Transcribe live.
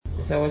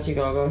So what, you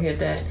gonna go hit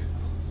that?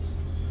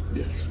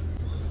 Yes.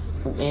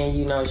 And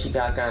you know she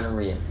got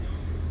gonorrhea.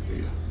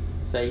 Yeah.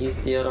 So you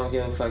still don't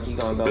give a fuck, you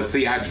gonna go. But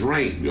see, I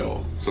drank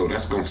though, so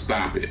that's gonna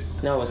stop it.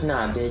 No, it's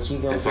not, bitch. You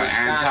gonna. It's an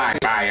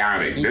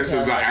antibiotic. This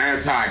is an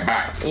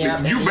antibiotic.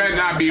 Yeah, you better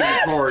not be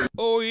recording.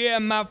 Oh yeah,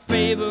 my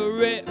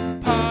favorite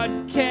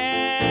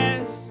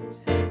podcast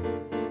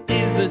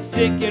is the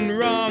Sick and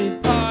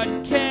Wrong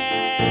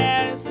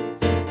Podcast,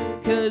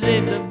 'cause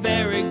it's a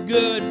very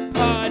good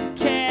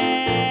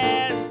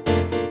podcast.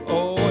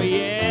 Oh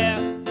yeah,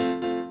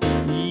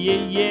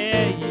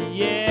 yeah.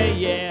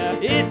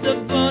 It's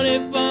a funny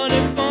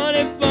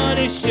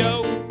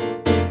show.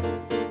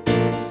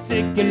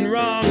 Sick and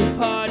Wrong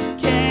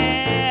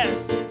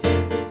Podcast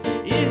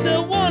is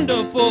a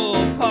wonderful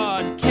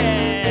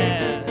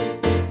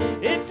podcast.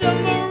 It's a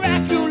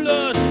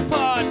miraculous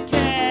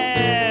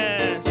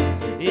podcast.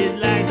 It's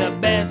like the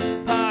best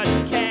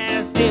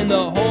podcast in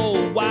the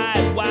whole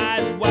wide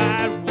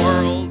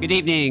world. Good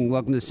evening.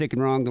 Welcome to Sick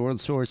and Wrong, the world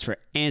source for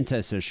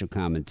antisocial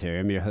commentary.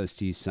 I'm your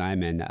host, E.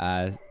 Simon.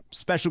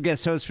 Special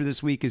guest host for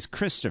this week is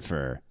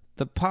Christopher,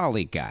 the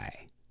Poly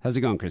Guy. How's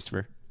it going,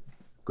 Christopher?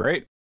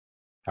 Great.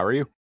 How are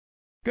you?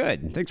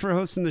 Good. Thanks for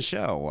hosting the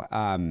show.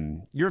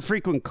 You're a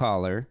frequent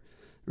caller,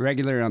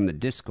 regular on the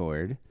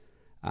Discord,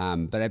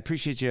 but I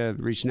appreciate you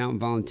reaching out and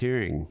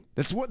volunteering.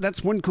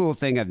 That's one cool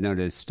thing I've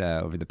noticed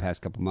over the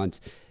past couple months.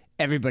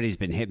 Everybody's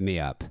been hitting me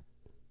up.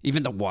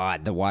 Even the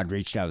WAD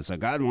reached out. It was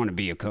like, I want to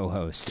be a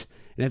co-host.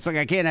 And it's like,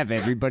 I can't have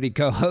everybody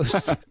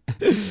co-host.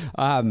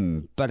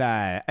 But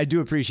I do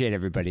appreciate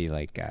everybody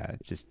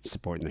just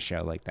supporting the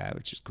show like that,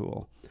 which is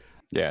cool.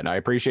 Yeah, and I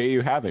appreciate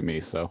you having me,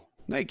 so.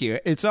 Thank you.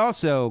 It's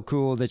also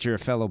cool that you're a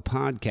fellow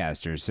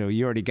podcaster, so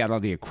you already got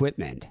all the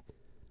equipment.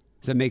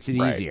 So it makes it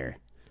easier.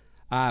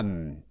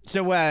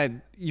 So what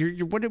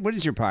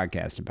is your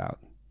podcast about?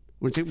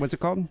 What's it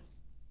called?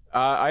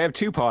 I have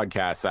two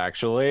podcasts,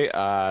 actually.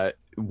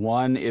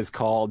 One is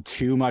called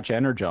Too Much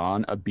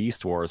Energon, a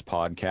Beast Wars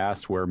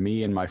podcast, where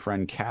me and my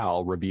friend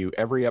Cal review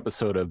every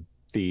episode of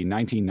the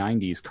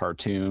 1990s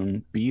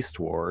cartoon Beast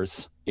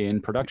Wars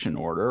in production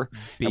order.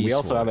 And we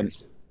also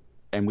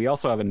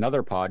have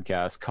another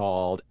podcast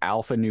called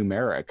Alpha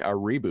Numeric, a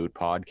reboot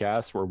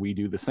podcast where we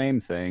do the same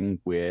thing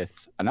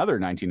with another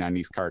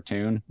 1990s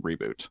cartoon,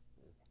 Reboot.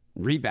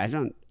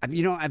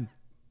 I've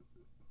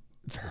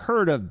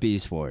heard of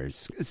Beast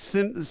Wars. It's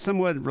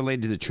somewhat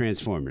related to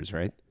Transformers,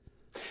 right?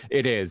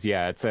 It is,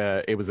 yeah.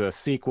 It was a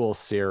sequel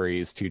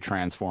series to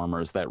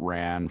Transformers that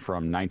ran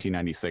from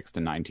 1996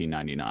 to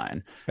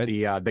 1999.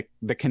 The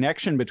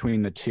connection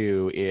between the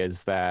two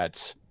is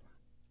that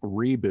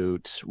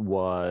Reboot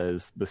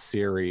was the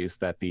series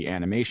that the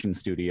animation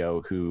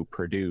studio who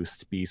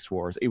produced Beast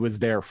Wars, it was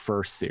their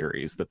first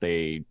series that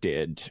they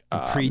did.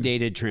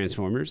 Predated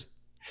Transformers?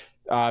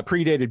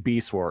 Predated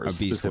Beast Wars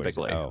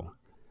specifically.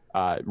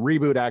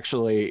 Reboot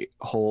actually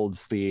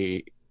holds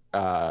the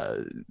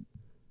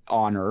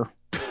honor,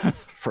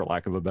 for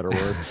lack of a better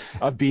word,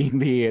 of being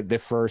the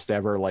first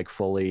ever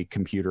fully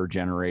computer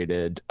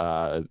generated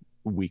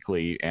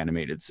weekly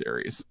animated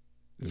series.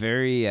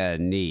 Very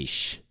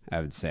niche, I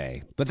would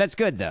say. But that's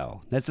good,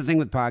 though. That's the thing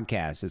with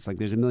podcasts. It's like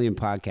there's a million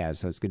podcasts,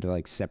 so it's good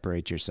to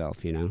separate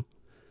yourself, you know?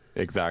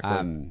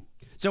 Exactly.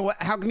 So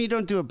how come you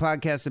don't do a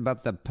podcast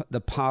about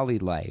the poly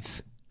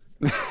life?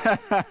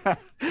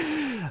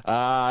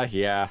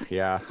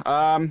 Yeah.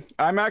 I'm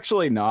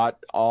actually not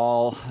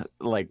all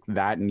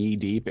that knee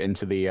deep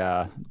into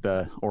the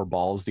or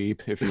balls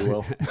deep, if you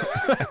will,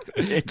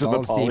 into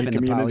balls the poly deep in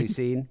community. The poly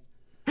scene.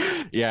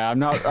 Yeah, I'm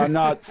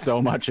not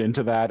so much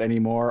into that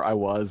anymore. I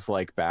was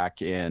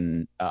back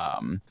in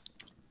the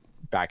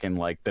mid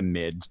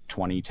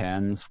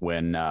 2010s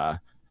when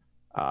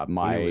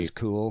it was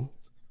cool.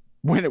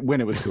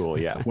 When it was cool,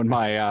 yeah. When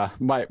my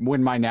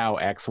now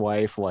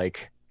ex-wife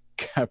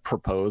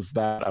proposed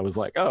that, I was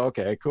like, oh,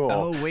 okay, cool.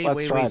 Oh,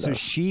 wait. So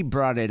she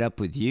brought it up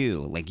with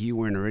you, you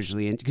weren't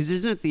originally into, because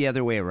isn't it the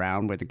other way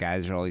around where the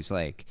guys are always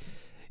like,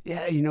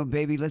 yeah,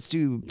 baby, let's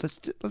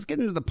get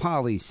into the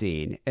poly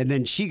scene, and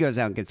then she goes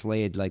out and gets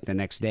laid the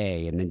next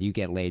day, and then you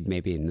get laid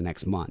maybe in the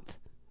next month.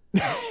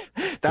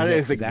 That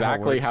is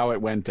exactly how it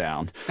went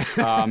down.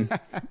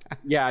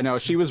 Yeah, no,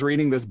 she was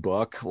reading this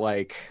book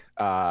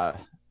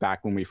back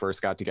when we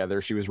first got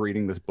together. She was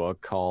reading this book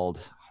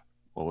called,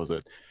 what was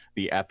it?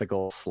 The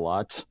Ethical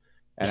Slut.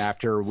 And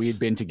after we'd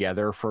been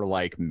together for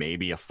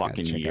maybe a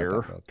fucking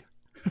year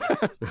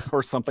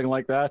or something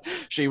like that,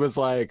 she was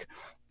like,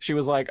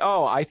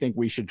 oh, I think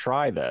we should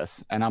try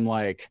this. And I'm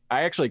like,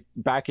 I actually,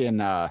 back in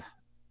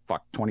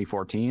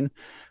 2014,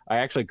 I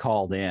actually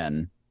called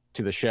in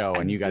to the show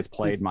and you guys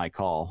played my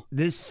call.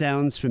 This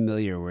sounds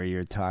familiar where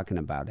you're talking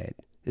about it.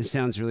 This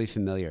sounds really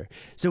familiar.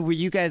 So were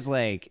you guys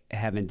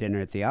having dinner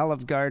at the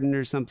Olive Garden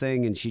or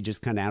something, and she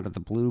just kind of out of the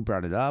blue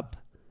brought it up?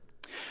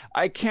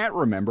 I can't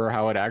remember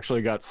how it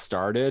actually got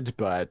started,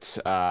 but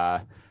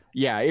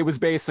yeah, it was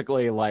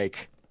basically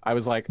I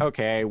was like,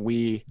 okay,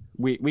 we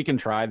can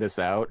try this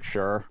out,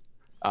 sure.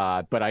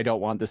 But I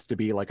don't want this to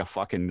be a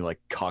fucking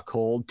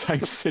cuckold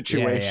type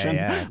situation.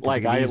 Yeah.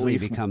 I at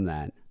least become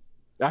that.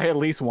 I at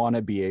least want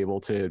to be able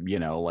to,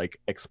 like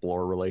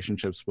explore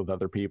relationships with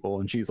other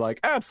people. And she's like,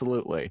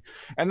 absolutely.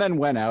 And then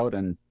went out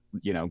and,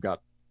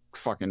 got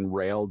fucking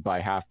railed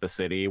by half the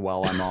city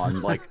while I'm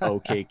on like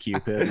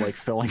OkCupid, like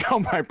filling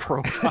out my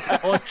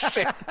profile and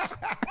shit.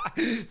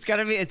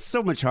 It's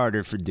so much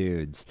harder for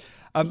dudes.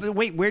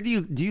 Wait, where do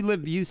you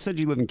live? You said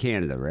you live in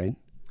Canada, right?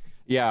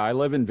 Yeah, I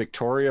live in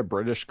Victoria,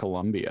 British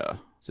Columbia.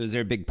 So is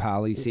there a big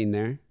poly scene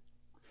there?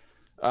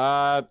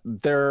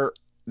 There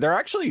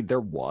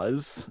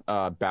was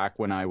back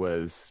when I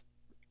was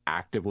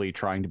actively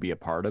trying to be a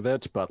part of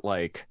it, but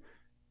like,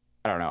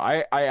 I don't know.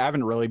 I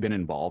haven't really been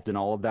involved in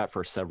all of that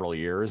for several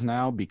years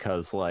now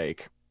because,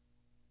 like,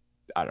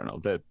 I don't know,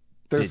 that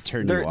Did it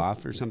turn you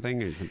off or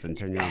something? Or something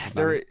turn you off?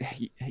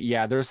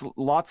 There's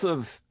lots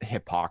of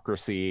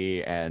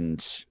hypocrisy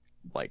and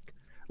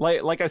like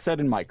I said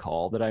in my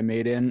call that I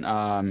made in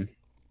I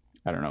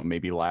don't know,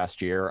 maybe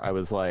last year, I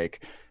was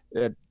like,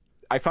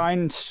 I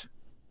find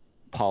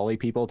poly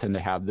people tend to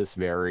have this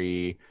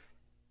very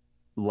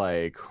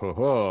like,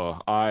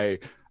 I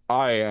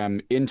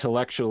am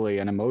intellectually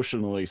and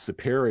emotionally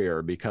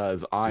superior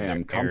because I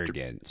am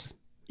arrogant.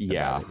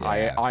 Yeah,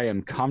 I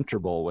am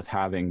comfortable with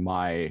having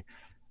my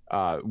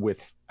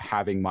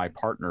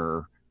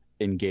partner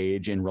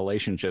engage in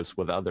relationships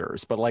with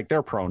others, but like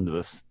they're prone to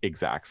this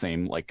exact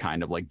same like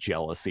kind of like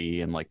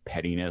jealousy and like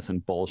pettiness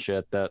and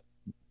bullshit that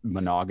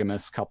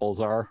monogamous couples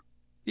are.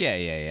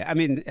 Yeah. I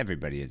mean,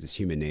 everybody is. It's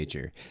human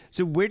nature.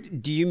 So where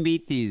do you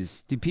meet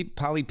these? Do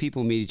poly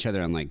people meet each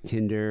other on like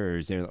Tinder, or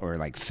is there, or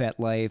like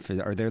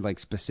FetLife? Are there like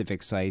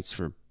specific sites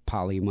for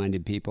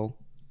poly-minded people?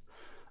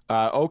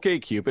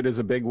 OkCupid is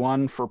a big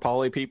one for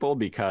poly people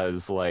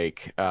because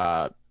like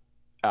OkCupid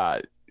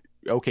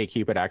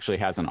actually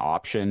has an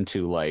option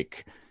to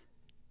like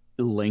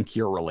link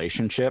your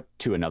relationship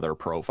to another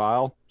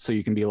profile, so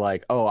you can be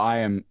like, oh, I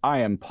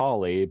am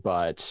poly,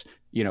 but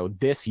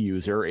this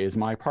user is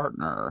my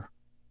partner.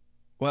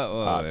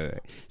 Well, wait.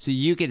 So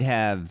you could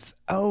have,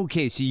 so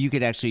you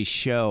could actually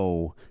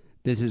show,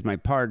 this is my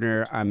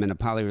partner, I'm in a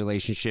poly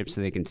relationship, so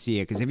they can see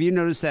it. Because have you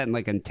noticed that in,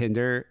 like, on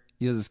Tinder,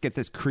 you'll just get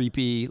this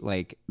creepy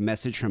like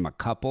message from a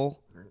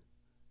couple,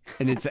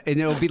 and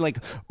it'll be like,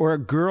 or a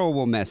girl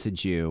will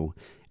message you,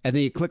 and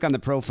then you click on the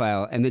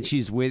profile, and then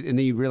and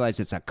then you realize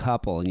it's a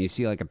couple, and you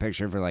see like a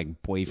picture of her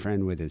like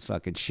boyfriend with his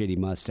fucking shitty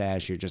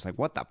mustache. You're just like,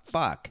 what the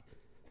fuck?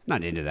 I'm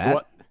not into that.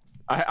 What?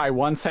 I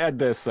once had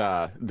this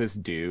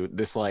dude,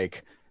 this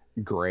like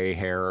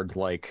gray-haired,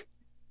 like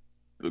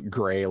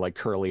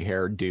curly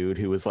haired dude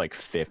who was like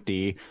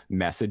 50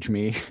 message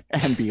me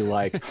and be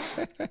like,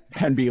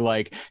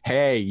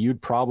 hey,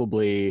 you'd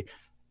probably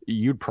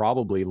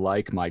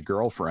like my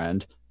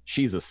girlfriend.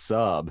 She's a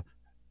sub.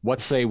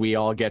 What say we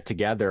all get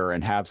together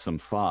and have some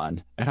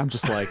fun? And I'm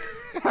just like,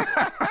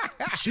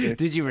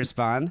 did you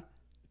respond?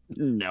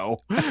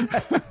 No.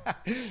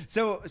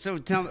 So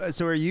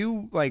are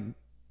you like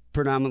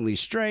predominantly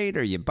straight?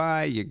 Are you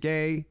bi? You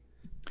gay?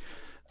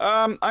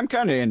 I'm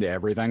kind of into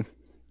everything.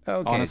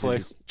 Okay, honestly, so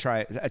just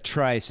try a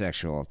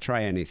trisexual.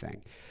 Try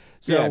anything.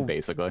 So yeah,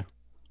 basically.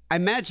 I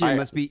imagine it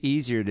must be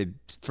easier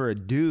for a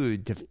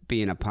dude to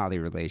be in a poly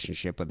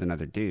relationship with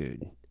another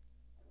dude.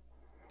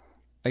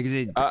 Like,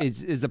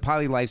 is the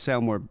poly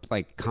lifestyle more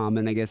like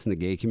common, I guess, in the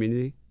gay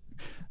community?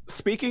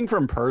 Speaking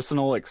from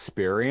personal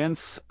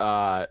experience,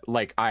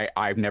 like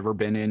I've never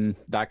been in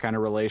that kind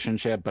of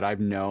relationship, but I've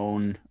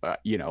known,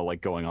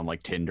 like going on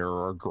like Tinder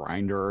or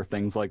Grindr or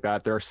things like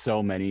that. There are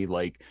so many,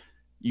 like,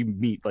 you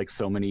meet like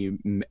so many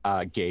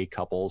gay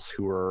couples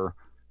who are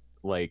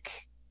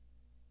like,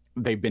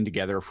 they've been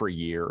together for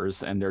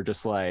years and they're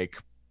just like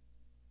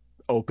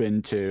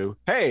open to,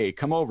 hey,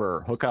 come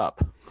over, hook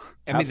up.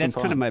 I mean, that's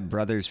kind of my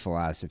brother's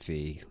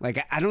philosophy.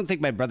 Like, I don't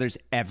think my brother's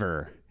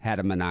ever had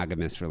a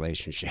monogamous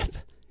relationship.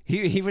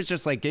 He was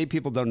just like, gay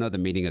people don't know the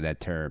meaning of that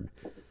term.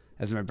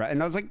 As my brother,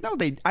 and I was like, no,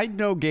 I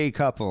know gay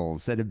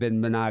couples that have been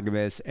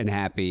monogamous and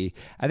happy.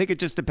 I think it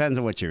just depends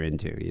on what you're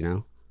into, you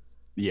know?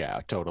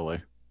 Yeah,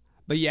 totally.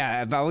 But yeah,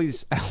 I've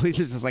always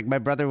just like, my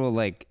brother will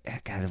like,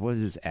 God, what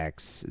was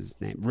his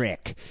name?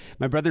 Rick.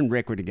 My brother and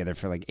Rick were together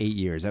for like 8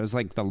 years. That was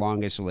like the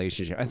longest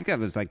relationship. I think that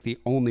was like the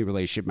only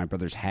relationship my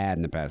brother's had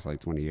in the past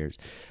like 20 years.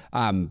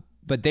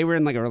 But they were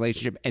in like a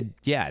relationship, and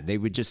yeah, they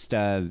would just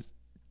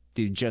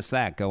do just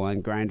that. Go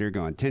on Grindr,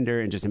 go on Tinder,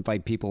 and just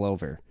invite people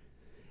over.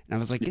 And I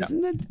was like, is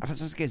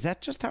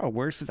that just how it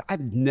works?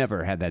 I've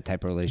never had that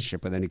type of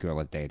relationship with any girl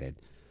I've dated.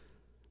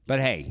 But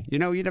hey, you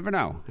never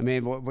know. I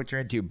mean, what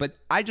you're into. But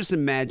I just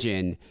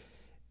imagine,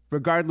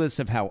 regardless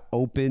of how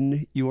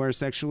open you are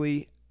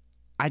sexually,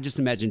 I just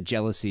imagine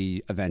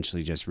jealousy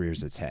eventually just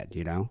rears its head,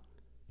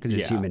 because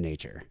it's human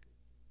nature.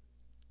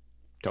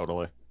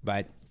 Totally.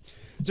 But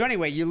so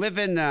anyway, you live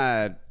in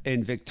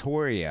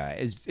Victoria.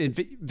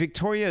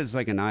 Victoria is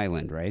like an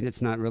island, right?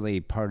 It's not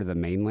really part of the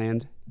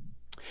mainland.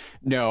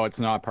 No, it's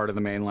not part of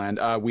the mainland.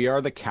 We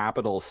are the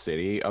capital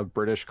city of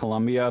British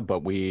Columbia, but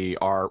we're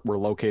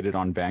located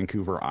on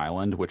Vancouver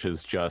Island, which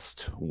is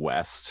just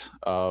west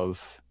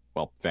of,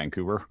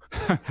 Vancouver.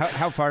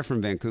 How far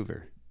from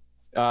Vancouver?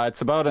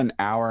 It's about an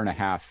hour and a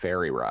half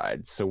ferry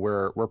ride, so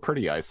we're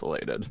pretty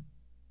isolated.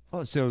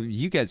 Oh, so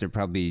you guys are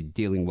probably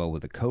dealing well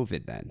with the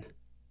COVID then.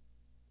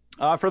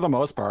 For the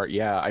most part,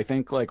 yeah. I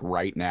think like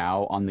right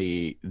now on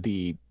the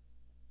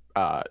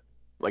uh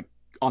like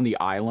on the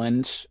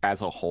island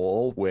as a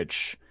whole,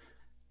 which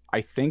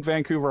I think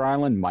Vancouver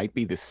Island might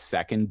be the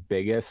second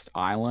biggest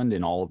island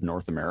in all of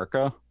North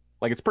America.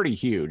 Like it's pretty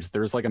huge.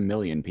 There's like 1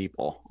 million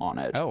people on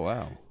it. Oh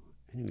wow.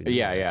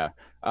 Yeah, yeah.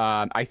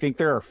 I think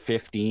there are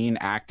 15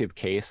 active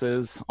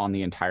cases on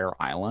the entire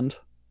island.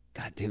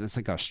 God damn, that's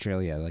like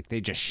Australia. Like they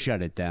just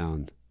shut it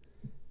down.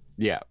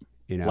 Yeah.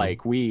 You know,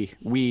 Like we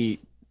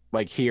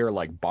like here,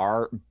 like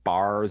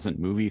bars and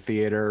movie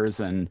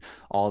theaters and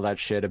all that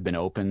shit have been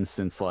open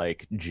since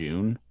like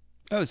June.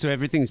 oh, so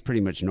everything's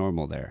pretty much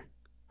normal there.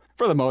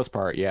 For the most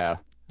part, yeah.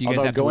 Do you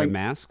guys have to wear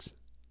masks?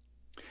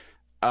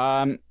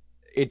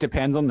 It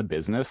depends on the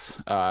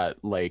business.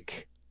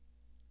 Like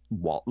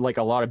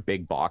a lot of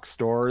big box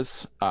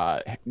stores,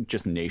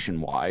 just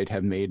nationwide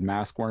have made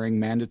mask wearing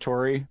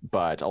mandatory,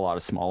 but a lot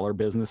of smaller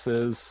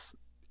businesses,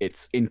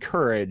 it's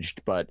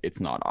encouraged, but it's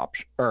not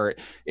option or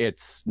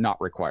it's not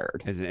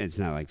required. It's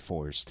not like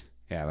forced.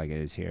 Yeah, like it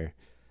is here.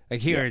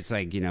 Like here, it's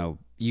like, you know,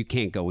 you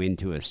can't go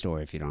into a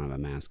store if you don't have a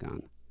mask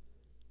on.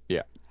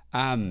 Yeah.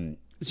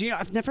 So, you know,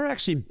 I've never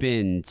actually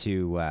been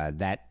to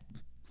that,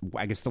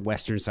 I guess, the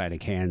western side of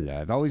Canada.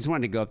 I've always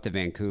wanted to go up to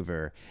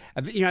Vancouver.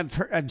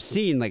 I've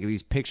seen like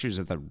these pictures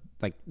of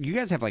like, you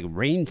guys have like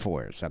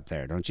rainforests up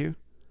there, don't you?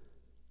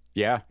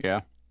 Yeah,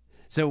 yeah.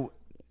 So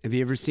have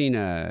you ever see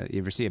a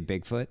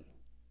Bigfoot?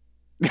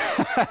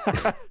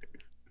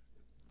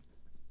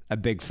 A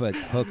Bigfoot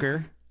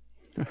hooker?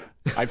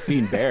 I've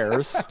seen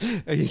bears.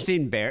 Have you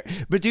seen bear?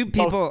 But do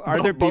people,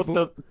 are there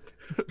people?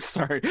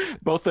 Sorry,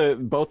 both the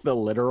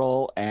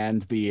literal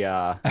and the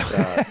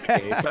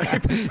gay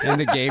type.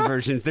 And the gay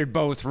versions, they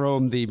both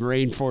roam the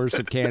rainforest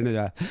of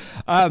Canada.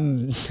 Are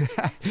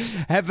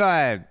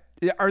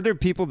there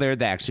people there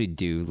that actually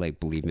do like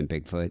believe in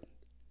Bigfoot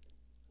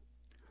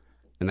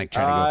and like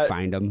try to go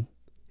find them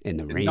in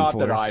the rainforest? Not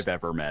that I've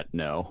ever met.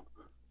 No,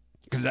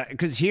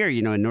 because here,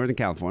 you know, in Northern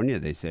California,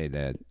 they say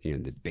that, you know,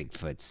 the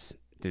Bigfoots.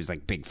 There's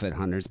like Bigfoot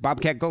hunters.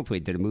 Bobcat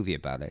Goldthwait did a movie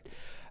about it.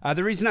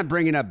 The reason I'm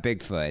bringing up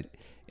Bigfoot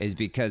is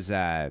because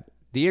the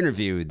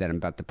interview that I'm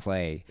about to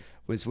play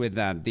was with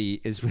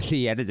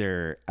the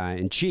editor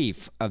in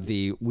chief of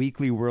the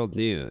Weekly World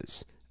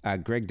News,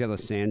 Greg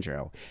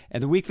D'Alessandro.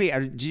 And the Weekly,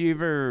 have you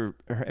ever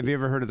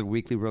heard of the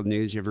Weekly World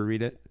News? You ever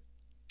read it?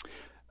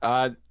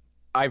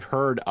 I've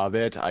heard of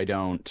it. I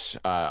don't.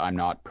 I'm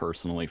not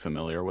personally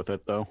familiar with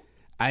it though.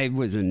 I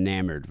was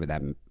enamored with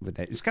that.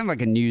 It's kind of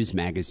like a news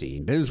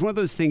magazine, but it was one of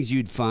those things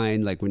you'd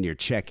find like when you're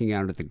checking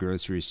out at the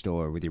grocery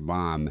store with your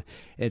mom.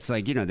 It's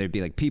like, you know, there'd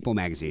be like People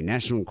Magazine,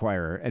 National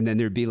Enquirer, and then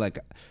there'd be like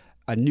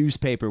a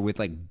newspaper with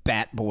like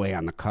Bat Boy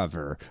on the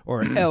cover,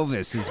 or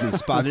Elvis has been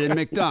spotted at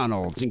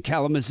McDonald's in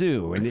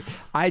Kalamazoo. And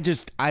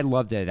I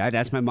loved it. I'd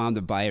ask my mom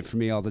to buy it for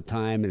me all the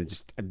time.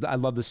 And I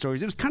love the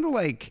stories. It was kind of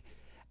like,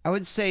 I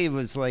would say it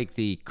was like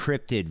the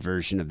cryptid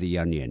version of The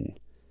Onion.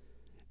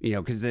 You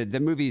know, because the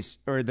movies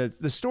or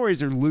the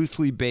stories are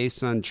loosely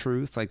based on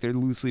truth. Like they're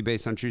loosely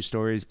based on true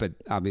stories, but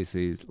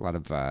obviously there's a lot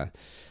of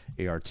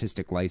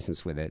artistic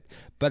license with it.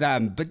 But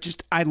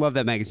just I love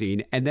that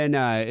magazine. And then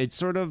it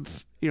sort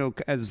of, you know,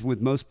 as with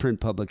most print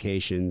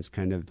publications,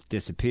 kind of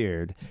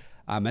disappeared.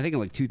 I think in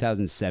like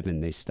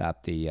 2007 they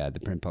stopped the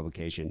print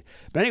publication.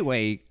 But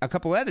anyway, a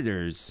couple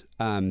editors,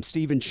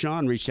 Steve and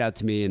Sean, reached out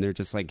to me and they're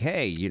just like,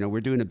 hey, you know,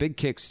 we're doing a big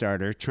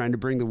Kickstarter trying to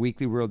bring the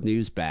Weekly World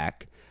News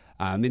back.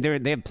 I mean,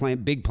 they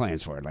have big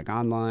plans for it, like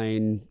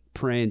online,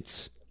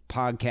 print,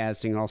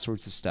 podcasting, all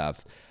sorts of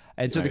stuff.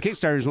 And so the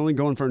Kickstarter is only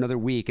going for another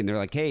week. And they're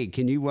like, hey,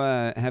 can you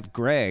have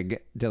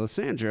Greg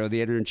D'Alessandro,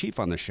 the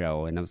editor-in-chief, on the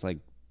show? And I was like,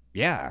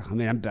 yeah. I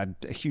mean, I'm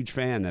a huge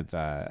fan of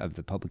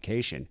the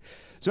publication.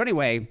 So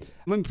anyway,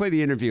 let me play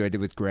the interview I did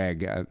with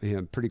Greg.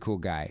 Pretty cool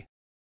guy.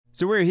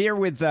 So we're here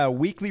with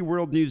Weekly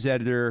World News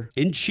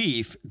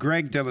editor-in-chief,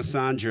 Greg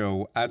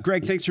D'Alessandro.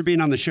 Greg, thanks for being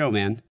on the show,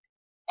 man.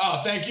 Oh,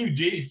 thank you,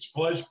 D.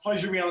 It's a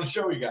pleasure to be on the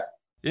show you got.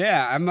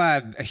 Yeah, I'm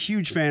a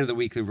huge fan of the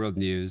Weekly World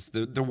News,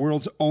 the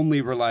world's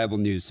only reliable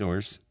news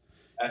source,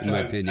 in my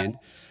opinion.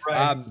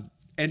 Right.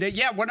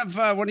 One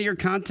of your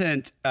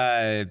content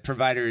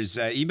providers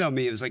emailed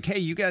me. It was like, hey,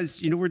 you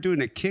guys, you know, we're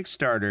doing a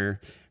Kickstarter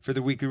for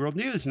the Weekly World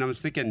News. And I was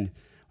thinking,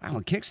 wow,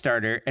 a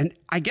Kickstarter. And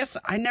I guess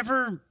I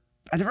never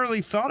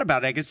really thought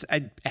about it. I guess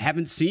I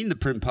haven't seen the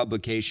print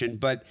publication.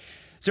 But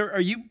so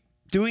are you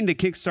doing the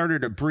Kickstarter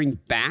to bring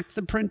back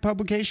the print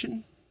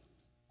publication?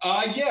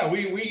 Yeah,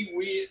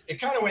 we it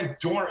kind of went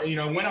dormant, you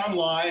know, went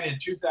online in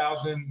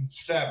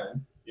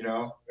 2007, you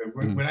know, it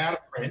went out of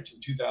print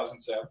in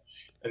 2007,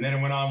 and then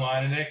it went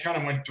online, and then it kind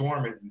of went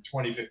dormant in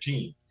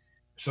 2015.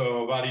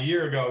 So about a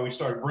year ago, we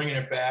started bringing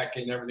it back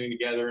and everything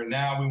together, and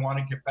now we want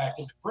to get back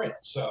into print.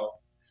 So,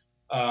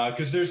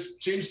 because there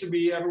seems to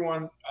be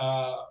everyone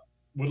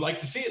would like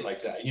to see it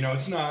like that. You know,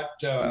 it's not.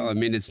 Well, I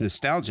mean, it's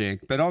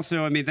nostalgic, but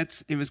also, I mean,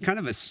 it was kind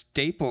of a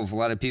staple of a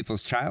lot of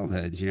people's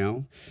childhood, you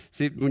know?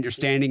 See, when you're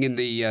standing in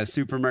the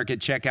supermarket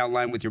checkout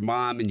line with your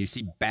mom and you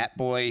see Bat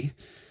Boy,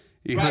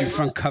 on the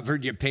front cover,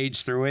 you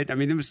page through it. I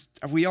mean,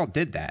 we all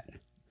did that.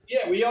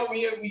 Yeah, we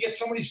get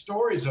so many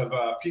stories of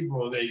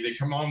people, they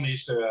come home, they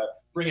used to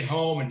bring it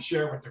home and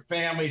share it with their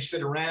family,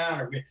 sit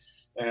around,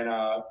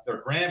 and their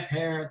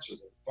grandparents or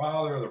their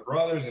father or their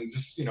brothers, and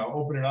just, you know,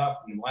 open it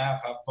up and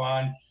laugh, have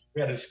fun. We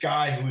had this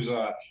guy who's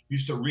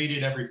used to read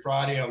it every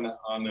Friday on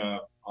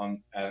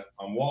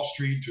Wall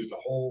Street to the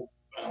whole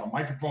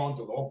microphone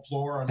to the whole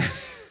floor. And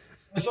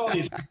there's all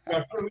these.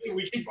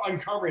 We keep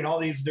uncovering all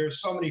these.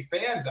 There's so many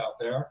fans out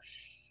there,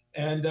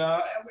 and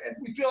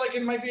we feel like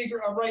it might be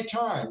a right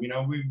time. You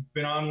know, we've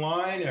been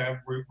online.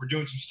 We're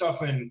doing some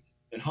stuff in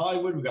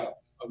Hollywood.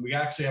 We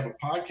actually have a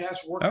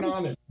podcast working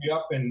on it. We'll be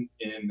up in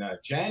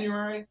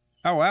January.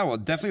 Oh wow! Well,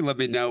 definitely let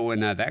me know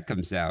when that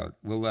comes out.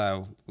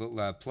 We'll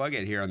plug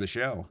it here on the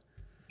show.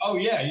 Oh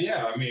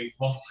yeah. I mean,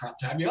 well, I'll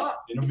have you on.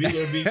 It'll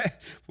be.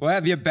 We'll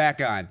have you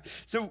back on.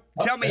 So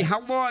tell me,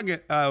 how long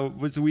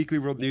was the Weekly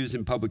World News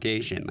in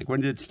publication? Like,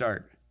 when did it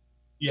start?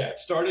 Yeah,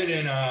 it started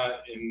in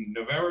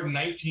November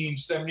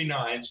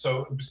 1979.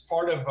 So it was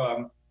part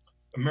of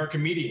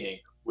American Media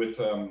Inc.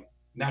 with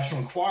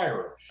National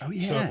Enquirer. Oh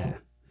yeah.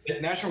 So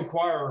National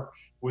Enquirer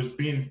was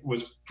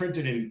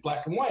printed in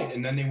black and white,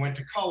 and then they went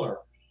to color.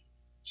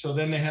 So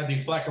then they had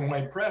these black and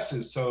white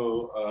presses.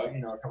 So,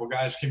 a couple of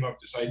guys came up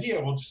with this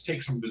idea. We'll just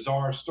take some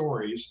bizarre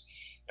stories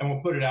and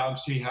we'll put it out and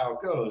see how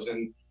it goes.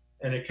 And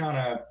it kind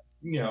of,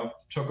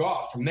 took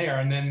off from there.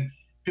 And then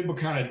people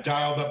kind of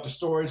dialed up the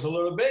stories a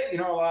little bit,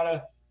 a lot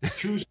of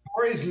true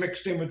stories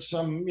mixed in with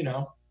some,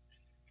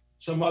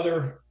 some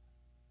other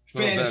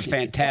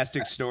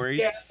fantastic stories.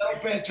 Yeah,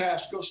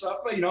 fantastical stuff.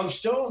 But,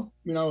 still,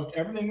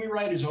 everything we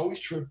write is always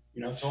true.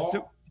 It's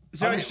all.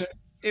 So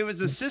it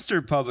was a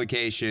sister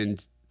publication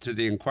to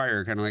the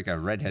Enquirer, kind of like a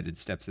redheaded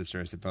stepsister,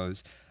 I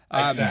suppose.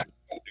 Exactly.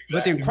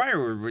 But the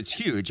Enquirer was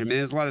huge. I mean,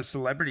 there's a lot of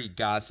celebrity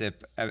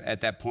gossip at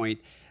that point.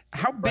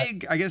 How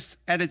big, I guess,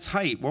 at its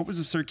height, what was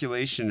the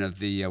circulation of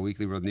the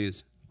Weekly World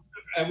News?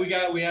 We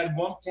had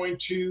 1.2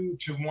 to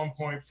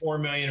 1.4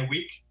 million a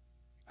week.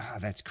 Oh,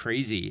 that's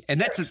crazy.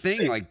 And that's the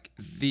thing, like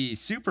the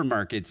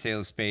supermarket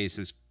sales space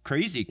was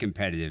crazy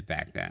competitive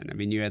back then. I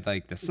mean, you had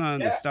like the Sun,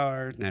 the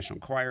Star, National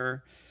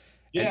Enquirer.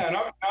 Yeah, and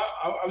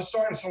I was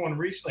talking to someone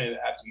recently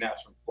at the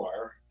National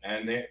Enquirer,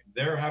 and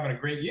they're having a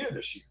great year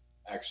this year,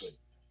 actually.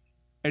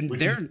 And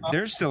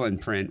they're still in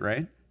print,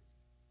 right?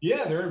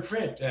 Yeah, they're in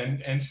print,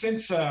 and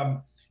since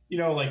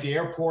like the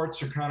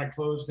airports are kind of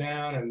closed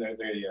down, and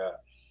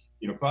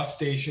the bus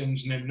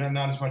stations, and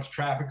not as much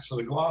traffic, so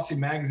the glossy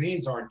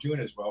magazines aren't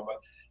doing as well,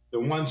 but the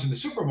ones in the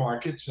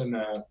supermarkets and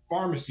the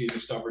pharmacies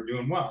and stuff are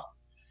doing well.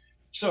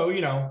 So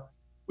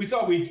we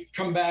thought we'd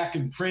come back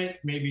and print,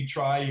 maybe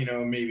try,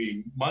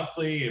 maybe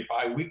monthly or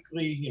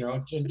bi-weekly,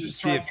 and just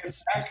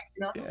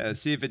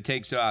see if it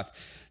takes off.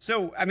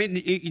 So, I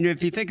mean,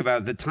 if you think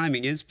about it, the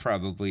timing is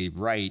probably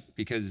right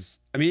because,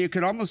 I mean, it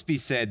could almost be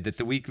said that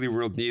the Weekly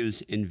World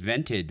News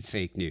invented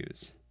fake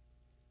news.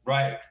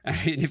 Right.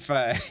 I mean,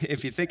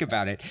 if you think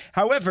about it.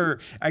 However,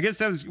 I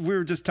guess we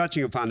were just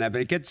touching upon that,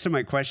 but it gets to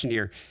my question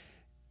here.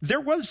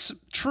 There was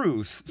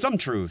some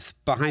truth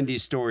behind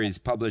these stories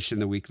published in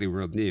the Weekly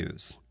World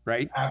News.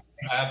 Right?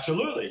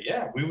 Absolutely,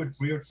 yeah. We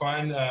would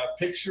find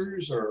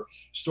pictures or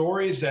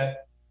stories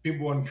that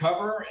people would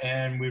uncover,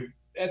 and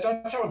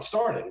that's how it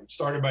started. It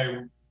started by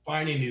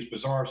finding these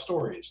bizarre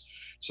stories.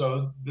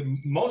 So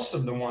most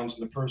of the ones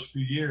in the first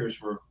few years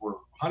were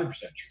 100%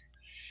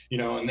 true,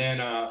 and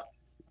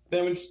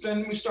then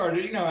we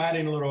started,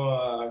 adding a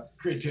little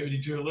creativity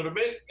to it a little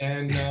bit,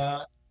 and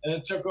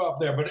it took off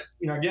there. But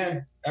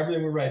again,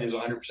 everything we write is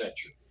 100%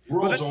 true.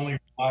 World's only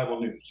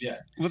reliable news, yeah.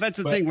 Well, that's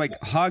the thing. Like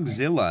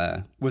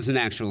Hogzilla was an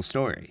actual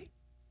story.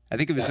 I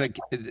think it was like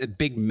a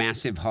big,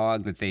 massive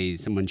hog that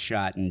someone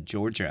shot in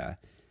Georgia.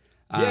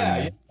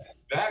 Yeah,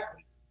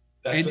 exactly.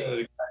 That's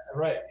exactly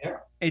right. Yeah.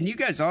 And you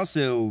guys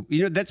also,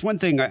 that's one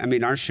thing. I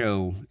mean, our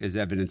show is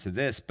evidence of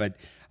this, but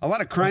a lot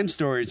of crime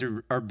stories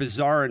are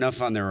bizarre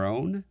enough on their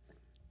own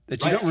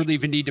that you don't really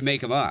even need to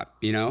make them up.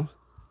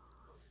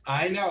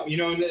 I know,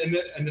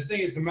 and the thing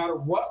is, no matter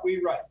what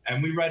we write,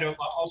 and we write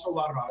also a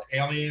lot about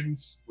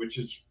aliens, which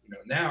is,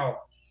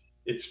 now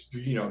it's,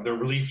 they're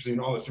releasing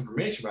all this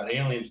information about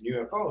aliens and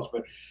UFOs,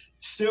 but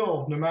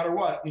still, no matter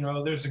what,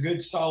 there's a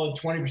good solid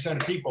 20%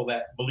 of people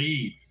that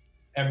believe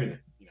everything,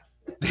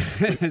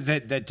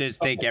 that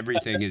just take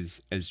everything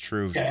as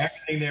true. Yeah,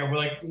 everything there. We're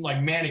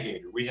like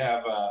Manigator. We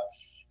have,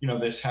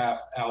 this half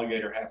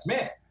alligator, half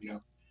man,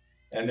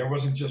 and there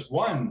wasn't just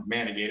one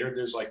Manigator.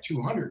 There's like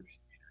 200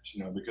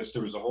 because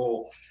there was a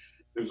whole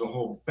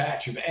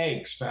batch of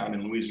eggs found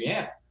in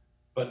Louisiana.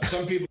 But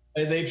some people,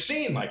 they've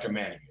seen like a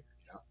manigator,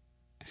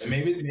 and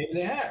maybe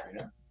they have,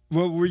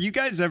 Well, were you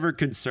guys ever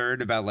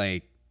concerned about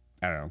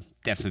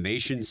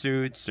defamation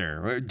suits,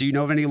 or do you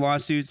know of any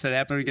lawsuits that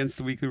happened against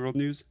the Weekly World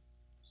News?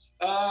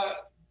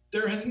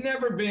 there has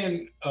never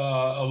been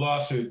a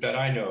lawsuit that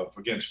I know of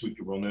against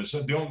Weekly World News.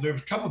 So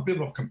there's a couple of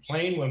people have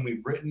complained when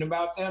we've written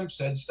about them,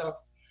 said stuff,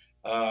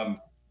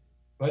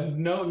 but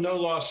no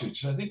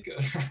lawsuits. I think.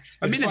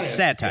 I mean, it's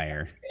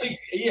satire.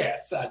 Yeah,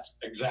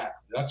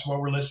 exactly. That's why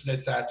we're listed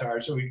as satire.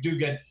 So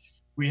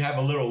we have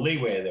a little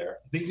leeway there.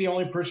 I think the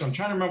only person, I'm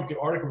trying to remember what the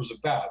article was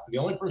about, but the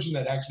only person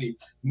that actually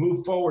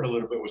moved forward a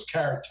little bit was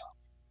Carrot Top.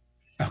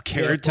 Oh,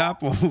 Carrot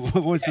Top?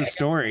 What was the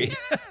story?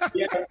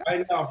 Yeah, I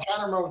know. I'm trying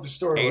to remember what the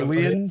story was.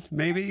 Alien,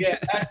 maybe? Yeah,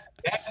 it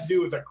had to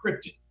do with a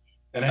cryptid.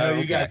 And I know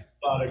you got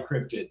a lot of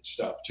cryptid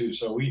stuff too.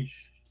 So it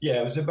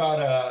was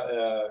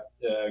about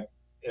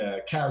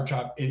Carrot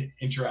Top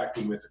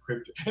interacting with a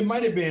cryptid. It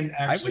might have been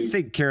actually. I would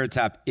think Carrot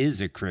Top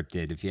is a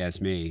cryptid, if you ask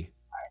me.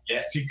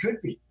 Yes, he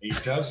could be. He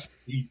does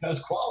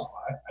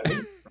qualify, I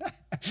think.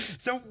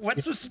 So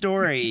what's the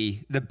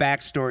story, the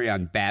backstory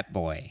on Bat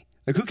Boy?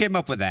 Like, who came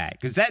up with that?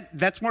 Because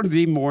that's one of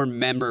the more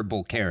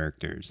memorable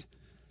characters.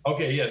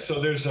 Okay, yeah. So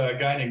there's a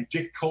guy named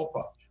Dick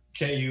Kulpa,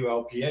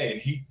 Kulpa,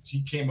 and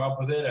he came up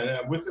with it, and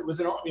it was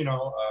an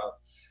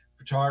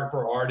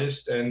photographer,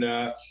 artist, and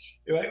it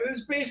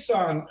was based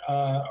on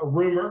a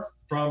rumor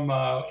from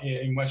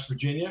in West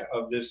Virginia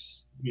of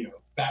this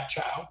bat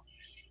child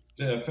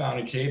found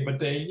in a cave, but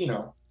they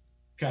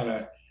kind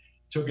of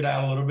took it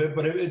out a little bit.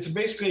 But it's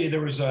basically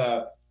there was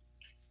the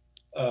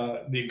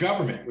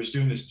government was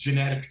doing this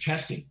genetic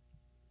testing.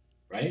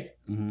 Right.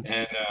 Mm-hmm.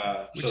 And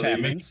which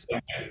happens.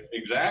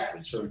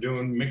 Exactly. So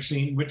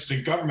mixing, which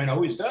the government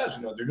always does.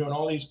 They're doing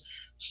all these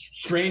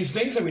strange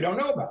things that we don't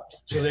know about.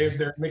 So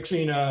they're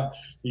mixing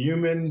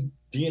human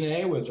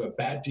DNA with a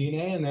bat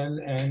DNA,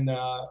 and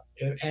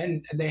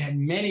they had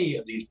many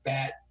of these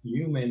bat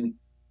human,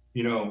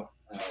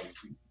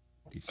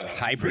 these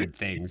hybrid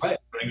things. Right,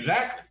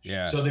 exactly.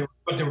 Yeah. So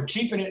they were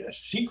keeping it a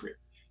secret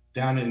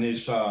down in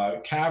these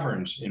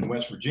caverns in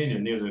West Virginia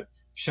near the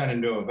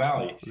Shenandoah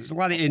Valley. There's a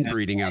lot of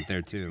inbreeding out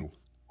there too.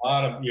 A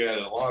lot of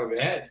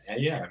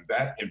and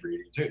bat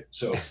inbreeding too.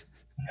 So,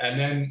 and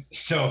then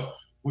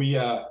we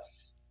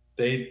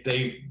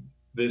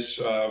this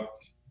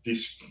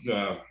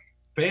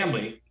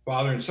family,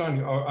 father and son,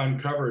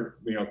 uncovered,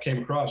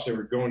 came across. They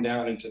were going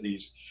down into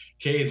these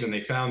caves and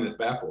they found the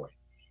Bat Boy,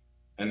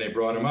 and they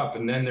brought him up.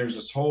 And then there's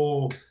this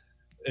whole.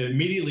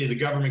 Immediately, the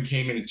government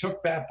came in and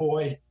took Bat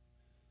Boy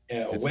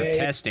away for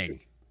testing.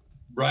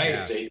 Right.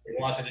 Yeah. They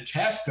wanted to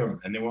test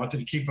him, and they wanted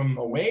to keep him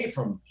away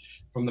from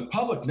the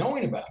public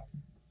knowing about it.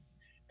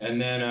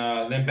 And then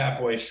Bat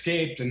Boy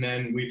escaped, and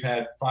then we've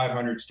had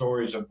 500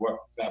 stories of what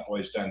Bat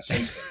Boy's done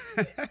since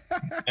then.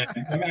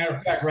 And as a matter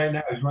of fact, right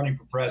now he's running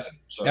for president.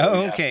 So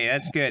okay,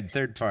 that's good.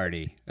 Third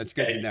party. That's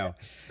good to know.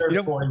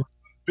 Third party,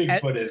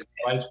 Bigfoot is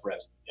vice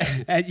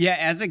president. Yeah,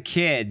 as a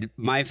kid,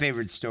 my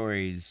favorite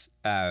stories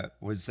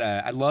was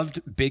I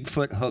loved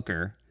Bigfoot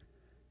Hooker.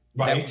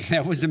 Right.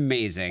 That was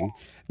amazing.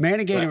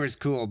 Manigator was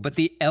cool, but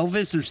the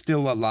Elvis is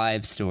still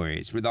alive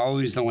stories were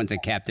always the ones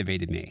that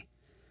captivated me.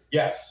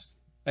 Yes.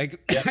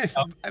 Like,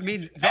 I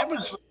mean, that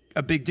was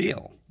a big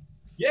deal.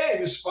 Yeah,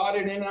 he was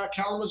spotted in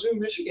Kalamazoo,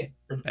 Michigan.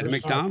 At a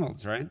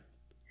McDonald's, right?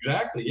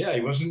 Exactly. Yeah,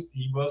 he was, and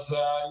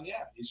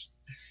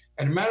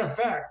a matter of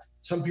fact,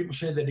 some people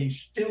say that he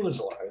still is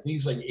alive. I think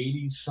he's like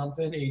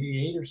 80-something,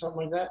 88 or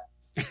something like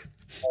that.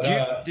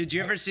 But, did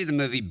you ever see the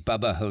movie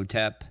Bubba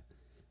Hotep?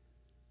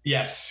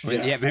 Yes.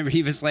 Yeah, remember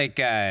he was like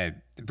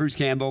Bruce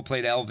Campbell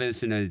played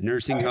Elvis in a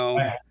nursing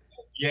home.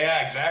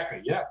 Yeah,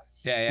 exactly. Yeah.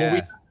 Yeah. Well, we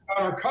got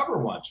our cover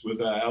once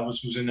with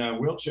Elvis was in a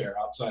wheelchair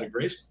outside of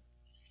Graceland.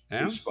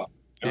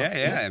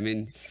 Yeah. I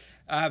mean,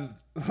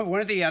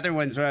 one of the other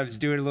ones where I was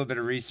doing a little bit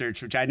of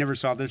research, which I never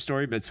saw this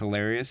story, but it's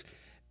hilarious.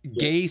 Yeah.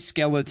 Gay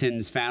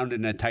skeletons found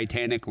in a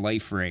Titanic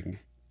life ring.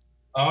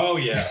 Oh,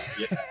 yeah.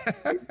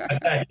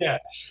 Yeah.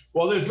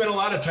 Well, there's been a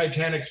lot of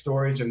Titanic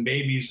stories and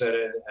babies that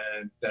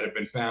have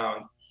been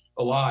found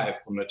alive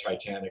from the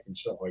Titanic and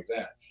stuff like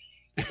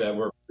that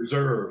were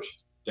preserved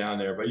down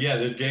there. But yeah,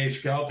 the gay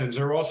skeletons.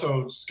 There are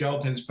also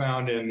skeletons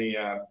found in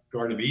the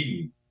Garden of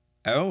Eden.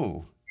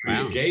 Oh,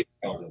 wow. Gay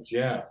skeletons,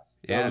 yeah.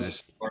 Yeah,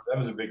 that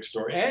was a big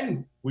story.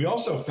 And we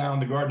also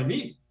found the Garden of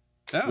Eden.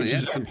 Oh,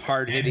 yeah, some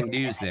hard-hitting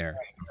news there.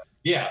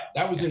 Yeah,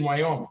 that was in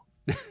Wyoming.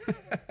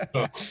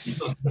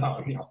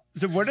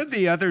 So one of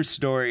the other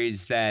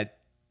stories that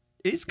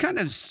is kind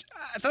of,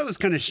 I thought it was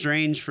kind of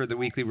strange for the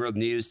Weekly World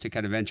News to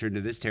kind of enter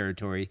into this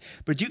territory,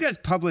 but you guys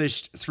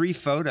published 3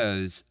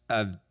 photos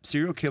of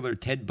serial killer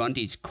Ted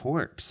Bundy's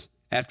corpse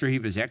after he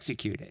was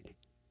executed.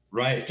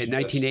 Right. In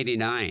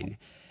 1989.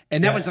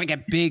 And that was like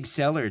a big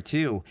seller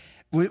too.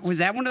 Was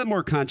that one of the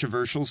more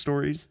controversial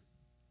stories?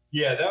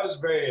 Yeah, that was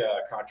very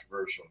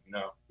controversial,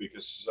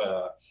 because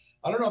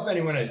I don't know if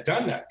anyone had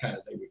done that kind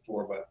of thing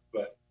before,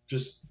 but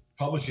just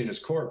publishing his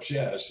corpse,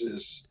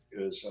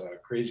 is a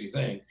crazy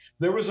thing.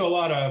 There was a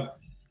lot of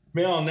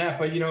mail on that,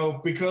 but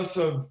because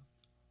of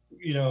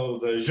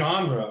the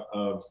genre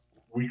of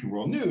Weekly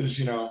World News,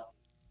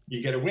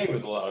 you get away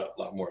with a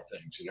lot more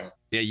things.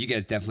 Yeah, you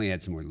guys definitely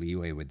had some more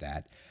leeway with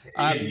that.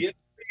 You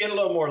get a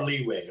little more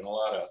leeway in a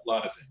lot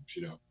of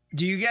things.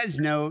 Do you guys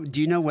know?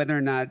 Do you know whether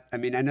or not? I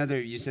mean, I know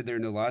you said there are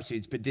no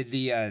lawsuits, but did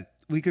the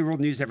Weekly World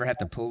News ever have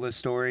to pull this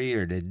story,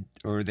 or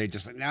are they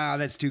just like, no,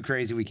 that's too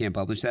crazy, we can't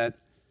publish that?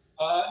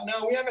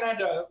 No, we haven't had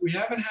to. We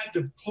haven't had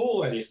to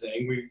pull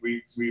anything.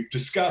 We've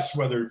discussed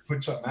whether to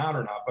put something out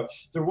or not. But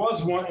there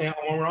was one when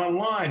we were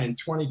online in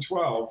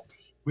 2012.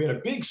 We had a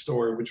big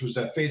story, which was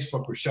that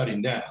Facebook was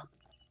shutting down,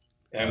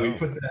 and we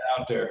put that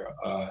out there.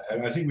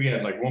 And I think we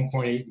had like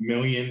 1.8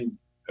 million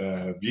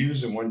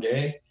views in one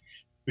day,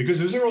 because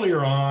it was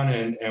earlier on,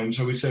 and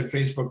so we said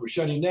Facebook was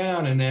shutting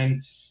down, and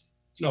then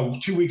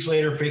 2 weeks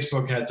later,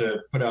 Facebook had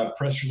to put out a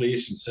press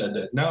release and said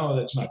that no,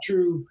 that's not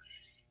true.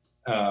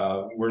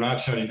 We're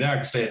not shutting down,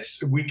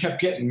 because we kept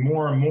getting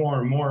more and more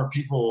and more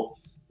people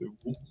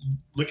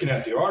looking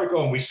at the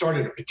article, and we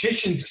started a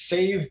petition to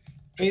save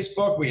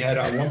Facebook. We had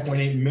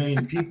 1.8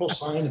 million people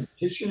sign the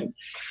petition,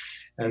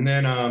 and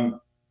then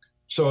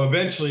so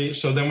eventually,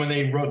 then when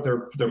they wrote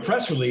their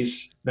press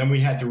release, then we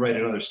had to write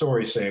another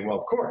story saying, well,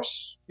 of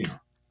course, of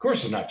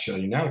course they're not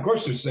shutting down. Of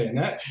course they're saying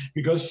that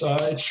because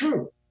it's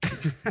true.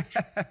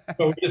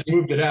 So we just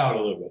moved it out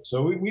a little bit.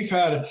 So we've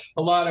had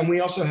a lot, and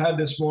we also had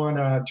this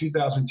one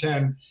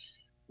 2010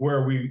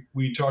 where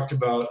we talked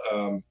about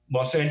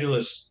Los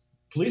Angeles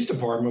Police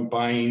Department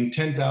buying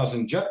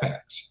 10,000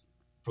 jetpacks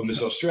from this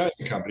Australian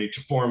company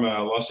to form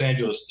a Los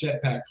Angeles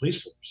jetpack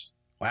police force.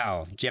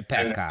 Wow,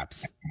 jetpack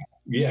cops.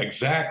 Yeah,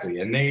 exactly.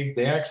 And they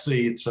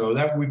actually, so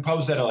that we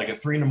published that at like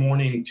 3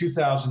 a.m,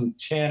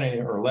 2010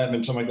 or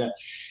 11, something like that.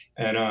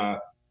 And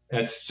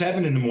at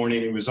 7 a.m,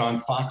 it was on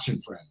Fox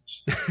and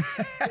Friends.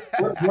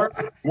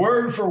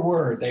 word for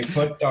word, they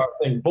put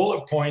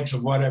bullet points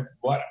of what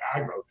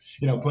I wrote,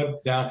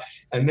 put down.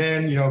 And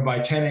then, by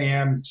 10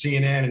 a.m,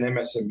 CNN and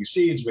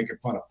MSNBC is making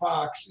fun of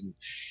Fox,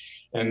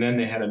 and then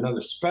they had another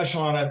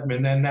special on it.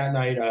 And then that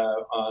night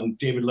on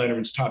David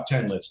Letterman's top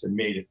 10 list, and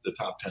made it the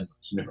top 10 list.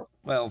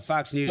 Well,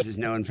 Fox News is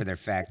known for their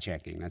fact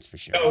checking. That's for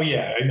sure. Oh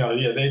yeah, I know.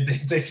 Yeah,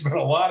 they spent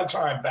a lot of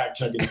time fact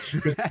checking,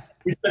 because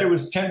we said it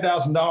was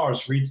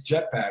 $10,000 for each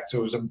jetpack, so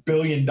it was $1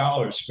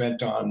 billion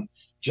spent on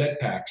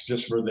jetpacks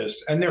just for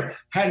this, and there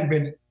hadn't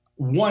been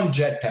one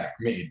jetpack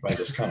made by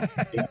this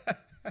company.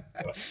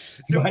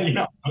 So,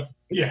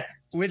 yeah.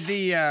 With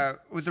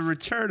the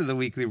return of the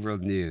Weekly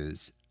World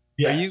News.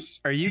 Yes.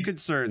 Are you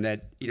concerned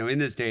that, in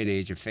this day and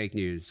age of fake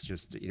news,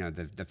 just,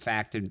 the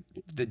fact and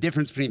the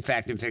difference between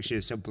fact and fiction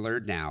is so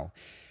blurred now?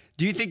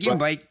 Do you think you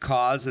might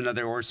cause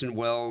another Orson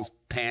Welles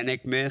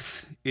panic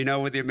myth,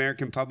 with the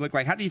American public?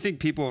 Like, how do you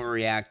think people will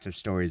react to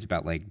stories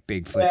about like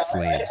Bigfoot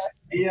slaves?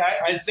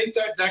 I think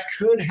that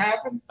could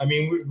happen. I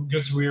mean,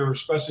 because we're,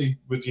 especially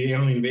with the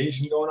alien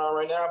invasion going on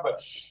right now, but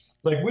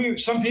like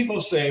some people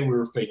say we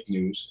were fake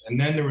news, and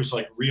then there was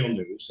like real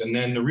news, and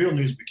then the real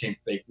news became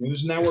fake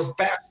news. And now we're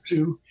back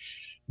to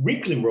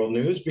Weekly World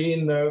News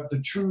being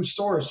the true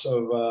source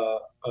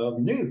of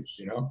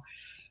news,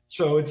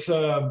 So it's,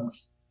 I'm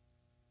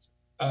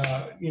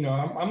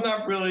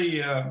not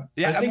really, I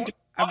think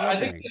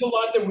there's a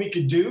lot that we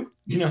could do,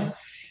 and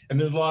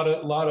there's a lot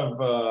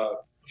of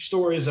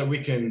stories that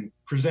we can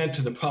present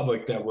to the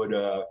public that would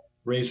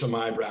raise some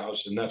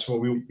eyebrows, and that's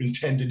what we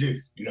intend to do,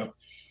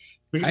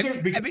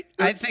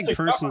 I think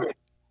personally,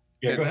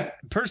 yeah, go ahead.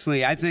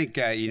 Personally, I think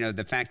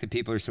the fact that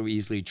people are so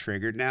easily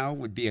triggered now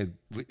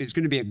is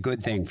going to be a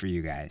good thing for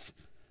you guys.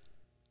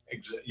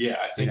 Yeah,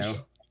 I think so.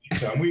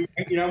 So we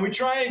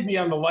try and be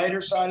on the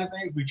lighter side of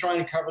things. We try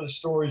and cover the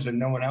stories that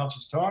no one else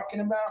is talking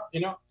about.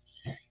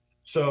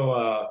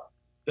 So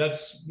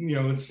that's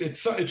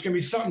it's going to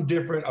be something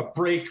different, a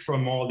break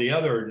from all the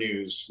other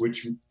news,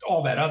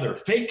 all that other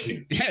fake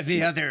news. Yeah,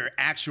 the other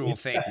actual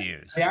fake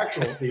news.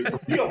 The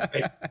real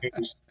fake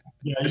news.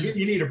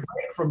 You need a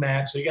break from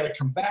that, so you got to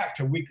come back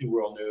to Weekly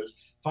World News,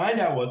 find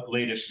out what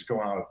latest is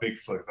going on with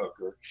Bigfoot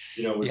Hooker,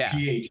 with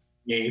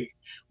PH8,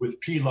 with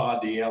P-Law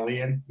the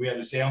alien. We have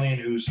this alien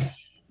who's,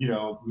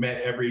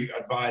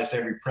 advised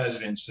every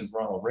president since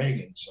Ronald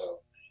Reagan.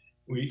 So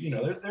we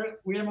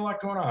have a lot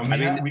going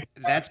on.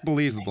 That's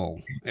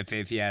believable,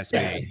 if you ask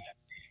me.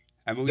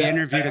 I mean, we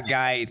interviewed a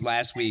guy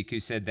last week who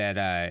said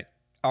that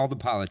all the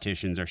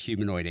politicians are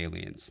humanoid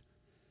aliens.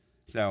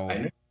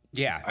 So.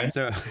 Yeah.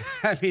 So,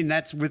 I mean,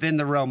 that's within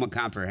the realm of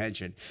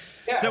comprehension.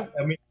 Yeah. So,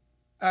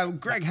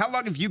 Greg, how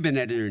long have you been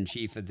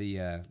editor-in-chief of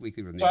the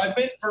Weekly World News? So I've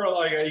been for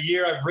like a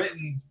year. I've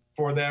written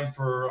for them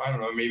for, I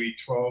don't know, maybe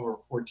 12 or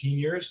 14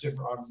 years. I've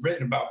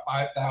written about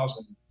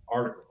 5,000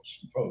 articles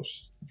and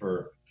posts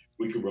for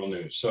Weekly World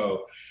News.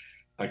 So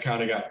I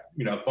kind of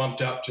got,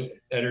 bumped up to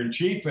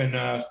editor-in-chief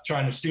and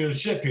trying to steer the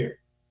ship here.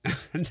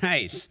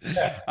 Nice.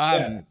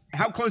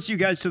 How close are you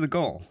guys to the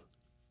goal,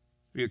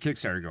 your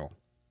Kickstarter goal?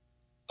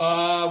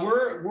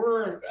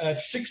 We're at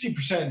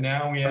 60%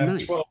 now. We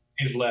have 12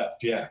 days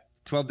left. Yeah.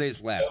 12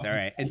 days left. All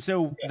right. And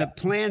so the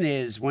plan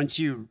is, once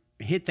you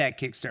hit that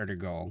Kickstarter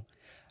goal,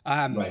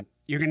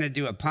 you're going to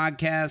do a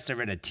podcast or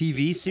a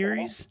TV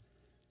series?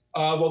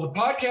 Well, the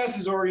podcast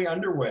is already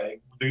underway.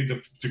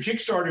 The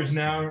Kickstarter is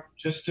now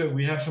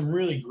we have some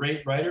really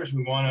great writers.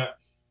 We want to,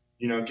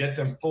 get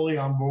them fully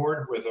on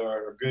board with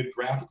our good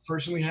graphic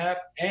person we have.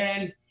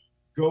 And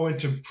go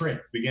into print,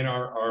 begin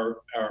our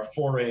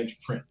foray into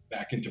print,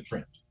 back into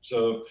print.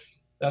 So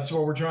that's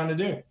what we're trying to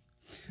do.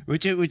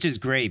 Which is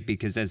great,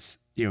 because that's,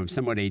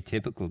 somewhat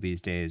atypical these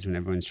days when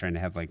everyone's trying to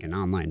have like an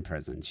online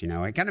presence.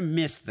 I kind of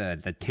miss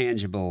the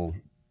tangible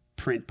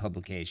print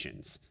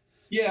publications.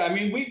 Yeah, I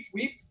mean, we've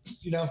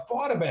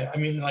thought about it. I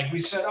mean, like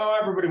we said,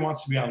 everybody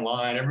wants to be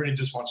online. Everybody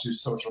just wants to do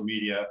social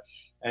media.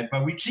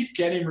 But we keep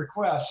getting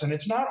requests, and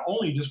it's not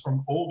only just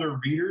from older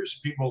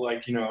readers, people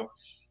like,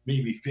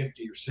 maybe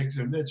 50 or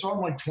 60. It's all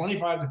like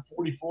 25 to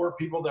 44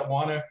 people that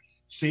want to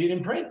see it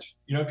in print.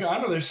 I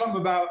don't know, there's something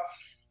about,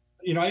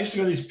 I used to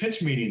go to these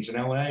pitch meetings in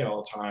LA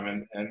all the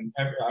time, and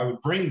I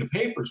would bring the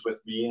papers with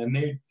me, and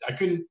they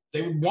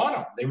would want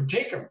them. They would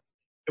take them.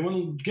 They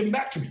wouldn't give them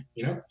back to me,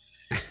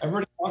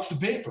 Everybody wants the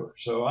paper.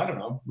 So I don't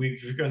know. We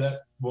figure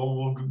that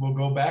we'll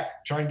go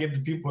back, try and give the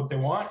people what they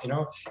want,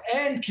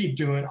 and keep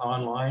doing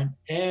online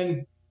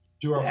and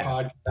do our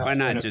podcast. Why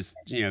not just,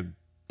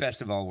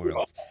 best of all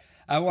worlds?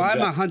 Well,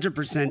 exactly. I'm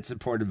 100%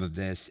 supportive of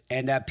this.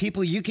 And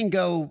people, you can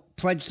go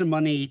pledge some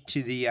money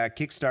to the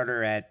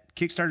Kickstarter at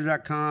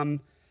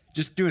Kickstarter.com.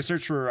 Just do a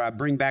search for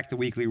Bring Back the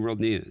Weekly World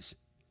News.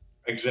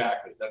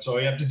 Exactly. That's all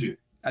you have to do.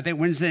 I think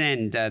when's it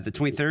end? The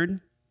 23rd?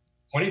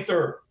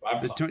 23rd.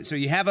 So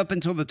you have up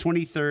until the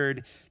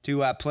 23rd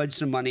to pledge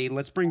some money.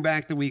 Let's bring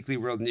back the Weekly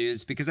World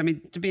News, because, I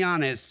mean, to be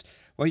honest,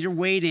 while you're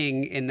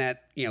waiting in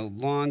that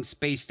long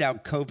spaced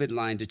out COVID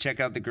line to check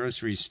out the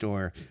grocery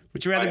store,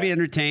 would you rather be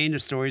entertained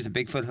of stories of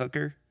Bigfoot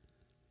Hooker?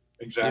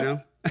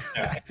 Exactly.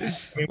 Yeah. I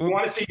mean, we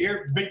want to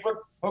hear Bigfoot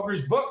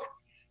Hooker's book.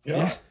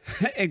 Yeah,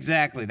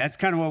 exactly. That's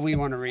kind of what we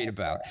want to read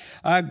about.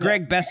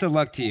 Greg, best of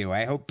luck to you.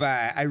 I hope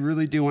I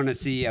really do want to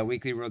see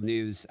Weekly World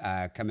News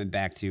coming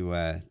back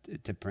to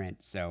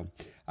print. So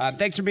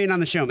thanks for being on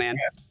the show, man.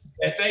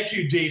 Yeah, thank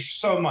you, D,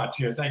 so much.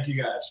 Yeah, thank you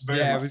guys very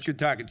much. Yeah, it was good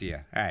talking to you.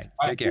 All right,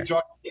 take care. Good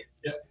talking to you.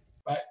 Yeah,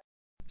 bye.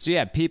 So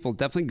yeah, people,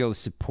 definitely go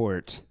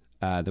support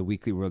the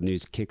Weekly World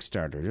News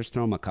Kickstarter. Just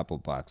throw them a couple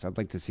bucks. I'd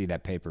like to see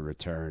that paper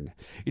returned.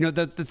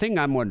 The thing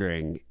I'm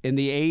wondering, in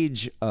the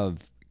age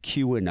of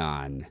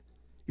QAnon,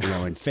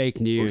 and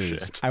fake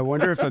news, I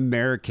wonder if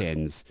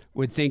Americans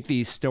would think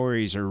these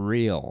stories are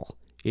real,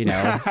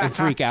 and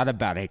freak out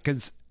about it.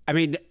 Because, I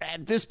mean,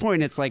 at this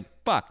point, it's like,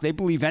 fuck, they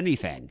believe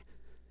anything.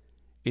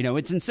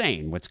 It's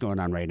insane what's going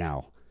on right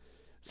now.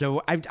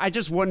 So I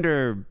just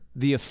wonder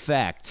the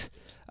effect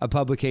a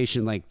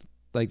publication like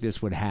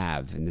this would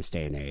have in this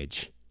day and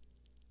age.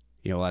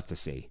 We'll have to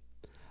see.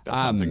 That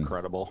sounds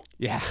incredible.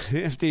 Yeah.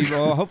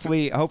 Well,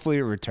 hopefully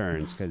it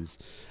returns, because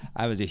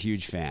I was a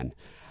huge fan.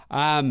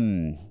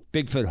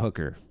 Bigfoot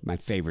Hooker, my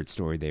favorite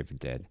story they ever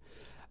did,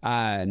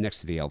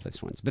 next to the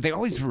Elvis ones. But they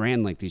always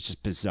ran like these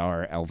just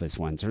bizarre Elvis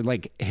ones, or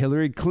like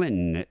Hillary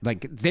Clinton.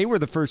 Like, they were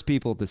the first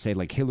people to say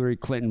like Hillary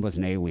Clinton was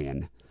an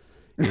alien.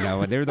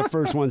 They were the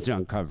first ones to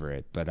uncover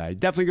it. But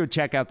definitely go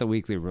check out the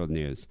Weekly World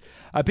News.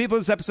 People,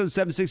 this is episode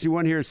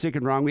 761 here is Sick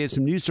and Wrong. We have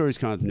some news stories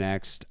coming up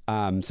next.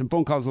 Some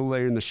phone calls a little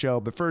later in the show.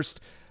 But first,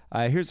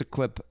 here's a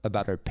clip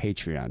about our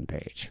Patreon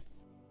page.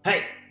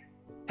 Hey,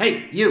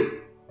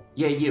 you.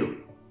 Yeah,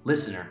 you.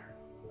 Listener,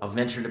 I'll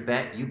venture to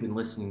bet you've been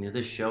listening to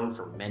this show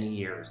for many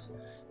years.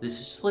 This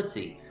is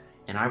Schlitzy,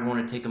 and I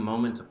want to take a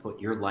moment to put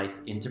your life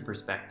into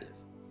perspective.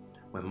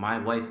 When my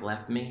wife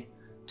left me,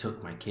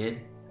 took my kid,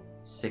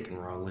 Sick and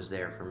Wrong was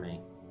there for me.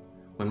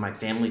 When my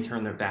family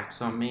turned their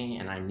backs on me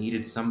and I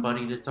needed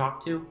somebody to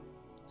talk to,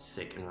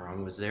 Sick and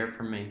Wrong was there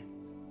for me.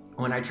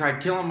 When I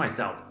tried killing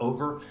myself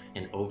over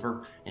and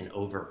over and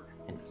over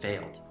and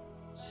failed,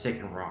 Sick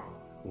and Wrong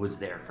was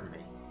there for me.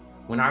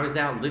 When I was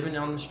out living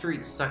on the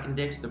streets, sucking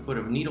dicks to put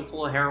a needle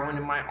full of heroin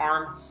in my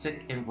arm,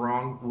 Sick and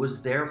Wrong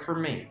was there for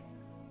me.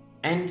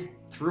 And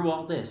through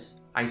all this,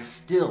 I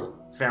still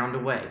found a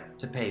way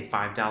to pay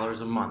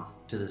 $5 a month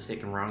to the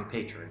Sick and Wrong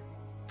Patreon.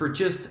 For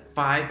just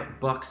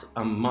 $5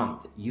 a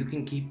month, you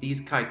can keep these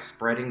kikes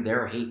spreading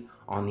their hate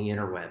on the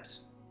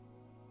interwebs.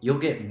 You'll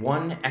get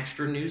one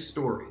extra news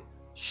story,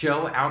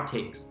 show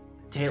outtakes,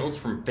 tales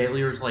from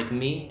failures like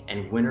me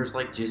and winners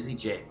like Jizzy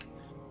Jake,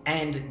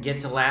 and get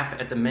to laugh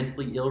at the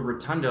mentally ill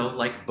Rotundo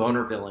like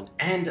Boner Villain,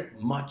 and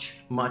much,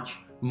 much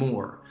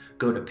more.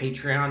 Go to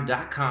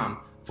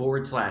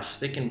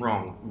patreon.com/Sick and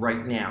Wrong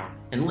right now.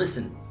 And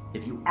listen,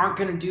 if you aren't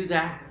going to do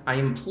that, I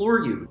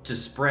implore you to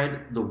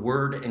spread the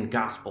word and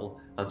gospel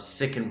of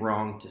Sick and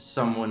Wrong to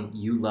someone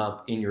you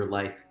love in your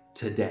life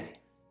today.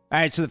 All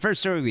right, so the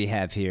first story we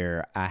have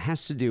here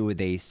has to do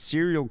with a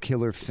serial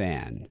killer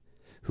fan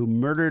who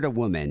murdered a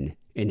woman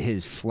in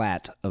his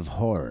flat of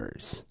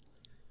horrors.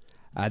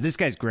 This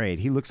guy's great.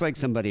 He looks like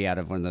somebody out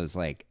of one of those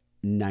like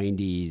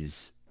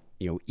 90s,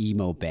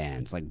 emo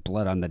bands, like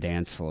Blood on the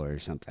Dance Floor or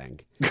something.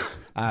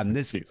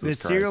 This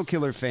serial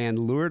killer fan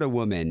lured a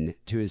woman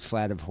to his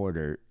flat of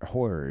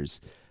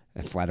horrors.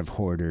 A flat of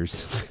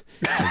hoarders.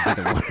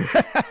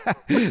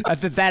 I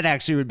thought that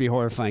actually would be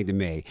horrifying to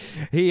me.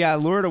 He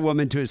lured a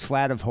woman to his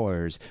flat of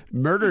horrors,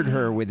 murdered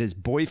her with his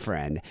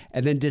boyfriend,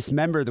 and then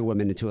dismembered the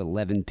woman into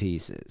 11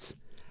 pieces.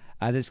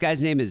 This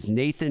guy's name is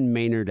Nathan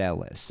Maynard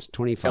Ellis,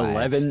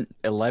 25.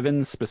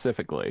 11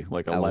 specifically,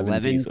 like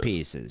 11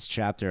 pieces.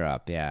 Chopped her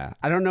up, yeah.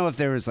 I don't know if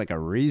there was like a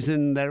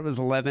reason that it was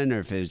 11 or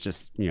if it was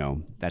just,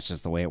 that's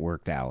just the way it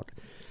worked out.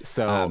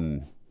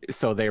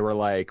 So they were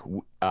like,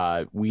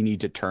 we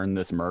need to turn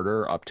this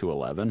murder up to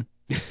 11.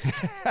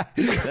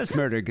 This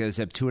murder goes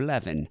up to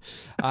 11.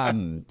 I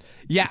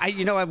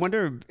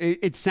wonder,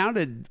 it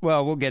sounded,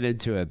 well, we'll get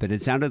into it, but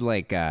it sounded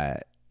like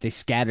they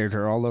scattered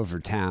her all over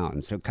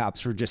town. So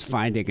cops were just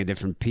finding a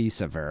different piece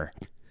of her,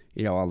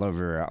 all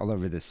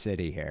over the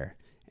city here.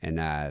 And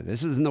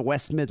this is in the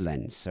West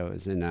Midlands, so it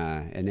was in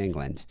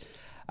England.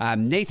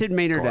 Nathan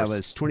Maynard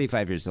Ellis,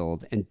 25 years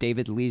old, and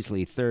David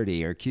Leasley,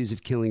 30, are accused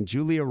of killing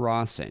Julia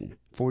Rawson,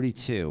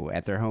 42,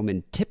 at their home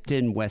in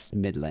Tipton, West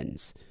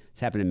Midlands. This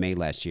happened in May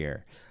last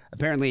year.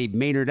 Apparently,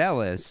 Maynard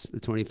Ellis, the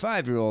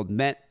 25-year-old,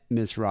 met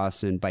Miss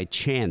Rawson by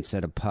chance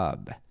at a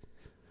pub.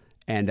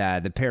 And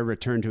the pair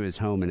returned to his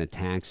home in a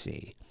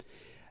taxi.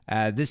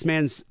 This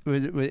man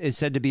is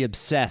said to be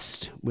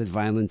obsessed with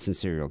violence and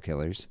serial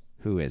killers.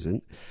 Who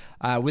isn't?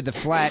 With the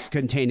flat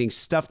containing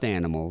stuffed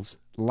animals,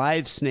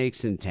 live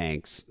snakes in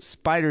tanks,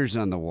 spiders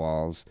on the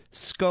walls,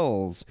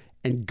 skulls,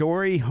 and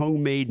gory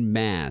homemade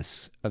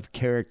masks of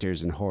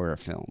characters in horror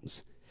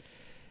films.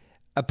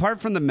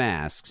 Apart from the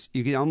masks,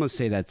 you can almost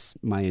say that's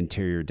my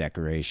interior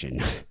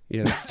decoration.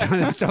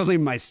 It's totally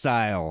my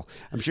style.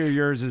 I'm sure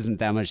yours isn't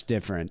that much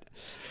different.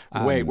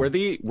 Wait, were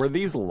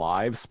these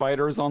live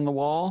spiders on the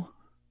wall?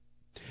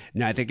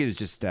 No, I think it was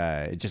just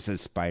it just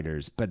says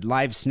spiders, but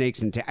live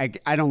snakes and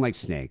I don't like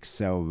snakes,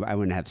 so I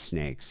wouldn't have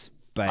snakes.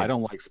 But I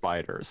don't like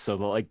spiders,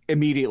 so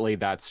immediately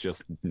that's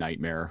just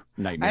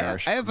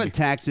nightmarish. I have a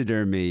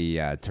taxidermy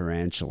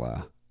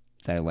tarantula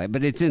that I like,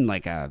 but it's in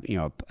like in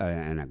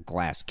a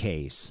glass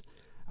case.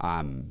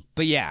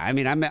 But yeah, I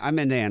mean, I'm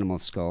into animal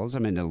skulls.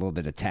 I'm into a little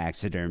bit of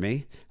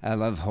taxidermy. I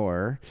love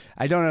horror.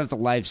 I don't have the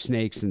live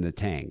snakes in the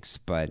tanks,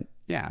 but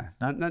yeah,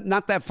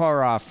 not that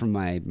far off from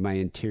my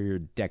interior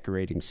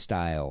decorating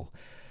style.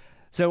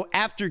 So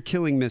after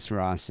killing Miss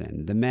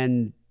Rawson, the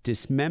men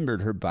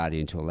dismembered her body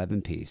into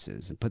 11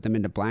 pieces and put them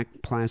into black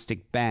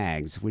plastic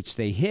bags, which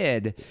they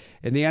hid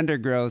in the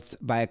undergrowth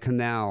by a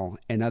canal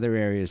and other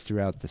areas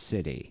throughout the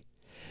city.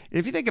 And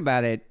if you think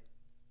about it,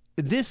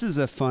 this is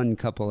a fun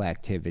couple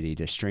activity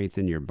to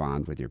strengthen your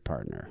bond with your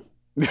partner.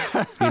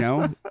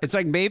 It's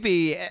like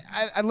maybe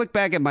I look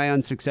back at my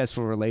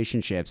unsuccessful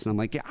relationships and I'm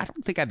like, I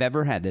don't think I've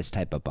ever had this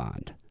type of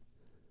bond.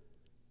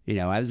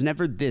 I was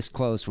never this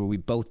close where we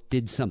both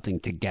did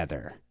something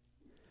together.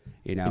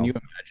 Can you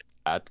imagine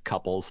that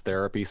couples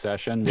therapy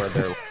session where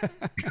they're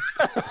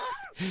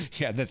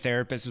yeah, the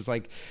therapist is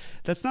like,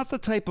 that's not the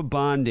type of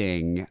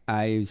bonding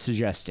I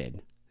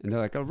suggested. And they're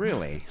like, oh,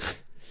 really?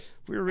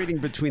 We were reading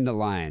between the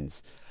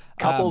lines.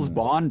 Couples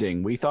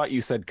bonding. We thought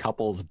you said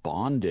couples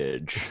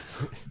bondage.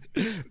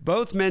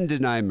 Both men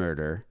deny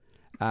murder,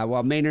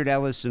 while Maynard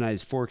Ellis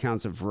denies 4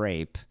 counts of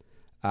rape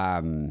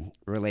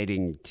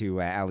relating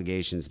to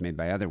allegations made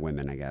by other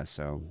women, I guess.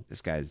 So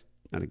this guy's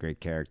not a great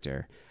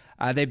character.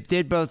 They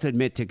did both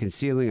admit to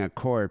concealing a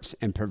corpse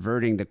and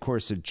perverting the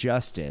course of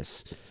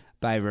justice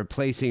by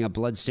replacing a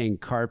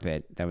bloodstained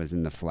carpet that was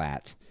in the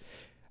flat.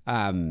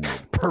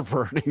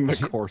 Perverting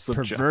the course of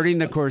justice. Perverting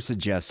the course of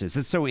justice.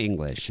 It's so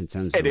English. It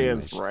sounds. It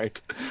is English.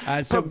 Right.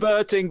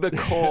 Perverting the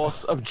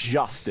course of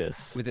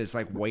justice with his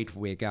white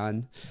wig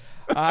on.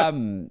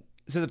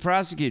 So the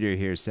prosecutor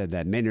here said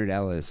that Maynard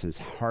Ellis has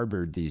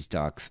harbored these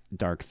dark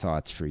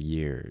thoughts for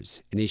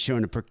years, and he's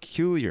shown a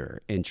peculiar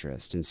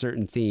interest in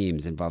certain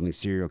themes involving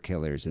serial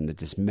killers and the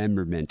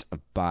dismemberment of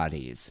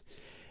bodies.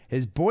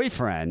 His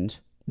boyfriend,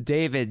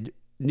 David,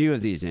 knew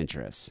of these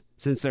interests,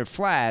 since their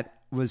flat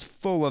was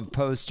full of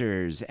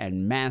posters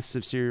and masks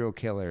of serial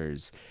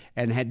killers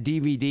and had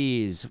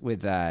DVDs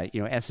with,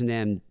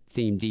 S&M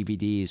themed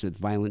DVDs with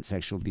violent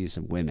sexual abuse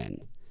of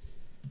women.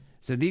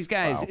 So these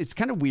guys, wow. It's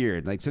kind of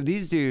weird. So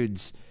these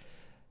dudes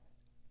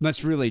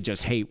must really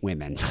just hate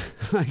women.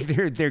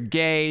 They're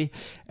gay,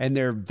 and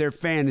their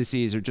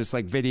fantasies are just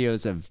like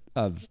videos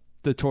of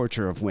the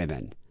torture of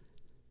women.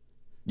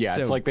 Yeah,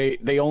 so, it's like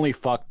they only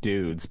fuck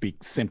dudes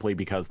simply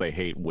because they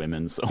hate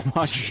women so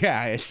much.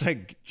 Yeah, it's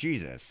like,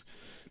 Jesus.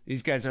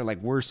 These guys are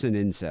worse than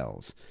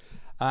incels.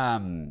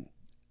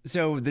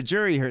 So the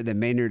jury heard that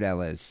Maynard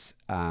Ellis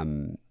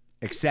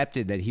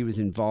accepted that he was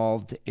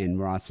involved in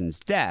Rawson's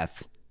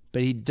death,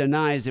 but he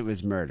denies it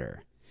was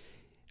murder.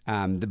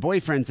 The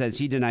boyfriend says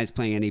he denies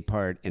playing any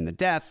part in the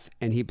death,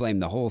 and he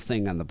blamed the whole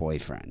thing on the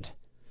boyfriend.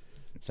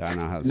 So I don't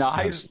know how.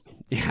 Nice.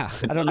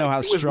 I don't know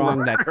how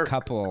strong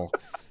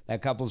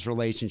that couple's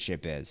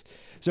relationship is.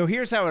 So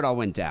here's how it all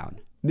went down.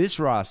 Miss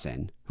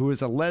Rawson, who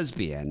was a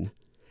lesbian,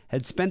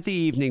 had spent the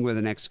evening with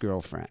an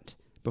ex-girlfriend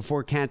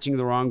before catching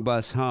the wrong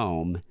bus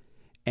home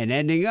and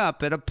ending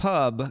up at a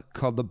pub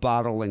called the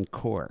Bottle and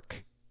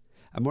Cork.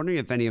 I'm wondering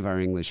if any of our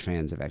English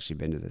fans have actually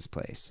been to this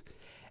place.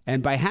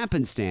 And by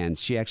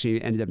happenstance, she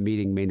actually ended up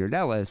meeting Maynard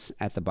Ellis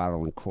at the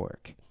Bottle and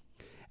Cork.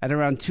 At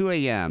around 2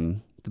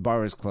 a.m., the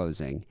bar was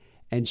closing,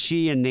 and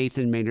she and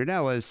Nathan Maynard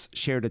Ellis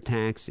shared a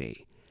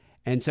taxi.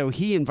 And so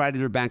he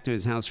invited her back to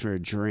his house for a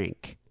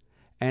drink.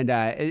 And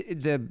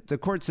the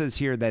court says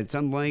here that it's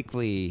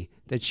unlikely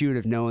that she would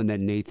have known that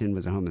Nathan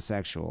was a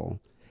homosexual.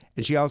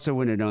 And she also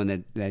wouldn't have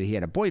known that he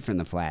had a boyfriend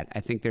in the flat. I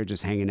think they're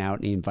just hanging out,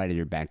 and he invited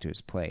her back to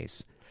his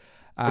place.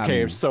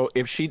 Okay, so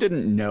if she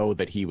didn't know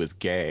that he was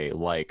gay,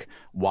 like,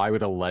 why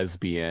would a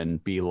lesbian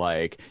be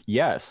like,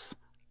 yes,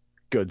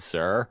 good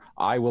sir,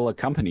 I will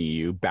accompany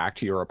you back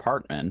to your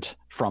apartment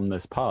from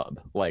this pub?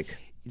 Like,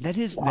 that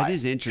is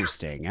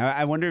interesting.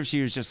 I wonder if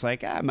she was just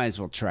like, I might as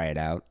well try it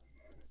out.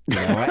 You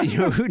know what?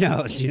 Who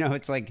knows?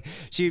 It's like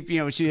she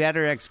had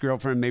her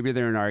ex-girlfriend. Maybe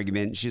they're in an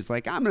argument. And she's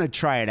like, I'm going to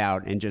try it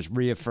out and just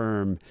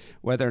reaffirm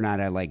whether or not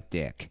I like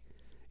dick.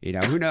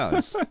 Who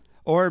knows?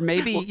 Or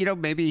maybe,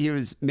 maybe he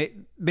was,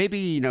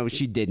 maybe,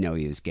 she did know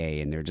he was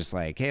gay and they're just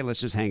like, hey,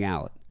 let's just hang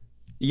out.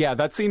 Yeah,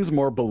 that seems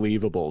more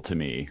believable to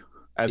me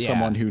as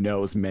someone who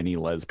knows many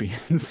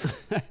lesbians.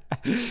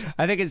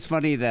 I think it's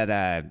funny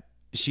that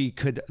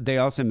they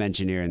also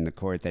mention here in the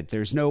court that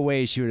there's no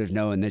way she would have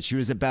known that she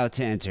was about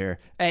to enter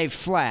a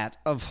flat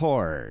of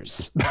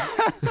horrors.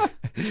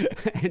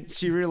 And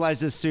she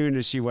realized as soon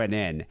as she went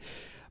in.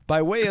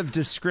 By way of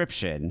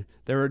description,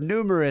 there were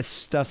numerous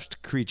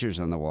stuffed creatures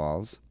on the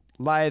walls,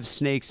 live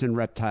snakes and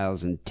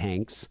reptiles and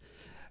tanks,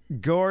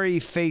 gory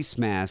face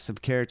masks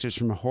of characters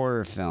from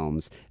horror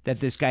films that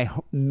this guy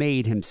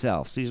made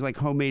himself. So he's like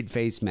homemade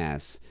face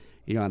masks,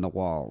 on the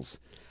walls.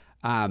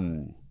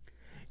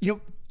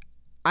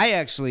 I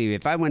actually,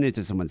 if I went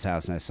into someone's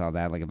house and I saw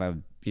that, like if I,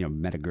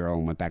 met a girl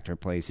and went back to her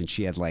place and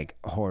she had like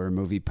horror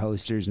movie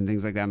posters and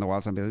things like that on the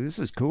walls, I'd be like, this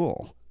is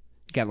cool.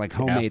 Got like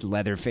homemade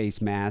leather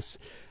face masks.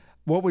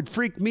 What would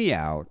freak me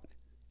out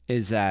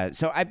is,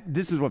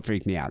 this is what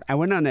freaked me out. I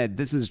went on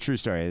this is a true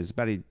story. It was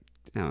about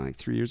like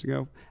 3 years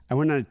ago. I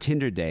went on a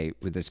Tinder date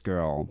with this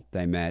girl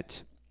that I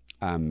met.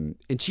 And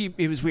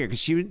it was weird because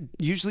she would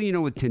usually,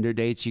 with Tinder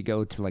dates, you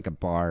go to like a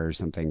bar or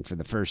something for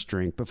the first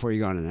drink before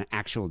you go on an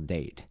actual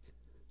date.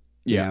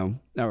 Or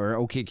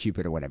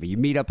OkCupid or whatever. You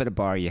meet up at a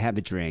bar, you have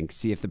a drink,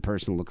 see if the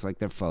person looks like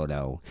their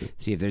photo,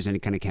 see if there's any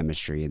kind of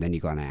chemistry, and then you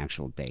go on an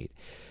actual date.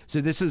 So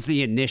this is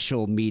the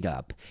initial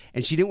meetup.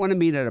 And she didn't want to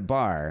meet at a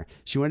bar.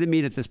 She wanted to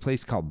meet at this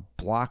place called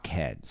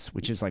Blockheads,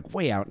 which is like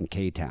way out in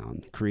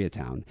K-Town,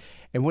 Koreatown.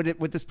 And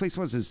what this place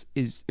was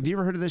is have you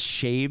ever heard of this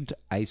shaved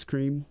ice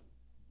cream?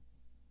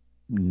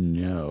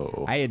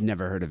 No. I had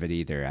never heard of it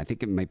either. I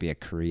think it might be a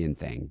Korean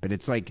thing, but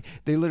it's like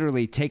they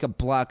literally take a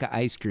block of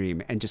ice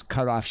cream and just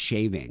cut off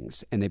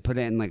shavings and they put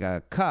it in like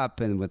a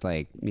cup and with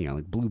like,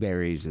 like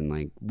blueberries and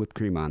like whipped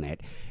cream on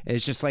it. And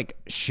it's just like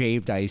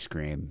shaved ice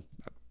cream.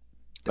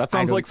 That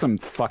sounds like some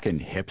fucking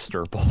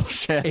hipster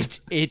bullshit.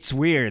 It's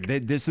weird.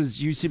 This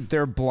is, you see,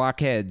 there are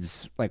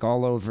Blockheads like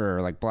all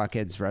over, like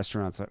Blockheads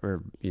restaurants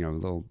or,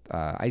 little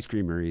ice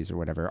creameries or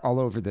whatever, all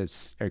over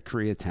this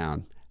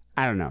Koreatown.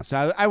 I don't know.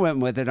 So I went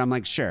with it. I'm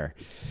like, sure.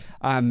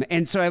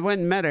 And so I went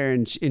and met her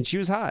and she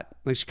was hot.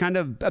 Like she's kind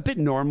of a bit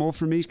normal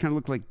for me. She kind of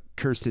looked like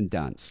Kirsten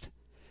Dunst.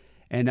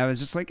 And I was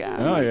just like,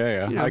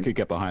 yeah. I could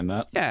get behind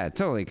that. Yeah,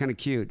 totally. Kind of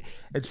cute.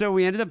 And so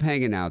we ended up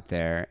hanging out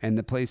there and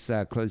the place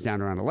closed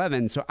down around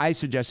 11. So I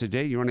suggested,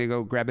 hey, you want to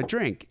go grab a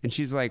drink? And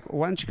she's like,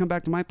 why don't you come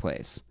back to my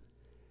place?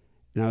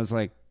 And I was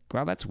like,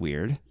 wow, that's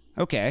weird.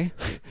 Okay.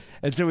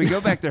 And so we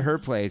go back to her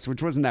place,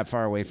 which wasn't that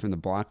far away from the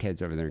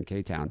Blockheads over there in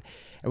K-Town.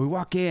 And we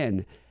walk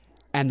in.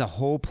 And the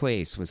whole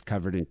place was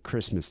covered in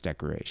Christmas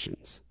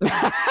decorations.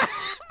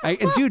 And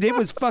dude, it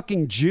was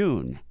fucking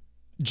June.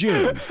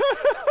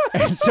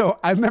 And so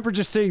I remember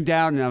just sitting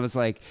down and I was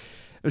like,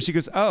 and she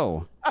goes,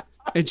 oh.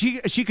 And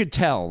she could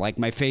tell, like,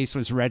 my face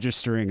was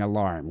registering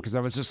alarm because I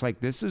was just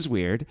like, this is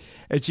weird.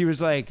 And she was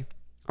like,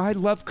 I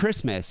love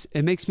Christmas.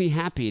 It makes me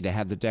happy to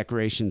have the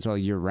decorations all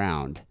year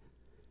round.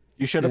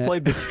 You should have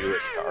played the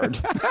Jewish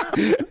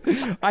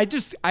card. I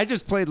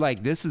just played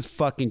like, this is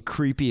fucking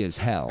creepy as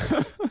hell.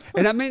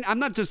 And I mean, I'm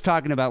not just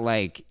talking about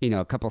like,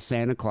 a couple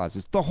Santa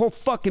Clauses, the whole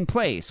fucking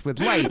place with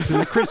lights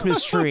and the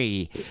Christmas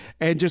tree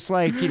and just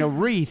like,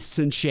 wreaths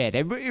and shit.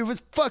 It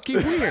was fucking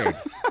weird.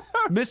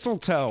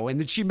 Mistletoe. And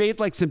then she made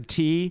like some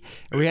tea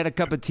and we had a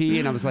cup of tea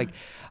and I was like,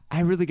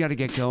 I really got to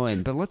get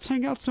going, but let's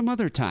hang out some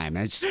other time.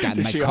 I just got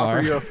in my car. Did she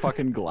offer you a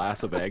fucking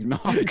glass of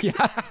eggnog?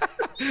 Yeah.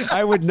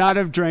 I would not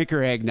have drank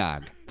her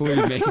eggnog,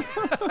 believe me.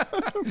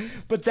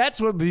 But that's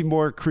what would be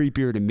more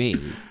creepier to me,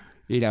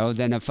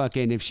 than a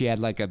fucking, if she had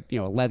like a,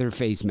 leather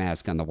face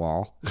mask on the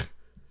wall.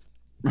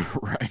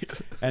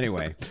 Right.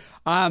 Anyway,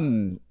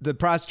 the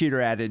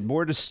prosecutor added,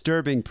 more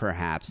disturbing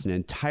perhaps and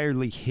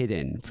entirely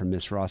hidden from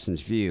Miss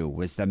Rawson's view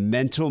was the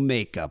mental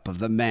makeup of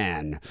the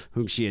man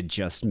whom she had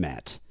just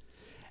met.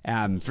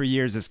 For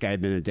years, this guy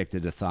had been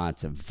addicted to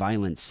thoughts of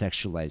violent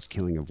sexualized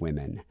killing of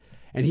women.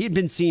 And he had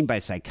been seen by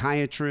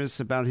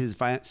psychiatrists about his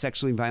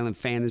sexually violent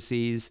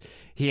fantasies.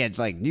 He had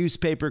like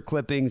newspaper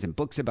clippings and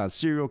books about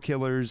serial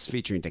killers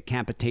featuring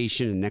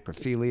decapitation and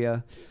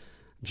necrophilia.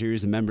 I'm sure he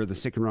was a member of the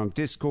Sick and Wrong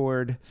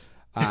Discord.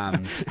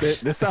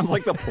 This sounds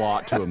like the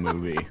plot to a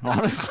movie,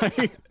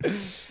 honestly.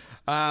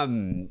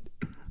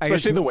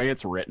 Especially the way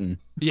it's written.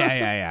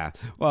 Yeah.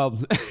 Well,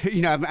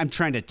 I'm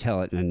trying to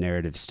tell it in a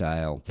narrative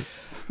style.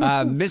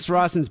 Miss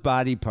Rawson's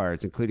body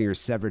parts, including her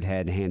severed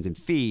head, hands, and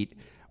feet,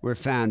 were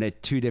found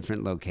at 2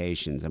 different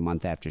locations a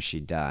month after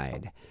she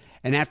died.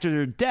 And after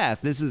their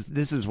death, this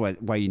is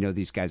why you know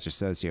these guys are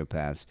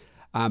sociopaths.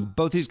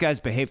 Both these guys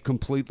behaved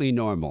completely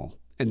normal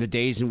in the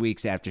days and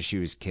weeks after she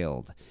was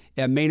killed.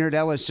 Maynard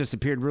Ellis just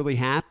appeared really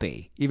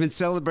happy, even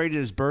celebrated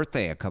his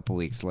birthday a couple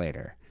weeks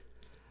later.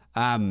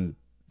 I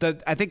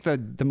think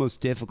the most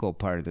difficult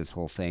part of this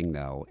whole thing,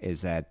 though,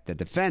 is that the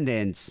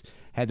defendants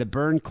had to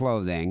burn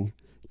clothing,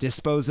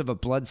 dispose of a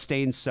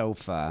blood-stained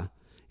sofa,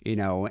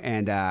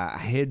 and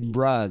hid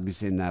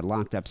rugs in the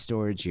locked-up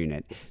storage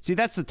unit. See,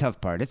 that's the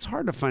tough part. It's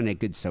hard to find a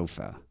good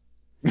sofa.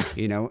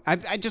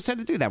 I just had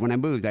to do that when I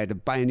moved. I had to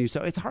buy a new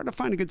sofa. It's hard to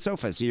find a good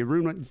sofa. So you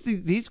ruin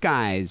these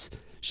guys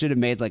should have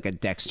made like a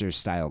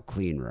Dexter-style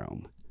clean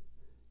room.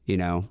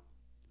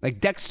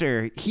 Like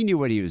Dexter, he knew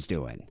what he was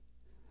doing.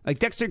 Like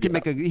Dexter could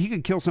he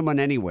could kill someone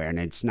anywhere, and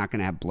it's not going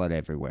to have blood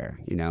everywhere.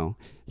 It's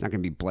not going to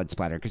be blood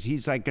splatter because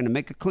he's like going to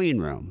make a clean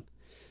room.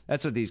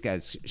 That's what these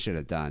guys should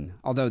have done.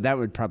 Although that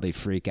would probably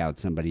freak out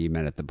somebody you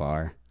met at the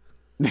bar.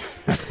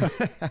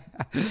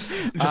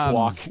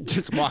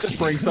 Just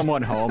bring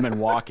someone home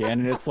and walk in,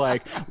 and it's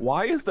like,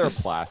 why is there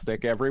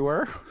plastic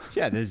everywhere?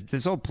 Yeah,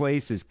 this whole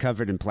place is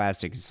covered in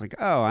plastic. It's like,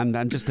 oh,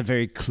 I'm just a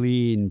very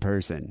clean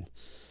person.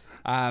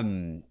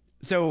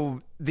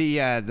 So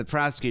the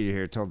prosecutor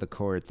here told the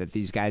court that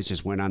these guys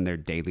just went on their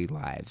daily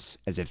lives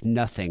as if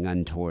nothing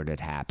untoward had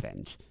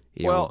happened.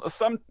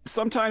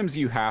 Sometimes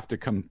you have to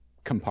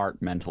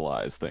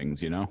compartmentalize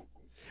things,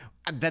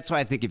 That's why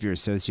I think if you're a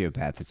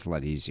sociopath, it's a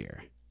lot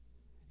easier.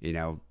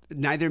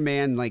 Neither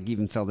man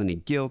even felt any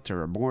guilt or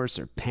remorse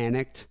or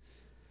panicked,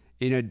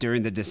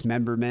 during the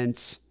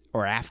dismemberment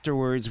or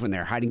afterwards when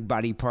they're hiding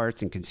body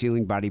parts and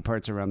concealing body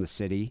parts around the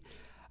city.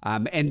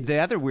 And the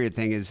other weird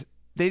thing is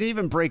they didn't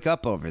even break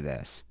up over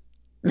this,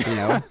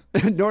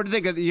 nor did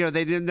they go,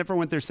 they never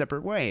went their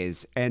separate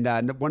ways. And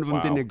one of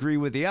them didn't agree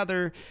with the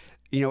other.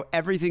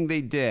 Everything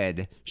they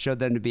did showed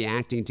them to be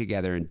acting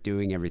together and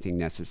doing everything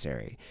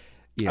necessary.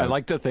 I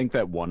like to think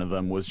that one of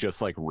them was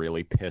just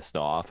really pissed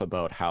off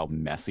about how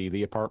messy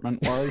the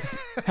apartment was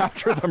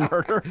after the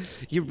murder.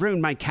 You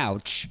ruined my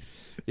couch.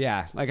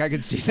 Yeah, I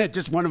could see that.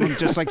 Just one of them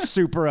just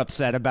super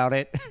upset about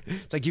it.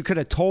 It's like, you could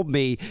have told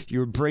me you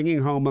were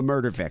bringing home a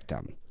murder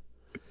victim.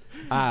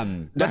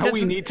 Now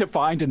we need to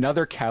find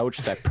another couch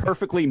that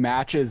perfectly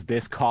matches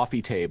this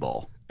coffee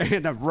table.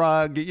 And a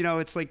rug,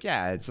 it's like,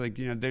 there should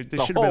have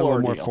been a little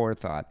more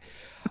forethought.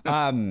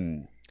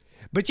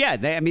 But yeah,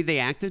 they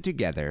acted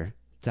together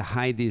to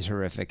hide these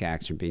horrific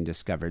acts from being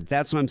discovered.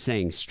 That's what I'm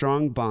saying.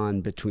 Strong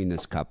bond between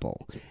this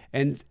couple.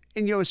 And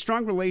a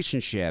strong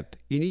relationship,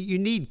 you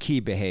need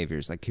key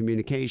behaviors like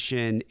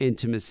communication,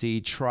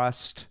 intimacy,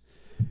 trust.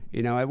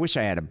 I wish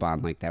I had a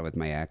bond like that with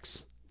my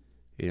ex.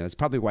 It's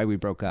probably why we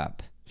broke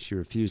up. She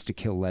refused to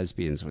kill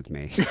lesbians with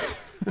me.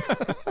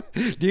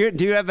 Do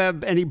you have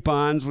any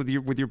bonds with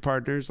your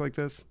partners like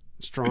this?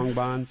 Strong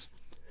bonds?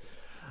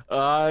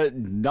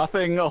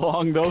 Nothing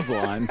along those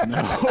lines,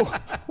 no.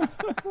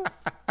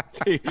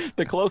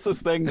 The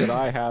closest thing that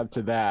I have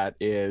to that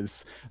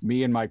is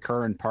me and my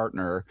current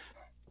partner.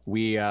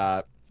 We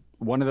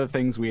one of the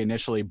things we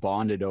initially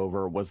bonded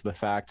over was the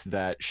fact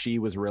that she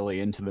was really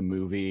into the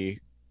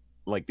movie,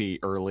 like the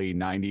early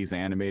 90s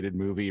animated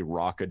movie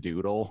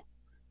Rock-a-Doodle,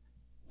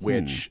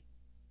 which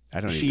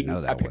I don't even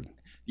know that one.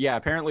 Yeah,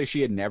 apparently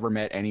she had never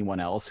met anyone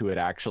else who had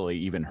actually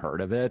even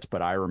heard of it,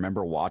 but I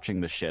remember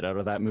watching the shit out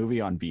of that movie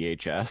on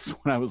VHS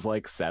when I was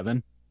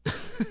 7.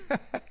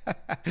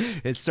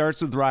 It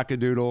starts with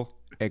Rock-a-Doodle.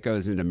 It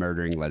goes into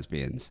murdering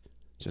lesbians.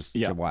 Just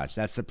to watch.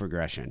 That's the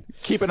progression.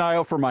 Keep an eye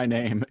out for my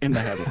name in the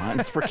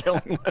headlines for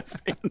killing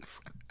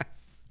lesbians.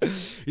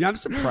 I'm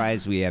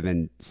surprised we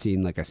haven't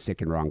seen a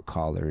sick and wrong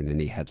caller in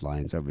any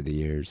headlines over the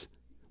years.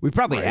 We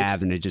probably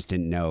have, and I just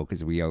didn't know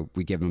because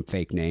we give them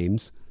fake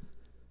names.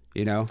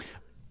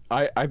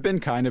 I've been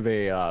kind of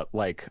a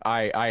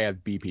I have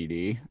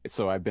BPD,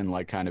 so I've been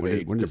what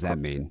does that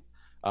mean?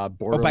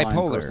 Borderline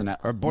bipolar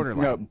or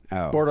borderline.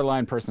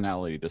 Borderline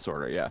personality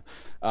disorder. Yeah.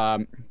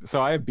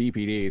 So I have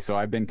BPD, so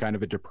I've been kind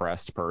of a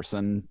depressed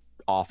person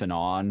off and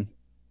on,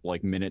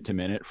 minute to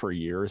minute for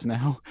years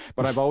now.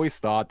 But I've always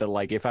thought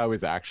that if I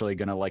was actually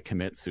gonna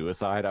commit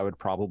suicide, I would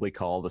probably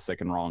call the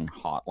Sick and Wrong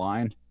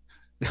hotline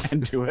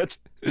and do it.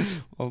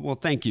 Well,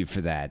 thank you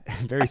for that.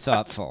 Very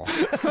thoughtful.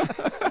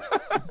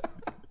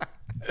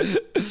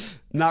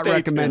 Not Stay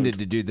recommended tuned.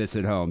 to do this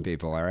at home,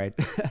 people. All right.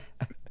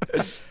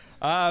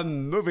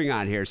 Moving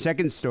on here.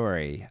 Second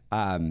story.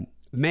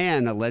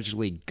 Man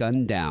allegedly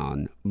gunned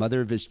down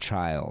mother of his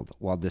child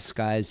while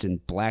disguised in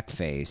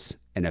blackface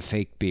and a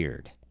fake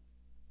beard.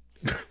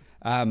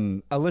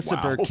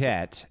 Alyssa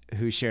Burkett,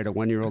 who shared a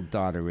 1-year-old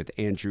daughter with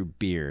Andrew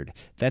Beard.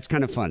 That's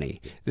kind of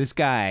funny. This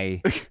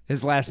guy,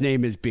 his last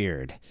name is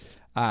Beard.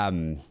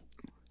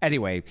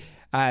 Anyway,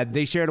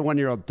 they shared a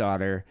 1-year-old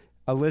daughter.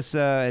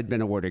 Alyssa had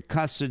been awarded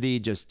custody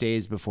just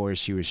days before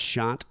she was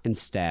shot and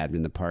stabbed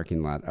in the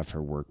parking lot of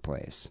her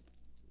workplace.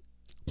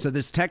 So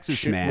this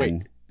Texas man.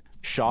 Wait,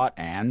 shot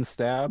and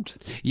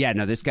stabbed? Yeah,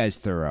 no, this guy's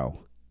thorough.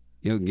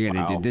 You're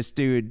gonna do this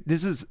dude.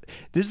 This is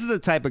the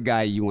type of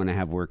guy you want to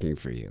have working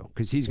for you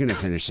because he's gonna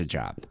finish the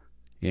job.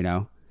 You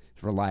know,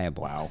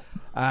 reliable. Wow.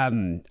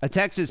 A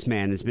Texas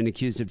man has been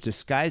accused of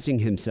disguising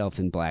himself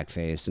in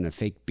blackface and a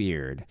fake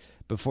beard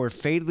before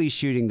fatally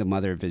shooting the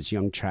mother of his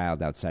young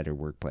child outside her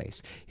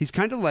workplace. He's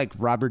kind of like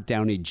Robert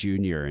Downey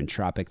Jr. in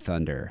Tropic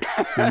Thunder.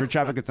 Remember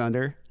Tropic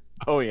Thunder?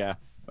 Oh yeah.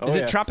 Is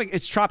it Tropic?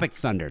 It's Tropic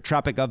Thunder.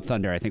 Tropic of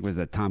Thunder, I think, was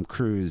the Tom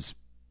Cruise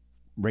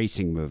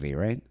racing movie,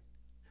 right?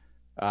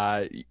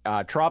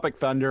 Tropic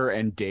Thunder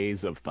and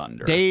Days of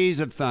Thunder. Days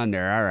of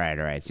Thunder. All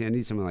right. See, I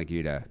need someone like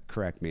you to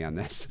correct me on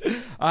this.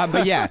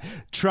 But yeah,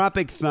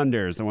 Tropic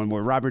Thunder is the one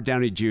where Robert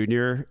Downey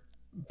Jr.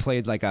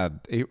 played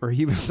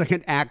he was like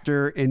an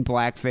actor in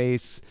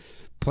blackface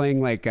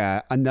playing like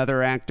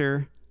another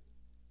actor.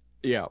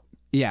 Yeah.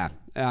 Yeah.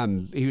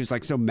 He was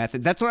like so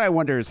method. That's what I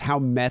wonder is how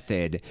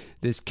method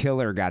this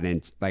killer got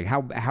in, like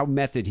how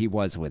method he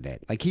was with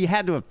it. Like he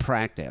had to have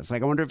practiced.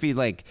 Like I wonder if he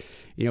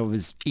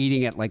was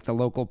eating at like the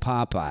local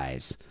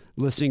Popeyes,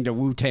 listening to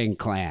Wu-Tang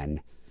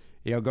Clan,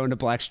 going to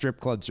black strip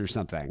clubs or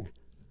something.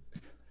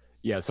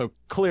 Yeah, so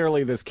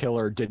clearly this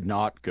killer did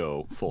not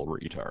go full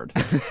retard.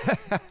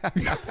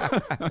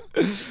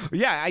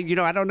 Yeah,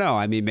 I don't know.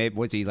 I mean, maybe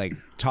was he like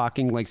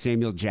talking like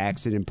Samuel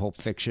Jackson in Pulp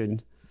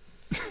Fiction?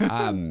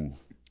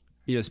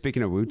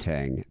 Speaking of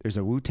Wu-Tang, there's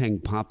a Wu-Tang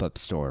pop-up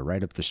store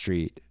right up the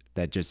street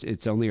that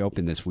it's only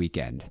open this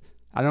weekend.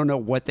 I don't know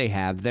what they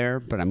have there,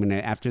 but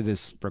after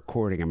this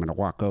recording, I'm going to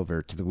walk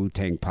over to the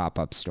Wu-Tang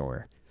pop-up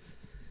store.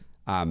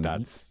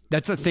 That's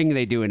a thing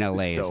they do in LA.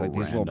 So it's like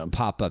these random. little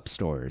pop-up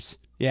stores.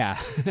 Yeah.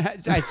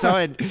 I saw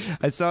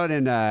it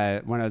in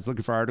when I was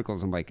looking for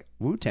articles. I'm like,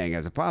 Wu-Tang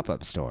has a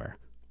pop-up store.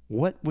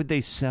 What would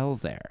they sell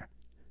there?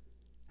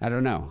 I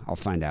don't know. I'll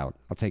find out.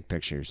 I'll take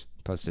pictures.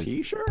 Post it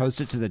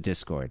to the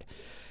Discord.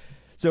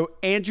 So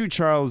Andrew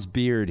Charles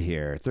Beard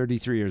here,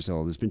 33 years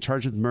old, has been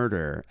charged with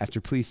murder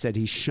after police said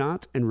he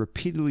shot and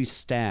repeatedly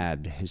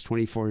stabbed his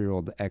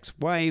 24-year-old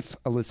ex-wife,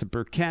 Alyssa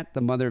Burkett,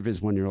 the mother of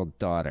his 1-year-old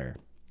daughter.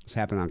 This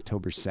happened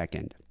October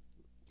 2nd.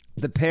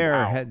 The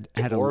pair had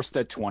divorced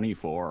at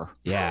 24.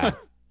 Yeah.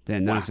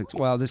 Then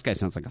well, this guy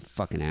sounds like a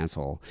fucking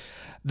asshole.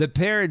 The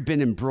pair had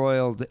been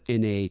embroiled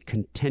in a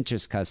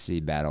contentious custody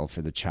battle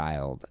for the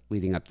child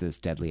leading up to this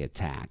deadly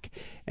attack.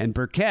 And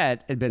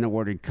Burkett had been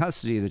awarded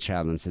custody of the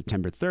child on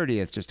September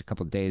 30th, just a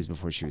couple days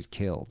before she was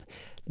killed.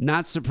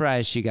 Not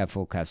surprised she got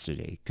full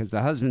custody, because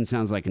the husband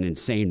sounds like an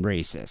insane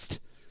racist.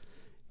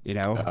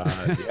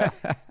 Yeah.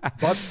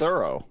 But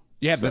thorough.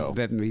 Yeah,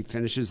 but he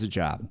finishes the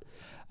job.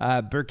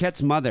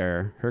 Burkett's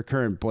mother, her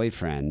current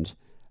boyfriend,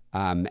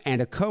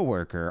 and a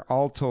coworker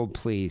all told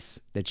police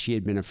that she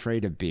had been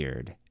afraid of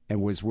Beard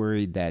and was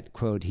worried that,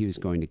 quote, he was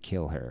going to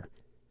kill her.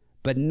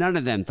 But none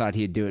of them thought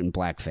he'd do it in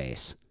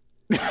blackface.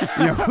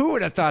 Who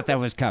would have thought that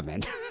was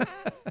coming?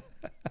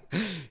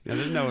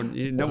 No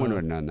one would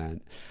have known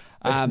that.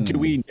 Do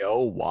we know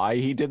why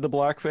he did the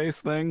blackface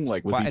thing?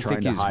 Like, was he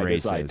trying to hide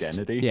his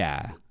identity?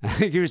 Yeah. I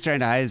think he was trying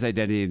to hide his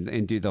identity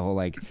and do the whole,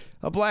 like,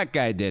 a black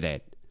guy did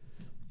it.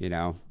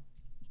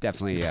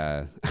 Definitely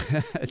a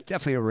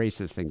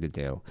racist thing to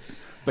do.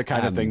 The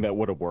kind of thing that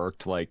would have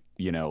worked like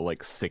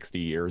 60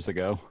 years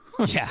ago.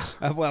 Yeah.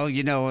 Well,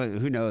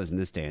 who knows in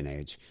this day and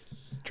age.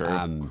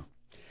 True.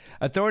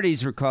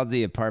 Authorities recalled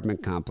the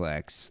apartment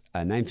complex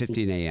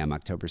 9:15 a.m.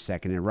 October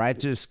 2nd and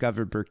arrived to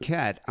discover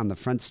Burkett on the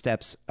front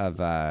steps of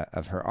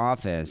her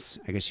office.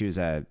 I guess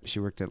she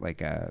worked at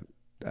like a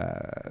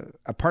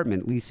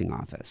apartment leasing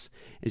office,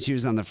 and she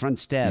was on the front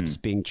steps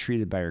being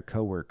treated by her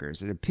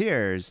coworkers. It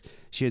appears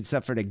she had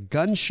suffered a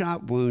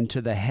gunshot wound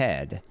to the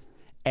head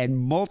and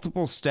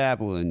multiple stab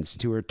wounds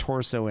to her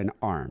torso and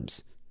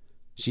arms.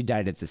 She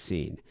died at the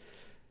scene.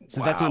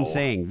 So That's what I'm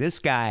saying. This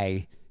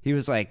guy, he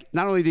was like,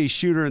 not only did he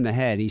shoot her in the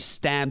head, he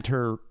stabbed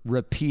her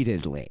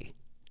repeatedly.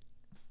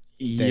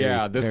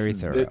 Very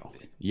thorough.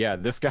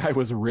 This guy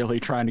was really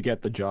trying to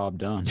get the job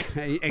done.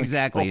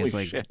 Exactly. He's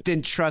like,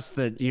 didn't trust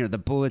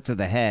the bullet to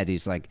the head.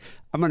 He's like,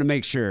 I'm going to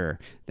make sure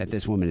that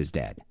this woman is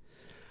dead.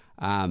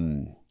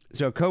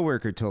 So a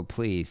coworker told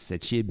police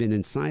that she had been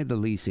inside the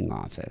leasing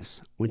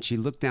office when she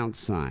looked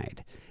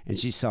outside and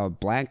she saw a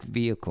black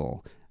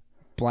vehicle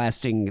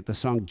blasting the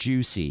song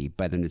Juicy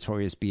by the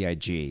Notorious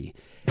B.I.G.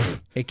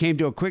 It came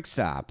to a quick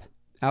stop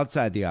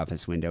outside the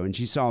office window, and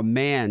she saw a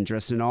man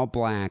dressed in all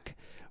black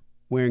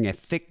wearing a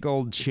thick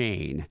gold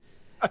chain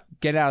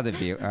get out of the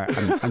vehicle.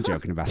 I'm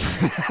joking about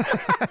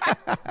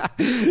that.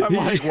 I'm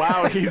like,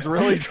 wow, he's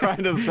really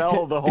trying to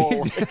sell the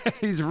whole.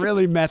 He's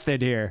really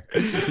method here.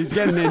 He's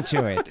getting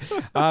into it.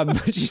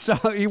 She saw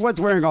he was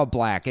wearing all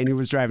black and he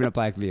was driving a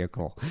black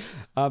vehicle.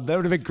 That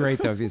would have been great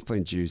though if he was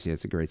playing Juicy.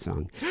 It's a great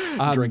song.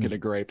 Drinking a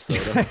grape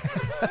soda.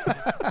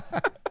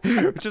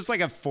 Just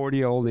like a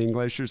 40-old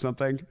English or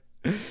something.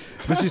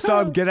 But she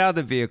saw him get out of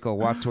the vehicle,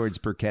 walk towards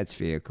Burkett's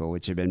vehicle,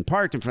 which had been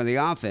parked in front of the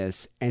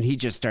office, and he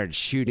just started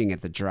shooting at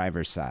the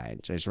driver's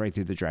side, just right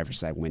through the driver's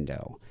side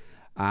window.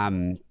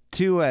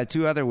 Two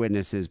other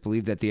witnesses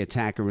believe that the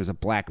attacker was a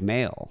black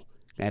male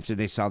after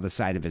they saw the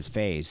side of his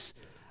face.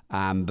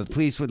 But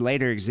police would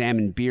later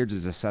examine Beard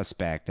as a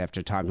suspect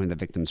after talking with the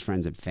victim's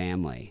friends and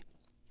family.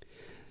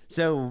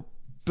 So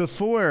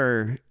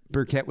before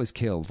Burkett was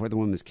killed, before the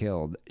woman was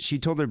killed, she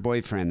told her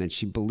boyfriend that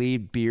she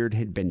believed Beard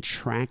had been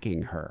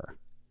tracking her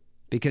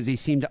because he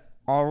seemed to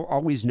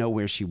always know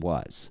where she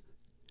was,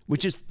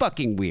 which is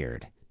fucking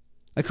weird.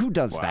 Like, who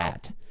does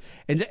that?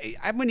 And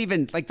I wouldn't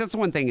even, like, that's the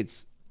one thing.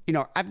 It's, you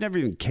know, I've never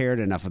even cared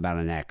enough about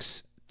an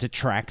ex to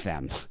track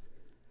them.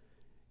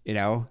 You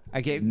know,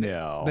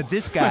 no. But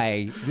this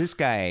guy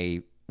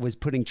was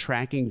putting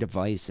tracking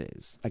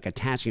devices, like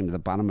attaching them to the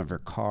bottom of her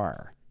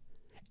car,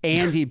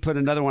 and he put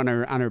another one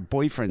on her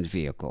boyfriend's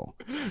vehicle.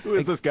 Who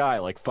is this guy?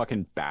 Like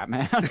fucking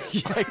Batman?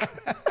 Like,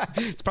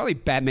 it's probably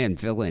Batman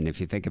villain if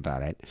you think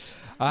about it.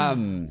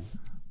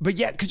 But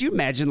yeah, could you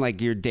imagine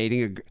like you're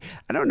dating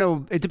I don't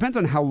know. It depends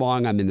on how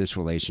long I'm in this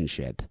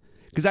relationship,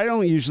 because I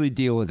don't usually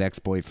deal with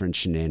ex-boyfriend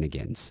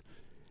shenanigans.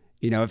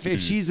 You know,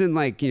 if she's in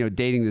like, you know,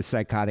 dating the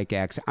psychotic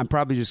ex, I'm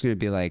probably just going to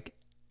be like,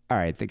 all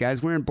right, the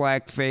guy's wearing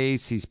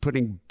blackface. He's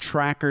putting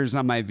trackers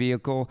on my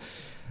vehicle.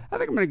 I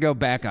think I'm going to go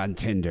back on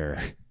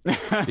Tinder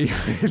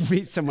and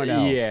meet someone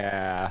else.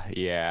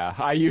 Yeah.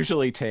 I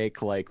usually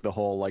take like the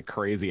whole like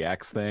crazy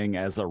ex thing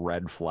as a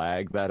red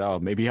flag that, oh,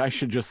 maybe I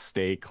should just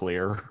stay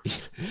clear.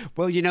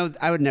 Well, you know,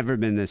 I would never have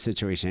been in this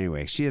situation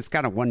anyway. She has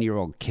got a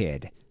 1-year-old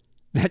kid.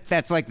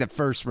 That's like the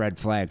first red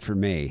flag for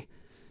me.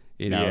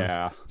 You know?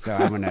 Yeah. So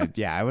I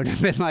would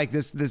have been like,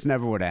 this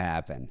never would have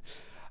happened.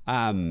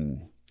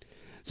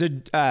 So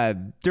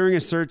during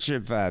a search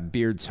of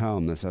Beard's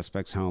home, the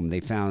suspect's home,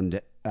 they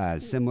found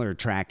similar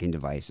tracking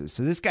devices.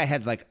 So this guy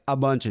had like a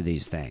bunch of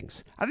these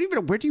things. I don't even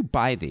know, where do you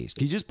buy these?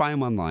 Can you just buy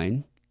them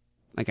online?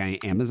 Like on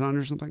Amazon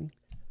or something?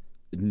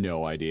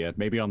 No idea.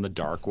 Maybe on the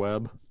dark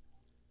web.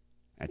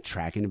 A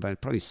tracking device?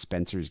 Probably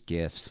Spencer's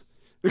Gifts.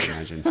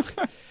 Imagine.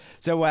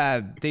 So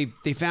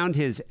they found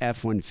his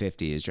F-150.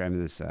 He's driving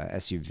this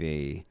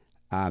SUV.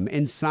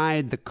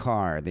 Inside the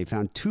car, they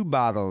found 2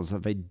 bottles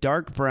of a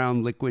dark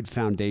brown liquid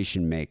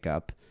foundation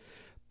makeup,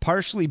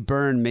 partially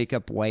burned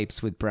makeup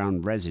wipes with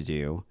brown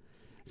residue,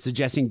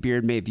 suggesting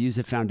Beard may have used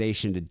the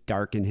foundation to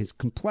darken his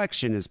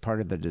complexion as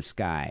part of the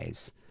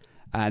disguise.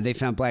 They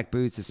found black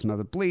boots that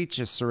smelled of bleach,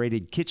 a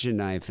serrated kitchen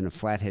knife, and a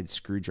flathead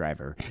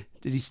screwdriver.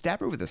 Did he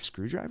stab her with a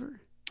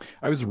screwdriver?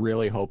 I was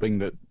really hoping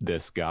that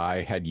this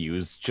guy had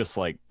used just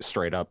like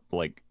straight up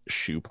like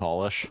shoe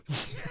polish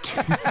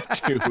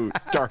to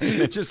darken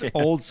his just skin.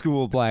 Old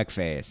school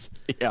blackface.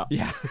 Yeah.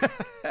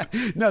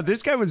 No,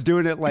 this guy was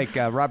doing it like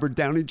Robert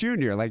Downey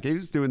Jr. Like he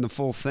was doing the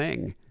full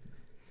thing.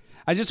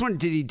 I just wonder,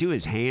 did he do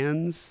his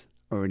hands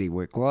or did he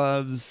wear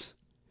gloves?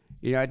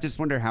 You know, I just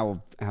wonder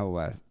how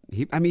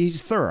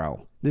he's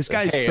thorough. This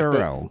guy's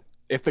thorough.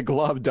 If the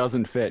glove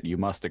doesn't fit, you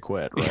must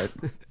acquit, right?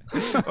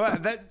 Well,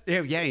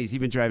 he's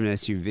even driving an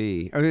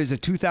SUV. Oh, it was a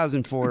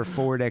 2004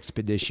 Ford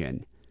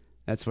Expedition.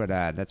 That's what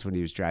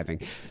he was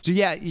driving. So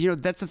yeah, you know,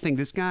 that's the thing.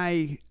 This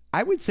guy,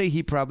 I would say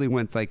he probably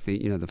went like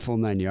the full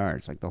 9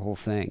 yards, like the whole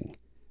thing.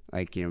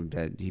 Like, you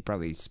know, he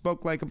probably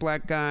spoke like a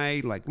black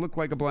guy, like looked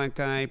like a black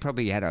guy,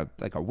 probably had a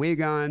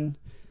wig on.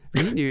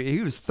 He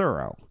was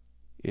thorough,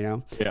 you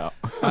know? Yeah.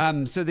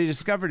 So they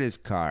discovered his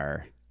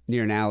car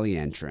near an alley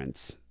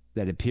entrance.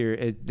 They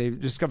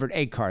discovered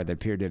a car that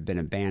appeared to have been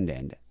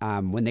abandoned.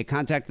 When they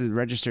contacted the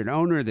registered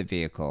owner of the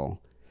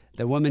vehicle,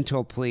 the woman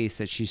told police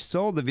that she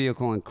sold the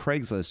vehicle on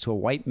Craigslist to a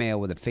white male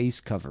with a face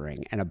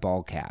covering and a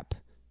ball cap.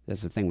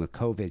 That's the thing with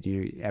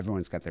COVID.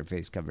 Everyone's got their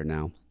face covered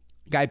now.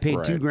 Guy paid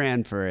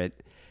 $2,000 for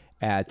it,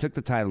 took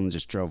the title, and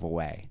just drove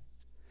away.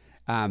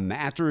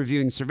 After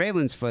reviewing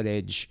surveillance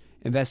footage,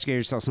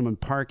 investigators saw someone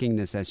parking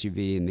this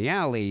SUV in the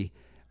alley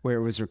where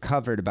it was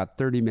recovered about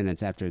 30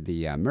 minutes after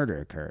the murder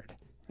occurred.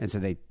 And so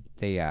they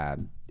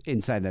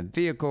inside the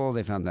vehicle,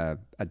 they found a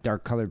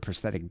dark colored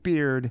prosthetic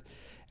beard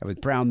with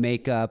brown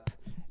makeup.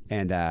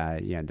 And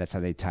that's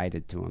how they tied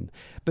it to him.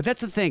 But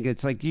that's the thing.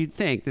 It's like, you'd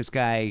think this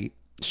guy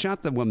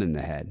shot the woman in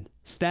the head,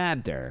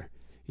 stabbed her,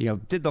 you know,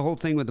 did the whole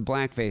thing with the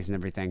blackface and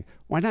everything.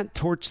 Why not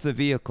torch the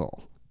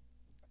vehicle?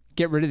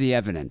 Get rid of the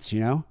evidence,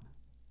 you know?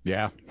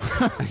 Yeah.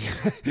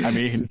 I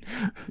mean,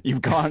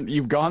 you've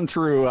gone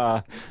through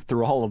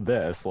all of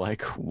this.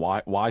 Like,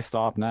 why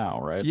stop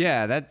now, right?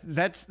 Yeah,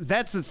 that's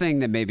the thing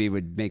that maybe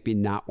would make me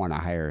not want to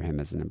hire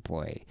him as an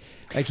employee.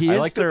 Like, he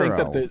is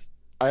thorough.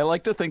 I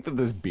like to think that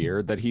this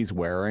beard that he's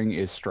wearing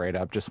is straight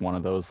up just one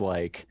of those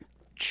like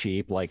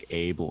cheap like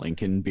Abe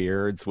Lincoln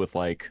beards with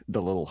like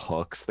the little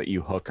hooks that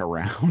you hook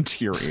around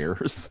your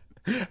ears.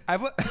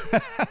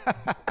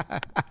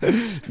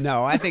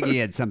 No, I think he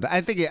had something.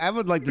 I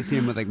would like to see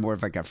him with like more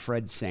of like a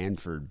Fred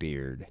Sanford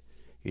beard,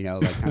 you know,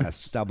 like kind of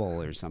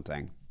stubble or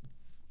something.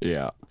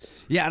 Yeah.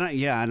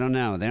 I don't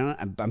know.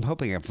 I'm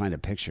hoping I can find a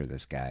picture of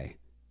this guy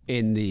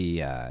in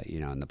the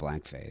in the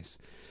blackface.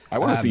 I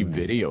want to see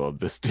video of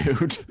this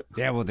dude.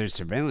 Yeah, well, there's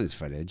surveillance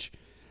footage.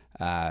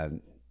 Yeah.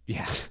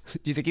 Do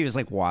you think he was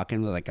like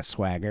walking with like a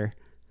swagger?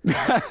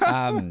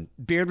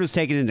 Beard was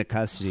taken into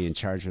custody and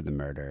charged with the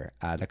murder.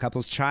 The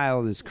couple's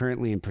child is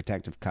currently in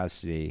protective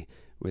custody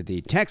with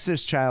the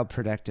Texas Child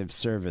Protective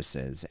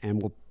Services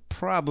and will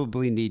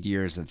probably need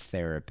years of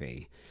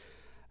therapy.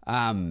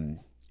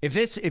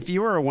 If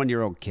you were a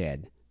 1-year-old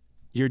kid,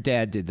 your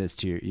dad did this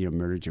to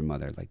murdered your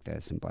mother like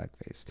this in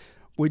blackface,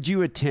 would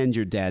you attend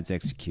your dad's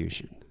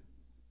execution?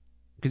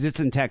 Because it's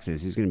in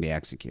Texas. He's going to be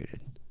executed.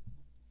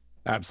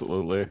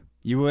 Absolutely.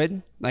 You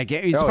would? Like,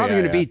 it's probably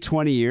going to be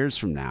 20 years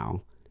from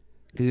now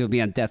because he'll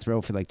be on death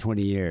row for like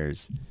 20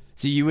 years.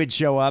 So you would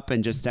show up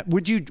and just...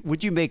 Would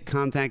you make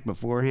contact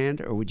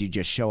beforehand, or would you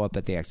just show up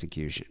at the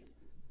execution?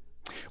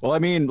 Well, I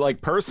mean,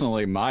 like,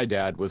 personally, my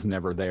dad was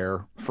never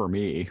there for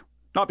me.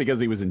 Not because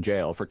he was in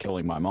jail for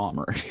killing my mom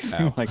or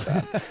anything like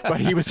that.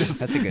 But he was just...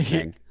 That's a good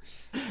thing.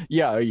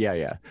 Yeah.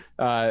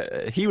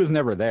 He was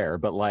never there,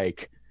 but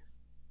like...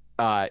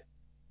 I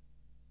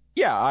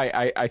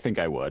think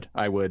I would.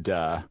 I would...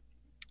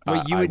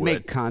 Wait, you would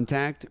make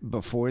contact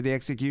before the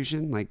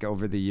execution, like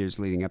over the years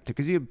leading up to,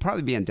 because you'd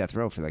probably be on death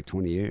row for like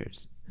 20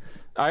 years.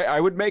 I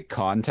would make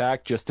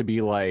contact just to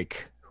be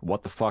like,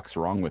 what the fuck's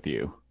wrong with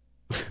you?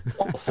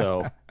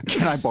 Also,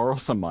 can I borrow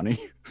some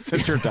money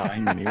since you're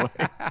dying anyway?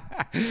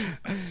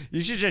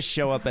 You should just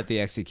show up at the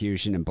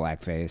execution in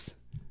blackface.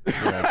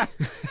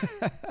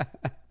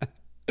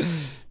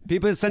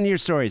 People, send your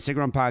stories.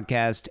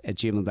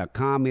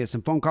 SickandWrongPodcast@gmail.com. We have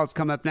some phone calls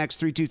coming up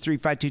next.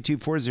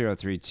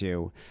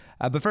 323-522-4032.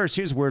 But first,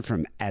 here's a word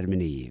from Adam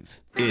and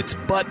Eve. It's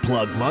Butt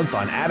Plug Month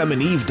on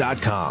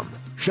AdamandEve.com.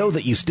 Show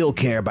that you still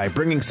care by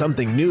bringing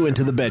something new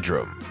into the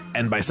bedroom.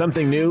 And by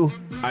something new,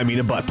 I mean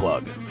a butt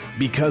plug.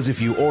 Because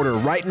if you order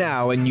right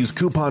now and use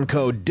coupon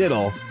code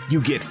DIDDLE, you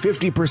get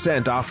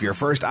 50% off your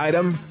first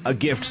item, a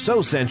gift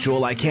so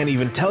sensual I can't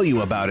even tell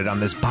you about it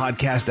on this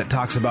podcast that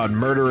talks about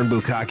murder and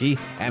bukkake,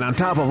 and on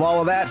top of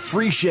all of that,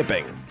 free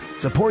shipping.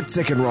 Support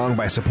Sick and Wrong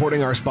by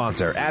supporting our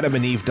sponsor,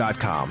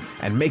 AdamandEve.com,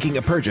 and making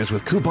a purchase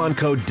with coupon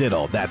code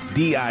DIDDLE. That's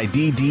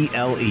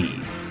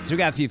DIDDLE. So we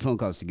got a few phone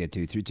calls to get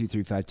to.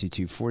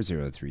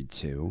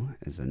 323-522-4032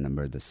 is the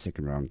number of the Sick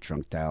and Wrong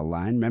drunk dial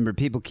line. Remember,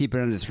 people keep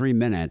it under 3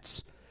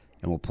 minutes,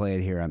 and we'll play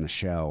it here on the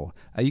show.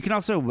 You can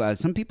also,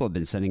 some people have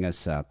been sending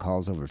us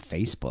calls over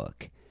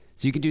Facebook.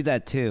 So you can do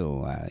that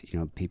too,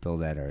 people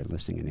that are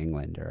listening in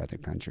England or other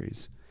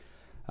countries.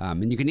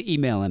 And you can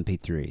email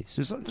MP3s.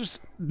 There's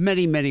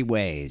many, many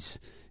ways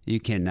you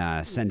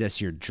can send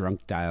us your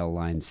drunk dial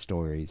line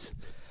stories.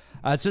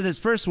 So this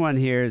first one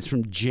here is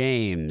from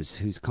James,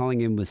 who's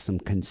calling in with some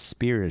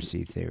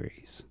conspiracy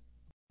theories.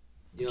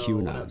 Yo,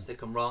 what up,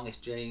 Sick and Wrong? It's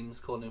James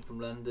calling in from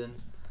London.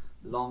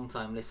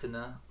 Long-time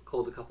listener.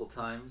 Called a couple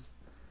times.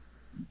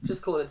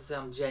 Just calling to say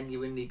I'm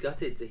genuinely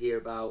gutted to hear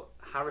about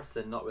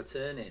Harrison not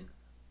returning.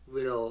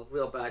 Real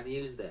bad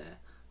news there.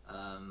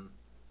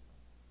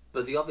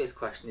 But the obvious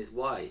question is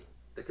why?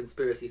 The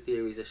conspiracy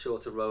theories are sure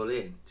to roll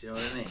in. Do you know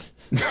what I mean?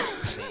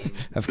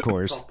 Of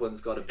course. The top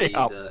one's got to be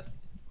that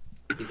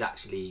he's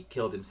actually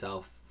killed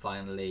himself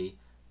finally,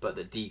 but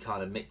that D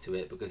can't admit to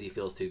it because he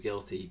feels too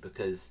guilty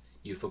because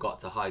you forgot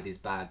to hide his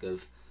bag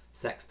of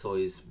sex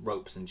toys,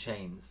 ropes and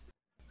chains,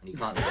 and you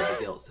can't feel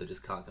the guilt, so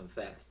just can't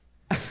confess.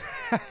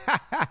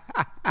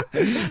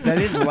 That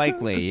is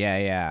likely.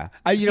 Yeah.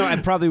 I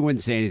probably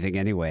wouldn't say anything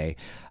anyway.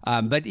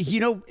 But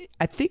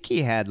I think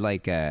he had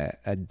like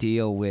a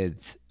deal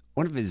with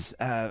one of his,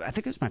 I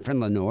think it was my friend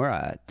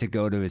Lenora, to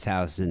go to his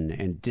house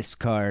and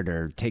discard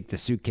or take the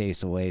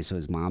suitcase away so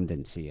his mom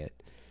didn't see it.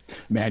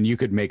 Man, you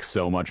could make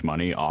so much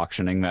money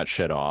auctioning that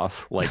shit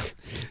off, like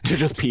to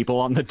just people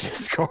on the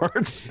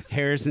Discord.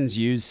 Harrison's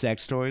used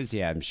sex toys?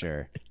 Yeah, I'm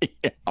sure.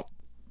 Yeah.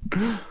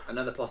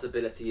 Another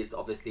possibility is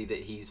obviously that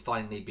he's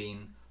finally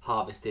been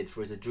harvested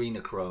for his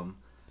adrenochrome,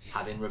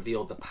 having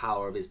revealed the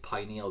power of his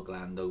pineal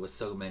gland over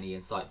so many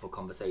insightful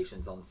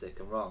conversations on Sick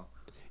and Wrong.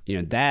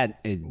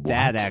 That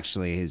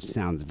actually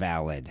sounds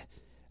valid.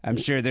 I'm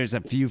sure there's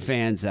a few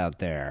fans out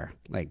there,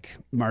 like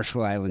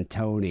Marshall Island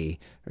Tony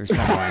or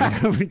someone,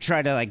 who would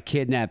try to like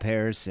kidnap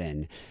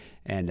Harrison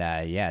and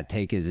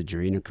take his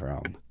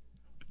adrenochrome.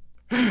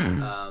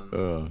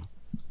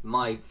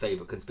 My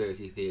favorite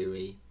conspiracy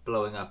theory,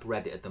 blowing up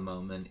Reddit at the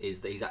moment,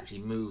 is that he's actually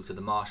moved to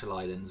the Marshall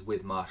Islands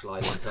with Marshall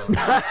Island Tony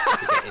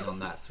to get in on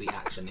that sweet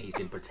action that he's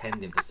been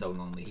pretending for so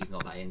long that he's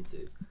not that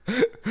into.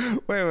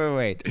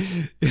 Wait.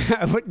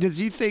 Does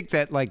he think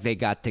that like they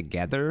got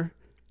together?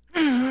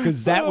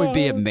 Because that would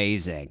be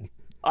amazing.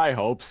 I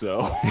hope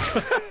so.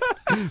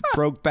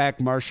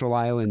 Brokeback Marshall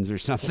Islands or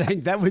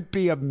something. That would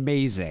be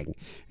amazing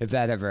if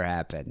that ever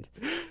happened.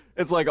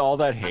 It's like all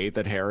that hate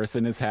that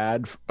Harrison has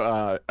had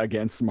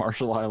against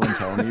Marshall Island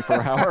Tony for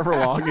however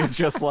long is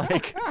just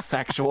like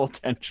sexual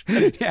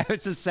tension. Yeah,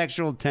 it's a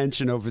sexual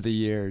tension over the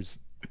years.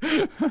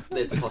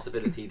 There's the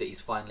possibility that he's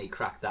finally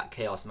cracked that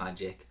chaos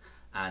magic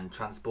and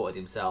transported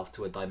himself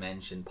to a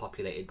dimension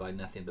populated by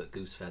nothing but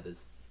goose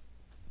feathers.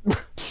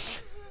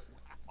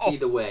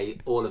 Either way,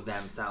 all of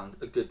them sound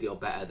a good deal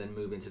better than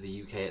moving to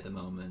the UK at the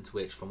moment,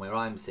 which from where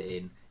I'm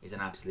sitting is an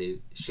absolute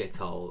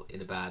shithole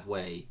in a bad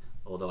way.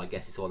 Although I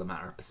guess it's all a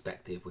matter of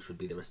perspective, which would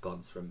be the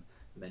response from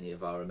many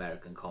of our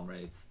American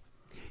comrades.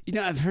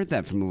 I've heard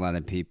that from a lot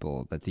of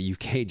people, that the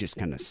UK just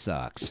kind of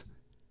sucks.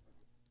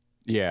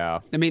 Yeah.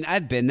 I mean,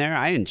 I've been there.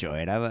 I enjoy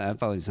it.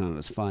 I've always thought it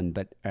was fun,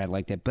 but I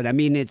liked it. But I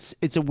mean, it's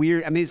a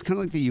weird. I mean, it's kind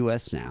of like the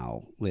U.S.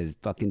 now with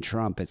fucking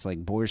Trump. It's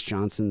like Boris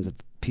Johnson's a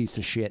piece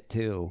of shit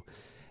too,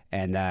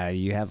 and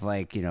you have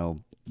like, you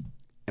know,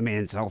 I mean,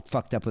 it's all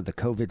fucked up with the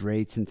COVID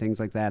rates and things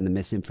like that, and the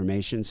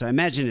misinformation. So I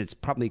imagine it's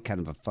probably kind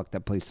of a fucked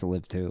up place to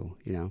live too.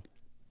 You know,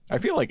 I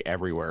feel like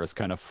everywhere is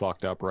kind of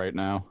fucked up right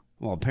now.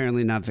 Well,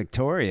 apparently not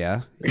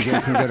Victoria. You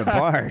guys can go to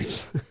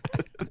bars.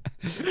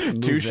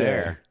 Touche.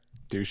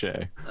 Touche.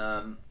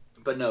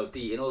 But no,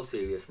 D, in all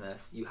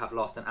seriousness, you have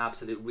lost an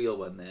absolute real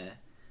one there.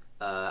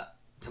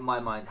 To my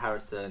mind,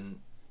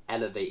 Harrison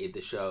elevated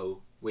the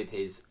show with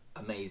his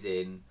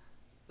amazing,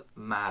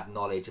 mad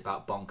knowledge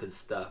about bonkers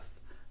stuff,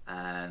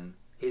 and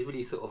his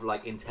really sort of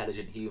like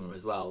intelligent humour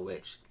as well,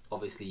 which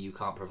obviously you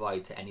can't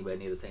provide to anywhere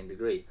near the same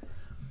degree.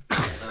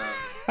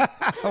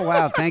 Oh,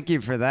 wow. Thank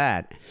you for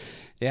that.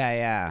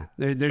 Yeah.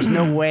 There's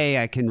no way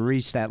I can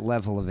reach that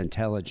level of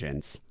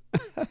intelligence.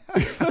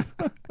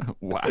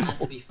 Wow. And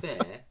to be fair,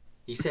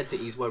 he said that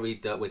he's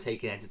worried that we're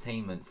taking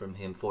entertainment from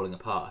him falling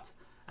apart,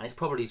 and it's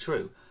probably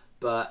true.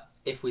 But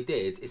if we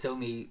did, it's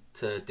only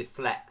to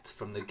deflect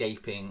from the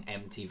gaping,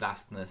 empty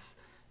vastness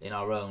in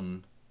our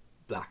own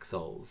black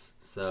souls.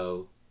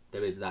 So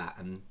there is that,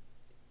 and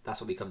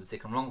that's what we come to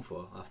Sick and Wrong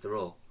for, after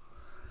all.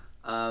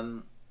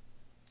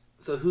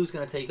 So who's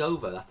going to take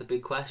over? That's the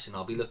big question.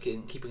 I'll be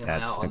keeping an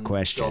eye out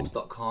on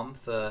jobs.com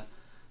for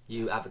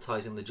you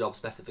advertising the job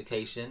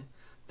specification.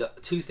 The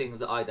two things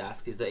that I'd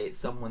ask is that it's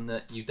someone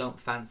that you don't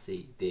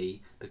fancy,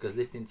 D, because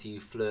listening to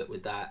you flirt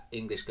with that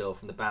English girl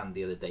from the band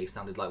the other day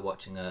sounded like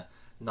watching a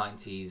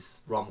 90s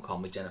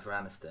rom-com with Jennifer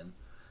Aniston.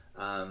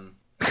 And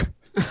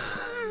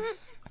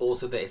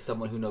also that it's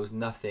someone who knows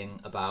nothing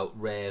about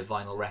rare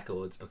vinyl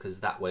records, because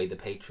that way the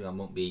Patreon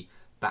won't be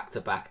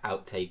back-to-back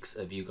outtakes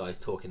of you guys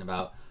talking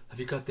about, have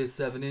you got this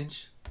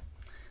 7-inch?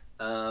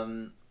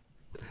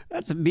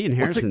 That's me and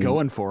Harrison. What's it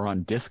going for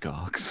on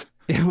Discogs?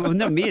 Well,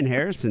 no, me and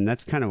Harrison,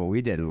 that's kind of what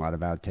we did in a lot of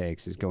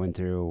outtakes, is going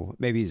through,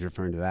 maybe he's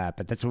referring to that,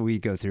 but that's what we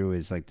go through,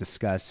 is like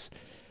discuss,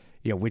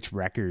 you know, which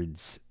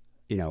records,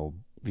 you know,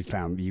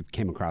 you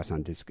came across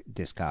on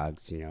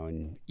Discogs, you know,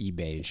 and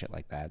eBay and shit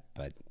like that.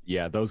 But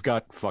yeah, those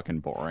got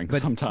fucking boring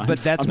sometimes. But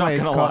that's why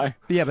it's called, lie.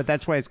 yeah, but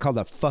that's why it's called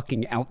a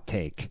fucking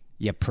outtake,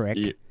 you prick.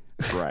 Yeah.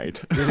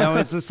 Right. You know,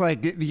 it's just like,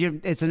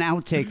 it's an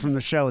outtake from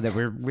the show that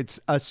it's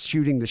us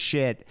shooting the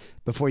shit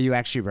before you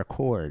actually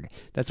record.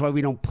 That's why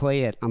we don't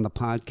play it on the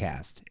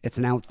podcast. It's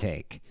an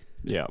outtake.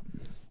 Yeah.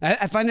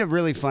 I find it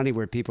really funny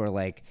where people are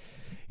like,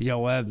 you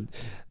know,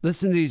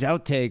 listen to these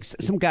outtakes.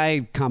 Some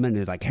guy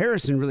commented like,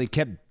 Harrison really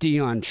kept D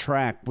on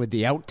track with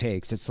the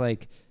outtakes. It's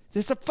like,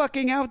 there's a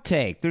fucking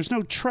outtake. There's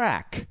no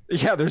track.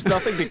 Yeah, there's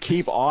nothing to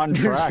keep on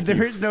track.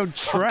 There is no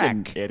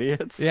track.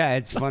 Idiots. Yeah,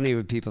 it's funny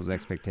with people's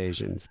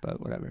expectations, but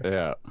whatever.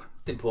 Yeah.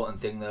 The important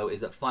thing, though,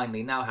 is that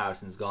finally, now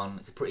Harrison's gone,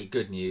 it's a pretty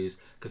good news,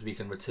 because we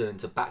can return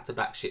to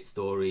back-to-back shit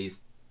stories,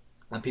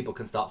 and people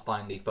can start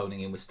finally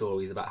phoning in with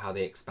stories about how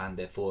they expand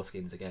their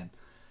foreskins again.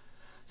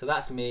 So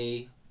that's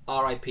me.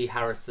 R.I.P.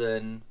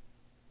 Harrison.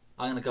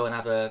 I'm going to go and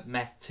have a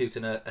meth toot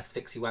and a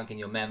asphyxie wank in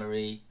your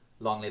memory.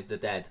 Long live the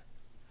dead.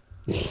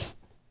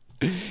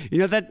 You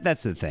know,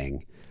 that's the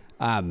thing.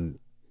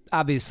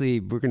 Obviously,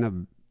 I'm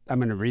going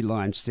to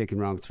relaunch Sick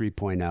and Wrong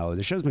 3.0.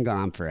 The show's been going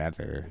on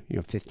forever,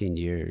 15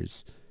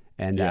 years.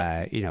 And,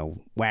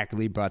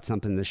 Wackerly brought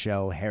something to the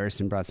show.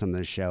 Harrison brought something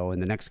to the show.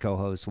 And the next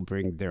co-host will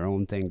bring their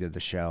own thing to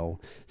the show.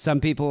 Some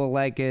people will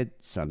like it.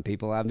 Some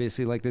people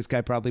obviously like this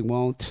guy probably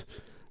won't.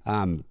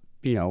 But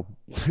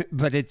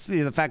it's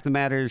the fact of the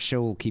matter is,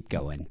 show will keep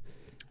going.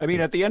 I mean,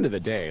 at the end of the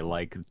day,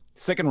 like,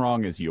 Sick and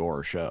Wrong is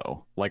your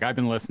show. Like, I've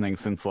been listening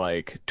since,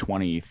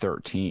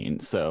 2013.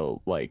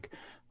 So,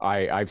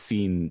 I've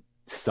seen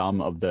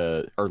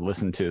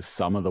listened to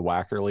some of the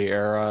Wackerly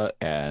era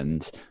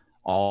and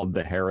all of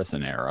the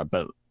Harrison era.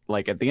 But,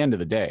 at the end of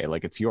the day,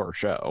 it's your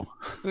show.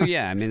 Well,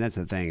 yeah, I mean, that's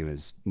the thing. It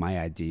was my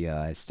idea.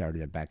 I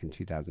started it back in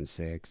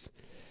 2006.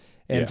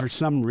 And for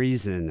some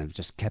reason, I've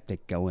just kept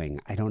it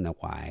going. I don't know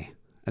why.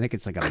 I think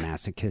it's like a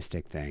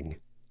masochistic thing.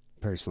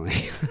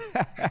 Personally,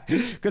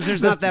 because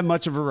there's not that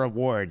much of a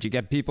reward. You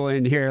get people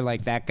in here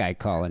like that guy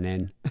calling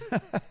in.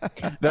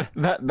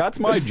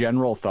 That's my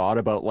general thought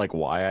about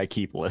why I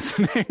keep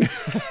listening.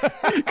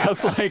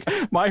 Because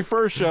my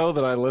first show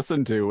that I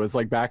listened to was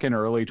back in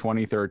early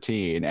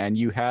 2013, and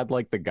you had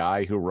the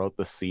guy who wrote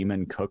the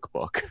Seaman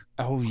Cookbook.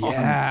 Oh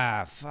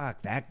yeah,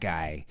 fuck that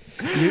guy.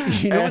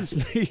 You know what's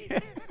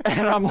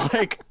and I'm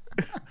like,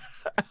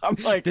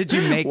 did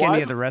you make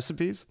any of the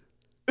recipes?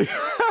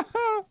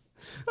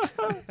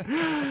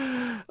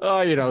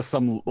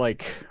 Some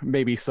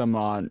maybe some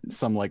on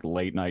some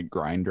late night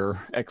grinder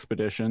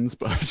expeditions,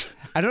 but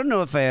I don't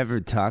know if I ever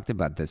talked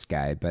about this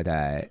guy, but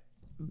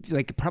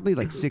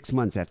probably 6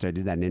 months after I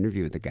did that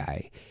interview with the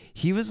guy,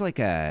 he was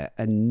a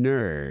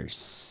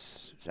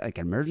nurse, an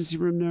emergency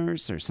room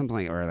nurse or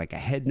something, or a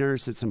head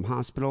nurse at some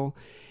hospital.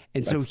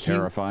 And that's so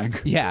terrifying.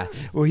 Yeah.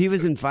 Well, he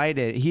was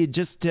invited. He had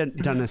just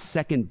done a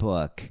second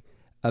book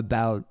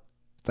about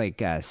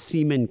like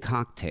semen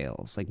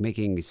cocktails, like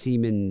making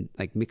semen,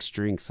 like mixed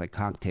drinks, like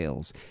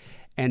cocktails.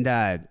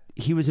 And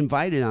he was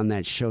invited on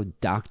that show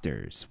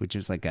Doctors, which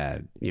is like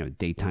a,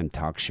 daytime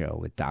talk show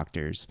with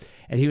doctors.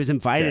 And he was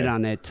invited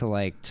on it to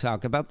like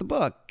talk about the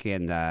book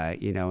and,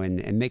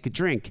 and make a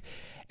drink.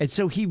 And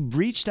so he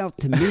reached out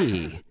to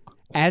me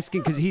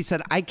asking, because he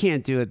said, I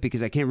can't do it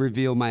because I can't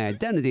reveal my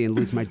identity and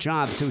lose my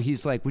job. So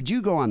he's like, would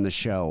you go on the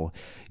show?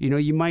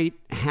 You might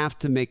have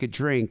to make a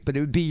drink, but it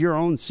would be your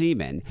own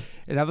semen.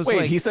 And I was Wait,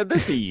 like, he said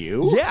this to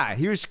you? Yeah,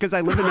 he was, because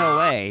I live in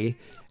LA.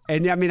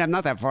 And I mean, I'm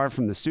not that far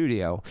from the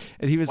studio.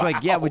 And he was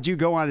like, yeah, would you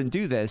go on and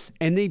do this?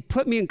 And they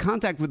put me in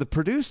contact with the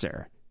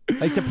producer.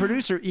 Like the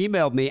producer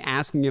emailed me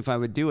asking if I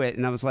would do it.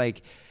 And I was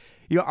like,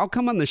 I'll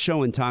come on the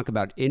show and talk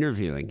about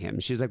interviewing him.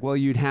 She's like, well,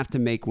 you'd have to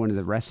make one of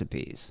the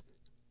recipes.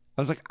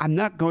 I was like, I'm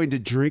not going to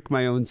drink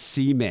my own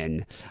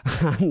semen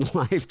on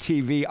live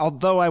TV,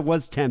 although I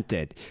was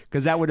tempted,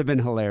 because that would have been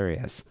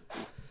hilarious.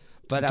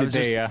 But would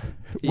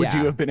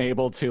you have been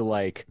able to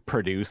like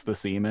produce the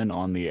semen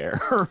on the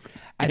air?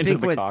 I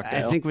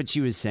think what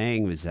she was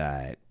saying was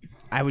I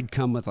would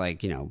come with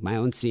like, my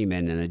own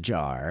semen in a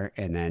jar,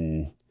 and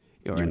then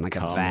in like a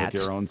vat.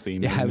 With your own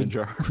semen in a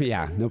jar.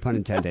 Yeah, no pun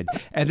intended.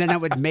 And then I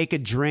would make a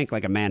drink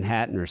like a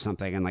Manhattan or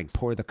something and like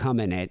pour the cum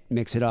in it,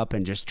 mix it up,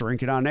 and just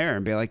drink it on air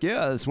and be like,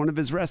 yeah, it's one of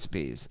his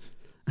recipes.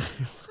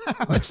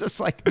 I was just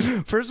like,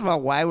 first of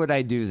all, why would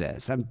I do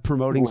this? I'm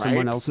promoting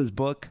someone else's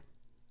book.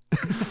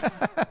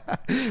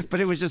 But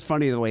it was just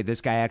funny the way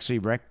this guy actually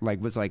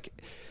was like,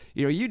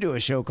 you do a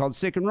show called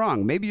Sick and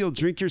Wrong. Maybe you'll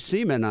drink your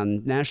semen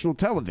on national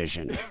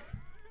television.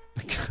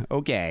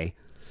 Okay.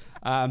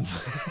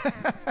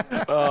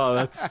 Oh,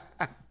 that's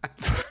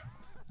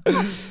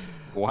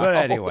wow. But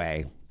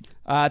anyway,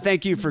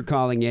 thank you for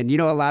calling in.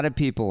 A lot of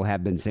people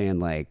have been saying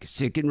like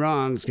Sick and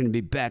Wrong is going to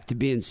be back to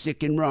being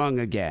sick and wrong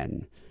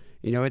again.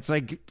 It's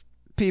like,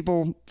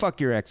 people, fuck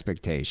your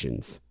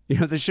expectations.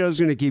 The show's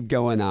going to keep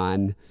going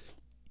on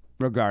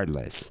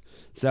regardless.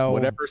 So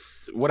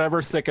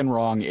whatever Sick and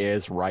Wrong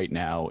is right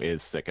now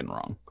is Sick and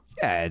Wrong.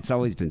 Yeah, it's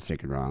always been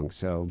Sick and Wrong.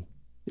 So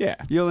yeah,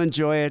 you'll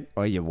enjoy it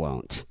or you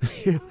won't.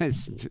 It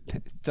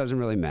doesn't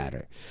really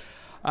matter.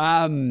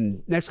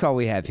 Next call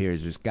we have here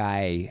is this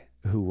guy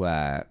who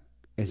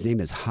his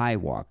name is High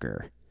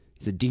Walker.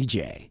 He's a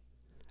DJ,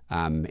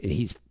 and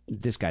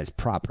this guy's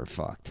proper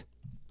fucked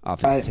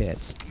off his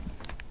tits.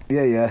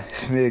 Yeah,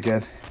 it's me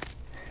again.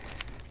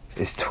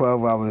 It's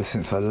 12 hours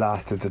since I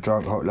last did the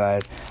drunk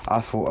hotline.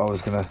 I thought I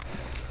was gonna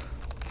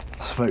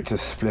smoke a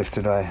spliff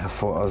today. I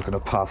thought I was gonna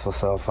pass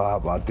myself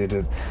out, but I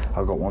didn't.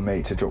 I got my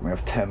mate to drop me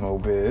off 10 more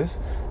beers,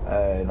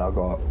 and I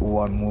got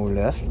one more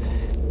left.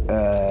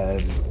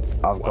 And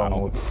I've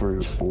gone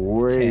through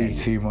way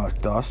too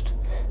much dust.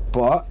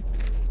 But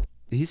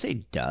did he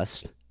say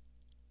dust?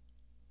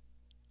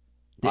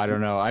 I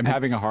don't know. I'm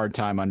having a hard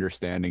time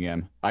understanding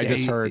him. I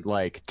just heard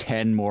like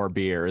 10 more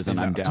beers, and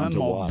I'm down to 10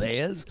 more one.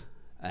 Beers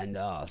and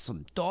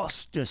some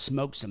dust. Just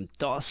smoke some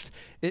dust.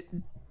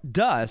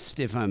 Dust,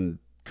 if I'm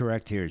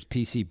correct here, is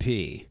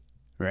PCP,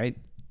 right?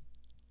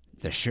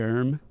 The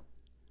Sherm.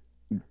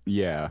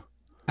 Yeah.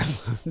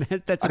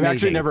 That's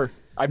amazing.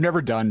 I've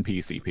never done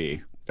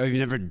PCP. Oh, you've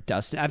never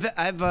dusted?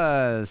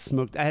 I've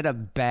smoked. I had a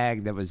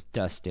bag that was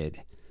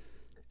dusted,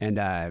 and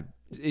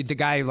the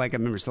guy, like, I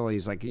remember selling,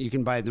 he's like, you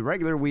can buy the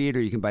regular weed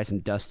or you can buy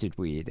some dusted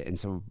weed. And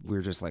so we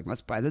were just like,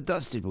 let's buy the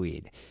dusted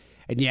weed.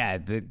 And yeah,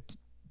 it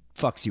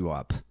fucks you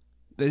up.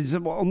 This is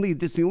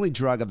the only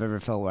drug I've ever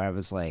felt where I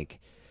was like,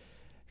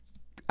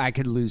 I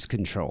could lose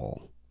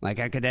control. Like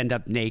I could end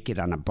up naked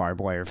on a barbed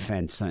wire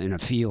fence in a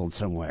field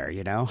somewhere,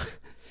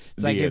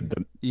 It's like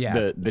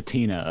the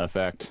Tina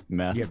effect,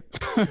 meth. Yeah.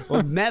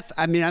 Well, meth,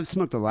 I mean, I've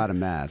smoked a lot of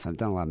meth. I've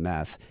done a lot of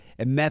meth.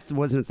 And meth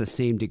wasn't the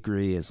same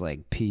degree as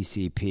like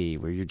PCP,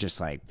 where you're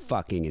just like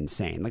fucking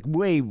insane. Like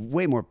way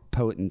more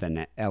potent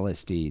than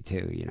LSD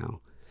too,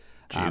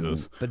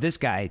 Jesus. But this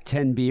guy,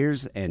 10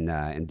 beers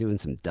and doing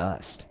some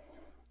dust.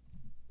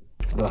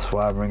 That's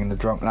why I'm ringing the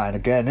drunk line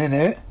again,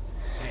 innit?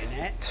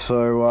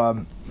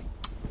 So,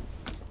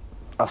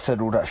 I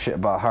said all that shit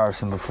about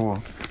Harrison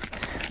before.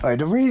 Hey,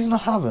 the reason I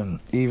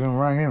haven't even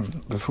rang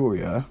him before,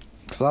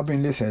 because I've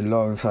been listening a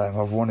long time.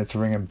 I've wanted to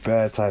ring him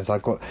bare times. I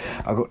got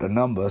the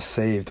number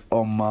saved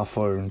on my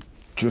phone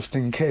just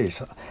in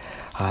case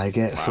I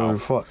get so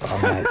fucked.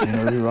 I'm like,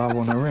 who I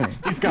want to ring?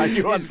 He's got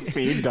you on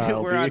speed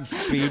dial. We're on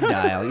speed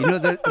dial.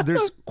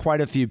 There's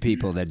quite a few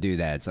people that do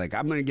that. It's like,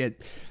 I'm going to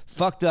get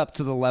fucked up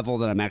to the level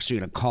that I'm actually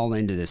going to call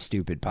into this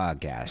stupid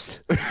podcast.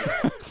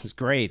 It's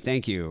great.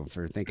 Thank you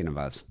for thinking of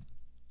us.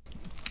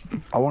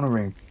 I want to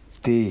ring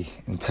D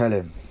and tell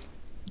him,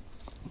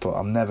 but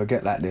I'll never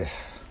get like this.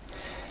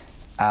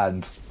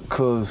 And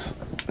because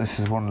this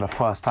is one of the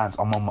first times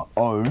I'm on my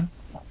own,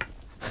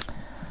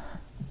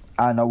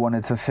 and I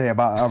wanted to say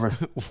about other.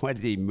 What,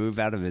 did he move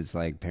out of his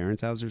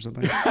parents' house or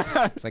something?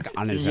 It's like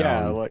on his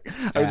own.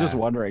 I was just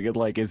wondering,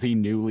 is he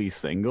newly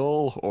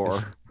single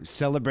or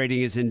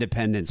celebrating his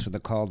independence with a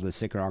call to the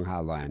Sick Wrong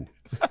hotline?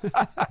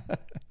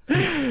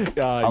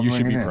 You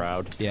should be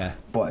proud. Yeah,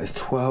 but it's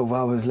 12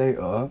 hours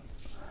later,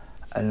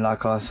 And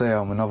like I say,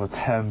 I'm another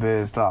 10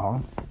 beers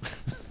down.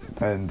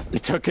 And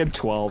it took him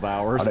 12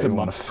 hours I to don't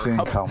want to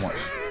think how much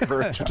of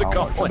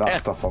that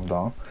stuff I'm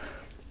down.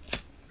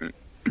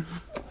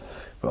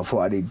 But I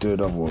thought I need to do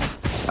another one.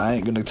 I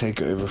ain't gonna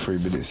take it over 3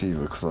 minutes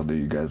either, because I know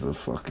you guys are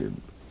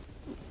fucking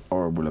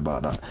horrible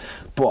about that.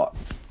 But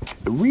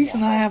the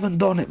reason I haven't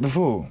done it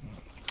before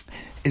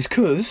is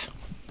because,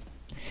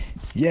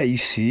 yeah, you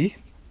see,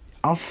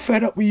 I'm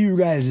fed up with you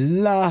guys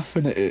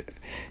laughing at it.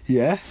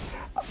 Yeah?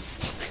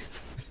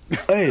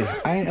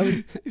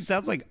 Hey, He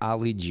sounds like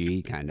Ali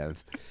G, kind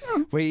of.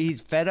 Wait, he's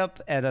fed up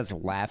at us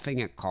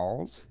laughing at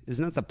calls?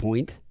 Isn't that the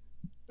point?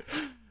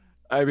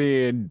 I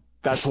mean,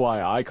 that's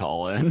why I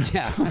call in.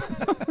 Yeah.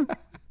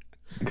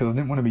 Because I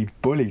didn't want to be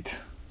bullied.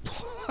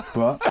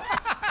 But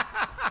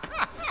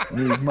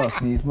needs must,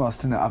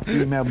 innit? I've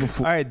emailed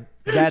before. All right,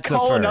 that's a first.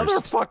 Call another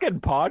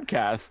fucking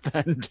podcast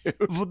then, dude.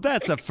 Well,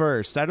 that's a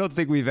first. I don't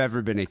think we've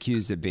ever been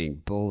accused of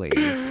being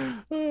bullies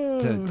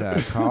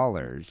to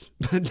callers.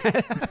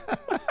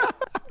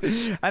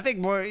 I think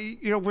more,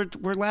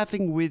 we're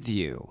laughing with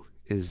you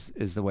is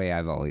the way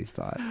I've always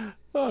thought.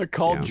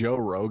 Call Joe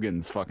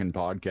Rogan's fucking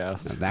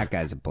podcast. No, that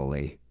guy's a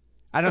bully.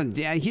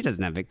 He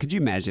doesn't have it. Could you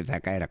imagine if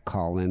that guy had a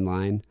call-in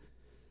line?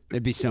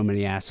 There'd be so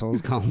many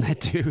assholes calling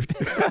that dude.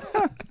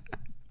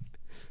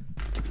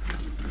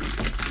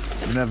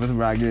 Never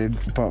rang in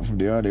apart from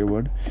the audio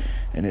one,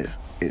 and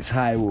it's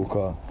Hi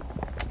Walker.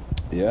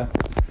 Yeah.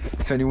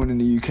 If anyone in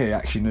the UK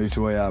actually knows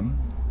who I am,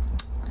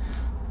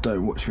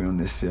 don't watch me on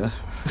this. Yeah,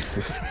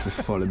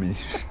 just follow me.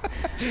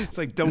 It's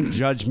like, don't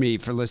judge me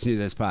for listening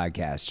to this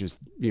podcast. Just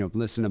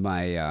listen to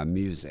my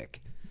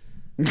music.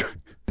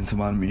 Into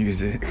my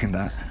music and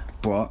that,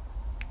 but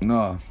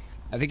no.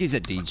 I think he's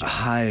a DJ.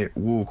 Hi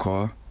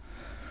Walker,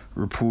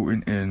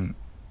 reporting in,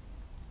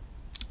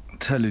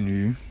 telling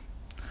you,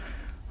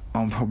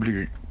 I'm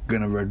probably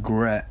gonna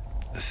regret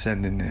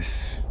sending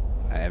this.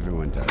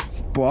 Everyone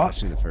does. But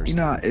the first you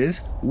know how it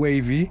is,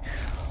 wavy.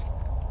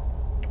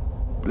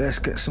 Let's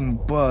get some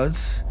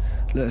buds.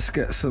 Let's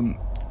get some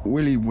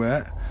willy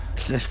wet.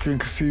 Let's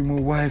drink a few more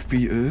wife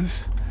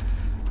beaters.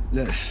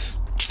 Let's.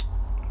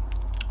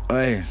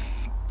 Hey.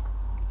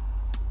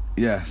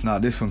 Yeah, nah,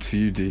 this one's for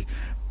you, D.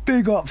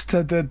 Big ups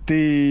to the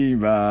D,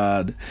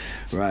 man.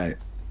 Right.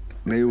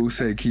 They all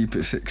say keep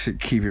it sick,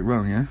 keep it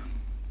wrong, yeah?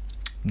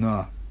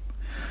 Nah.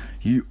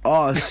 You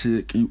are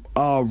sick, you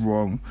are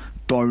wrong.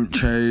 Don't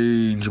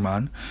change,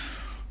 man.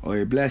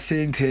 Oi,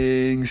 blessing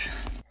things.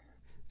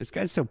 This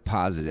guy's so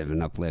positive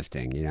and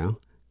uplifting,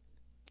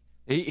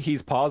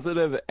 He's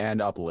positive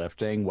and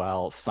uplifting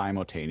while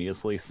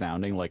simultaneously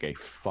sounding like a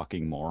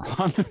fucking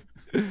moron.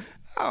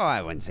 Oh,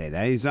 I wouldn't say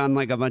that. He's on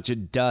like a bunch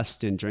of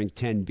dust and drank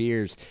 10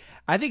 beers.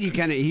 I think he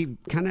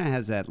kind of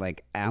has that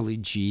like Ali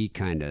G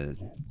kind of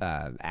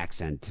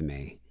accent to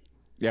me.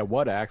 Yeah,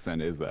 what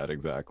accent is that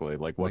exactly?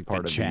 Like what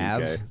part of Chav?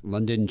 the UK?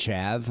 London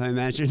Chav, I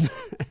imagine.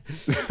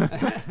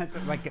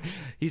 Like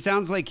he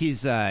sounds like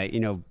he's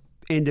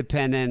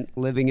independent,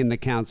 living in the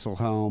council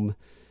home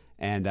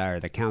or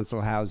the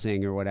council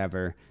housing or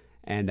whatever,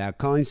 and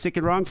calling sick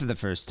and wrong for the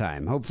first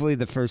time. Hopefully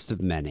the first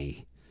of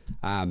many.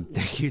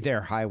 Thank you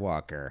there,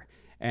 Highwalker.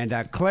 And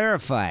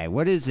clarify,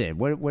 what is it?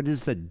 What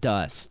is the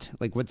dust?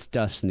 Like, what's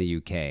dust in the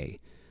UK?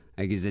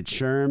 Like, is it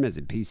Sherm? Is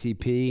it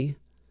PCP?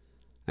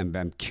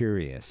 I'm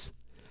curious.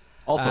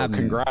 Also,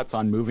 congrats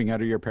on moving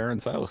out of your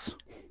parents' house.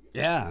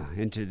 Yeah,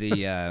 into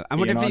the. I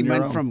wonder if he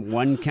went from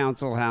one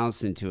council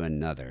house into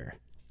another.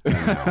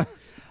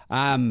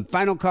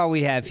 Final call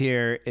we have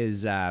here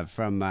is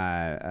from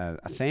a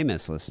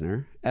famous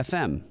listener,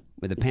 FM,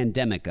 with a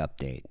pandemic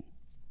update.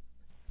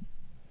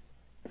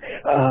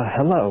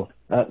 Hello,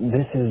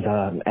 this is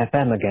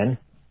FM again.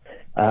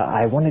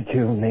 I wanted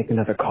to make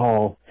another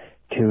call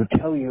to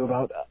tell you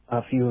about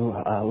a few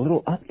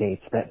little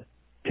updates that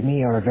to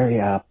me are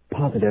very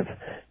positive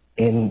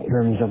in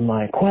terms of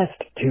my quest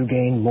to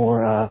gain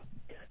more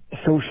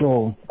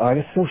social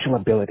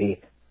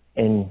ability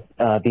in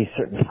these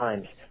certain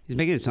times. He's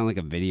making it sound like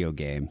a video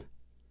game.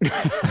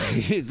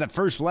 The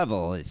first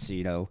level is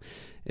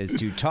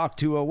to talk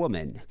to a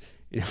woman.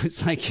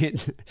 It's like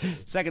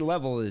second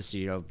level is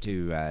to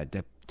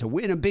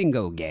win a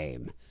bingo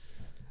game.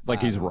 It's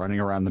like he's running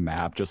around the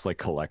map just like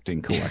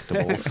collecting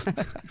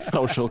collectibles,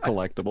 social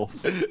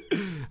collectibles.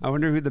 I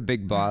wonder who the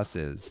big boss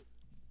is.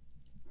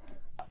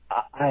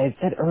 I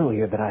said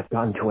earlier that I've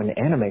gone to an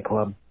anime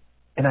club,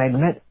 and I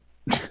met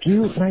a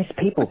few nice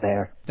people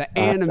there. The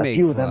anime a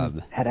few club. of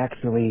them had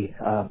actually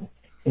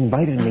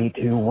invited me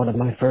to one of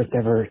my first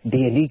ever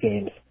D&D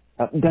games,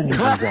 Dungeons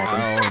and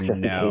Dragons. Oh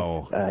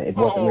no! It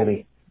wasn't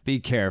really. Be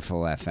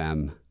careful,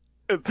 FM.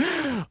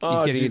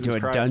 He's getting into a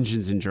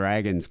Dungeons and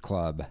Dragons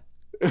club.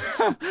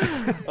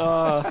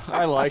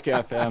 I like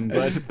FM,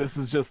 but this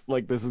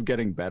is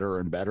getting better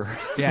and better.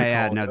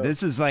 Yeah. No,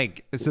 this is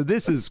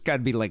this has got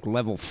to be like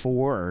level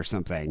 4 or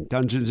something.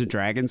 Dungeons and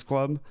Dragons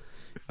club.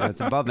 It's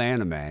above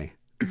anime.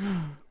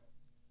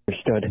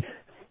 Understood.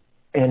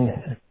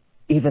 And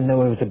even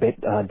though it was a bit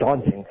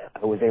daunting,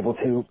 I was able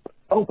to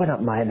open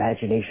up my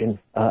imagination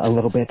a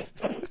little bit.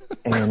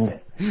 and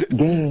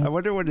gain. I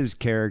wonder what his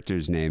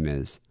character's name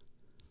is.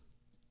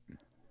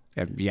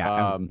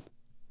 Yeah.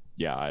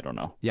 Yeah, I don't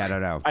know. Yeah, I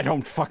don't know. I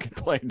don't fucking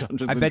play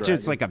Dungeons. I and bet you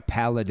Dragons. it's like a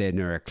paladin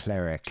or a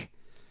cleric,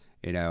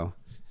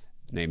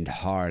 named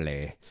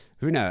Harley.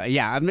 Who knows?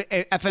 Yeah,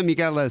 FM, you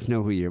gotta let us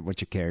know what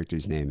your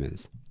character's name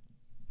is.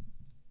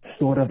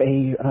 Sort of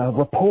a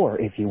rapport,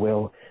 if you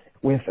will,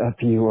 with a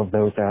few of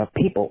those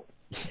people.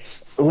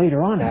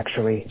 Later on,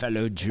 actually,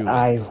 fellow Jews.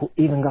 I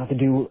even got to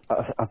do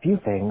a few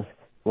things,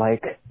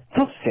 like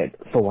house sit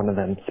for one of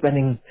them,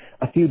 spending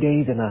a few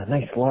days in a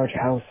nice large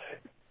house.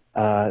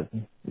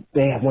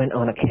 They went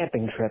on a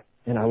camping trip,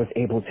 and I was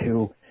able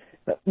to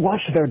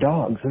watch their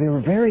dogs. They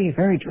were very,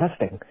 very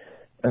trusting.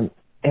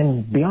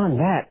 And beyond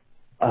that,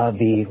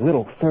 the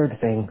little third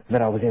thing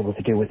that I was able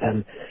to do with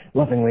them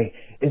lovingly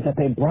is that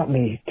they brought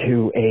me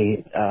to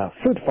a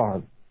fruit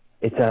farm.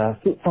 It's a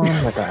fruit farm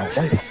like a...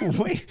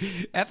 Wait,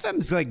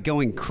 FM's like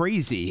going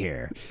crazy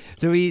here.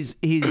 So he's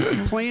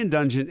playing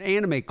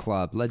Anime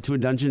Club led to a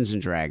Dungeons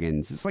and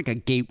Dragons. It's like a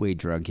gateway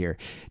drug here.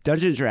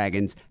 Dungeons and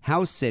Dragons,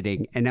 house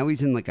sitting, and now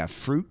he's in like a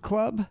fruit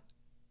club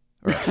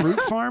or a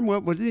fruit farm.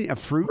 What is it? A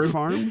fruit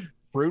farm?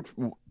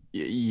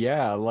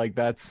 Yeah, like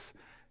that's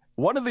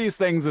one of these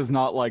things is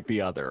not like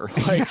the other.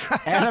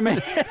 Like anime.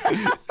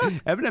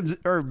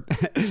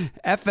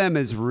 FM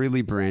is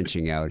really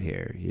branching out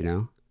here.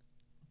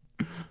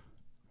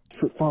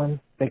 Fruit farm,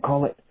 they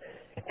call it.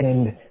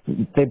 And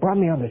they brought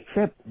me on this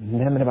trip,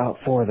 them and about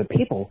 4 other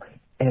people,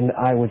 and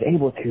I was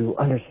able to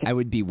understand. I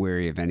would be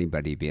wary of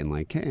anybody being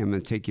like, hey, I'm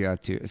going to take you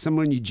out to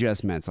someone you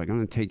just met. It's like, I'm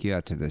going to take you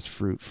out to this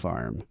fruit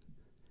farm.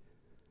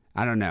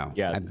 I don't know.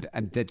 Yeah.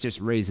 That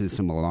just raises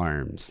some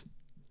alarms.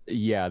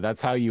 Yeah,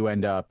 that's how you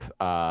end up.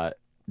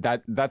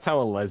 That's how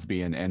a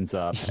lesbian ends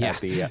up at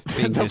the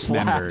being the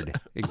dismembered.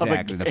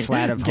 Exactly, the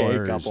flat of gay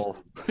horrors. couple.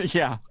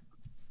 Yeah.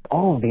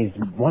 All of these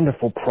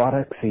wonderful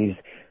products,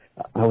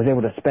 I was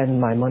able to spend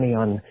my money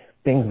on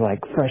things like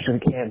freshly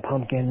canned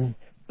pumpkin.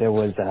 There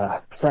was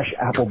fresh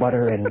apple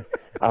butter, and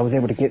I was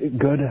able to get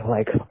good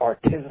like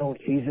artisanal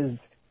cheeses,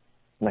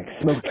 like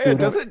smoked. Yeah,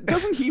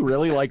 doesn't he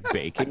really like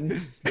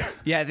baking?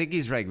 Yeah, I think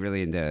he's like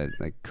really into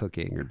like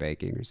cooking or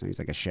baking or something. He's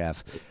like a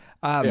chef.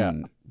 Yeah.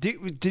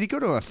 Did he go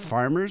to a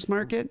farmer's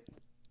market?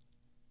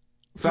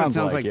 Sounds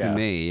like yeah. to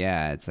me.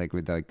 Yeah, it's like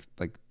with like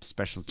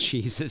special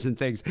cheeses and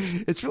things.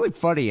 It's really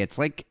funny. It's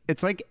like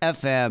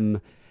FM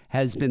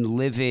has been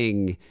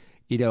living,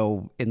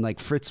 in like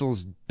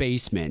Fritzl's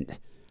basement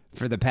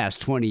for the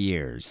past 20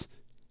 years.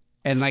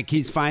 And like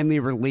he's finally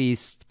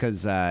released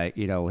because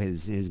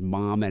his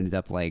mom ended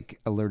up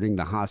like alerting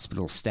the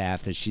hospital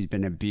staff that she's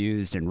been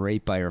abused and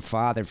raped by her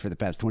father for the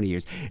past 20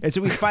 years. And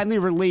so he's finally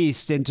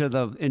released into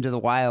the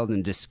wild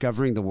and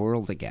discovering the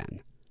world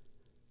again.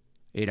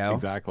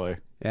 Exactly.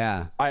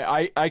 Yeah.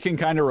 I can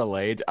kind of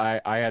relate.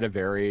 I had a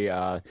very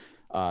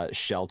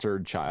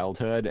sheltered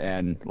childhood,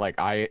 and like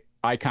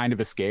I kind of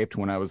escaped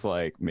when I was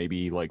like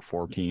maybe like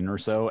 14 or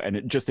so, and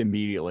it just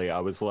immediately I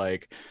was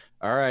like,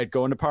 all right,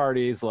 going to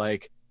parties,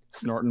 like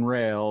snorting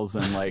rails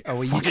and like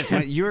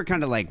you were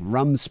kind of like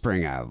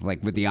Rumspringa,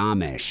 like with the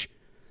Amish.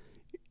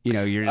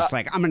 You're just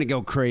like, I'm gonna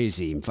go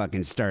crazy and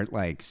fucking start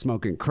like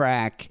smoking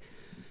crack.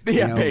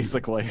 Yeah,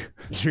 basically.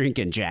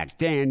 Drinking Jack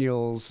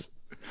Daniels.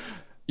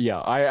 Yeah,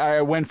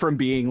 I went from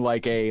being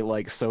like a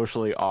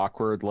socially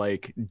awkward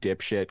like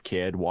dipshit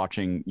kid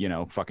watching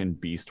fucking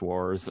Beast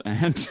Wars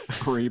and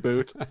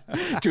Reboot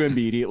to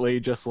immediately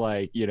just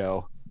like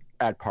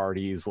at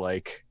parties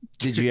like.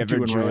 Did you ever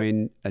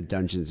join a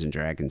Dungeons and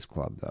Dragons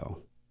club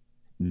though?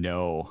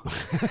 No,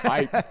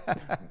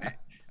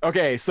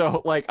 Okay,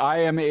 so like I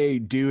am a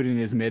dude in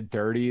his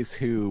mid-30s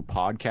who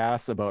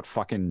podcasts about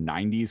fucking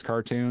 90s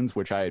cartoons,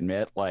 which I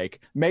admit, like,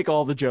 make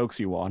all the jokes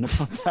you want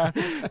about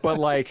that, but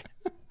like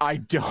I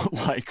don't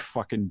like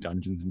fucking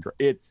Dungeons and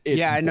Dragons. It's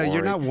yeah, I know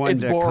you're not one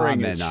it's to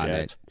boring comment on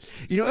shit.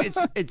 it.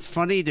 It's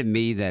funny to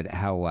me that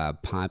how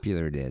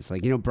popular it is.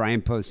 Like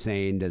Brian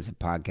Posehn does a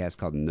podcast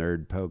called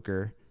Nerd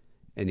Poker,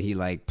 and he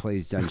like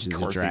plays Dungeons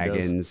and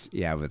Dragons,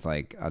 with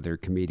like other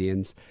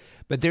comedians.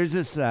 But there's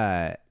this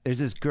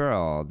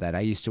girl that I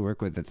used to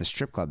work with at the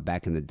strip club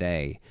back in the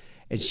day,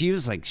 and she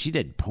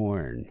did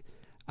porn.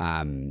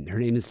 Her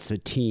name is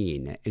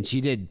Satine, and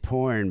she did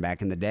porn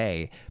back in the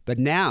day. But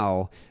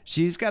now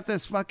she's got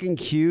this fucking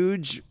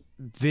huge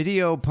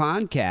video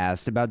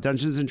podcast about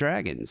Dungeons and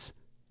Dragons.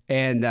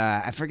 And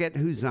I forget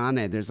who's on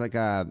it. There's like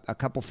a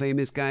couple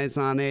famous guys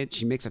on it.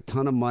 She makes a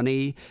ton of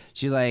money.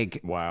 She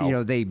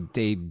wow.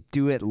 They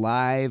do it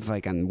live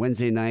like on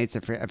Wednesday nights. I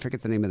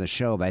forget the name of the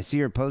show, but I see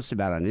her post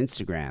about it on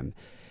Instagram.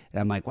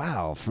 And I'm like,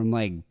 wow, from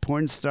like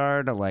porn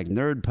star to like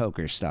nerd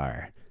poker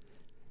star.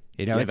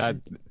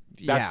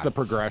 That's the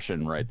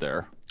progression right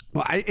there.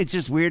 Well, it's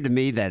just weird to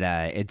me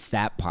that it's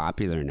that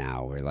popular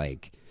now. Where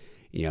like,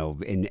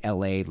 in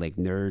LA, like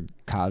nerd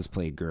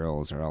cosplay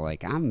girls are all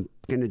like, I'm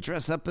gonna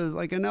dress up as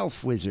like an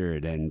elf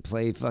wizard and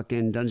play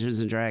fucking Dungeons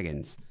and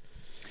Dragons.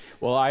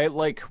 Well, I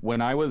like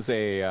when I was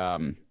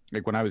when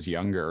I was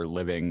younger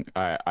living,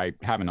 I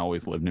haven't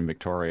always lived in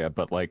Victoria,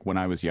 but like when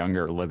I was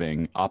younger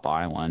living up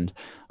island,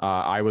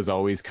 I was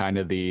always kind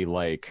of the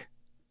like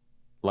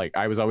like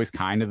I was always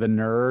kind of the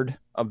nerd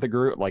of the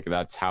group. Like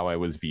that's how I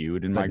was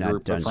viewed in my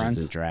group of friends. Dungeons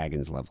and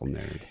Dragons level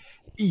nerd.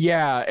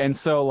 Yeah, and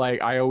so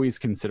like I always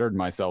considered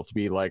myself to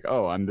be like,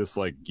 oh, I'm this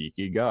like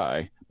geeky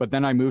guy. But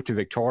then I moved to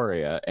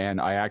Victoria and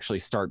I actually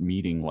start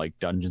meeting like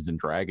Dungeons and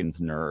Dragons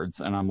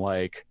nerds, and I'm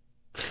like,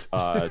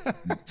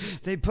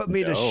 they put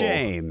me to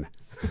shame.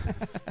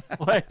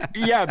 Like,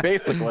 yeah,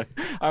 basically.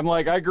 I'm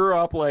like, I grew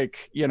up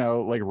like, you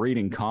know, like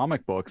reading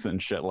comic books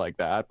and shit like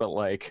that, but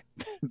like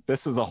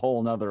this is a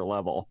whole nother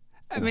level.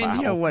 I mean,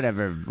 you know,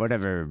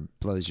 whatever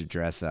blows your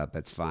dress up,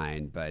 that's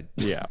fine. But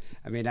yeah,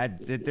 I mean,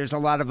 there's a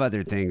lot of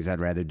other things I'd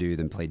rather do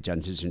than play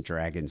Dungeons and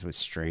Dragons with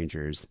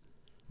strangers.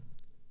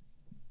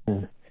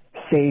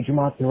 Sage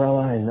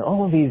mozzarella and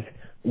all of these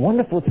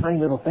wonderful tiny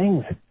little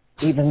things,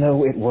 even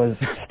though it was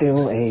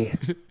still a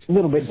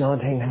little bit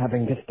daunting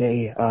having to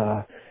stay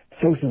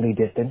socially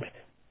distant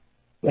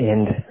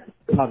and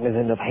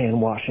cognizant of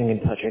hand washing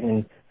and touching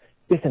and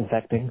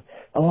disinfecting,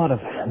 a lot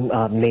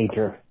of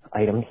major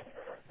items.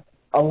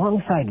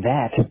 Alongside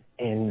that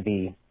and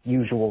the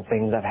usual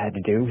things I've had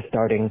to do,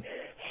 starting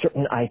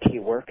certain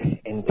IT work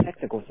and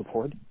technical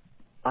support,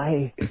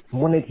 I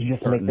wanted to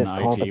just make this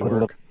call to put a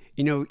little...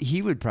 You know,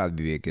 he would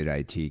probably be a good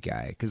IT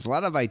guy, because a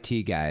lot of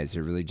IT guys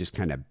are really just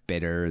kind of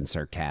bitter and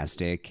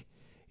sarcastic,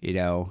 you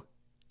know?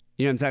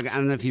 You know what I'm talking? I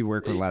don't know if you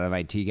work with a lot of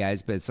IT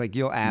guys, but it's like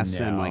you'll ask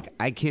them, like,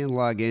 I can't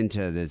log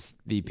into this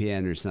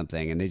VPN or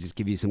something, and they just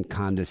give you some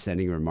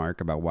condescending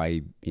remark about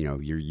why, you know,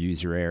 your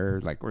user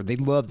error, like, or they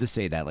love to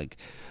say that, like,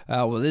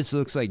 oh, well, this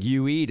looks like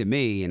UE to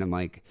me, and I'm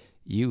like,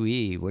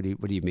 UE? What do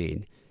you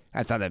mean?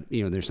 I thought that,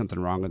 you know, there's something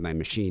wrong with my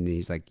machine, and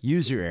he's like,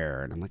 user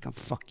error, and I'm like, oh,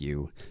 fuck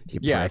you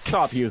prick.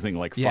 Stop using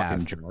like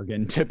fucking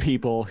jargon to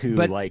people who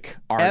like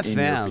aren't in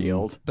your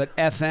field. But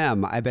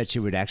FM, I bet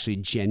you would actually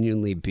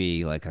genuinely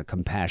be like a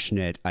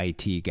compassionate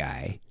IT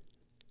guy.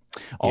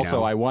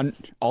 Also, I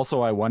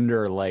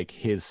wonder like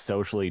his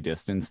socially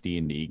distanced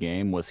D&D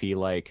game, were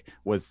they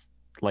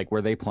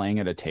playing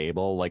at a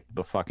table like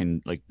the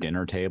fucking like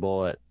dinner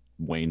table at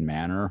Wayne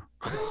Manor,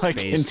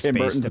 like in Tim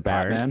Burton's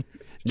Batman?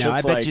 No,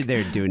 I bet you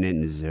they're doing it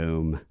in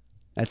Zoom.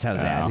 That's how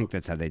I think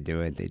that's how they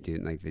do it. They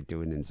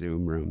do it in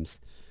Zoom rooms.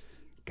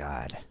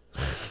 God.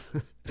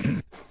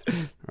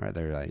 Or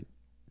they're like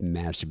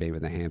masturbate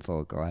with a handful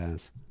of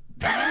glass.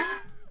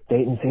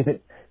 State and say that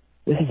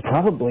this is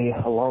probably,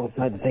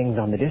 alongside the things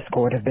on the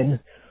Discord, have been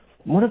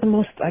one of the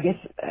most, I guess,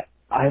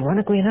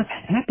 ironically enough,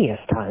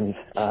 happiest times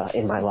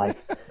in my life.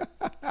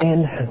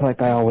 And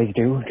like I always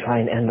do, try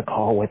and end the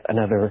call with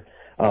another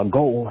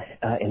goal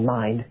in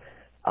mind.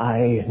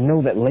 I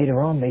know that later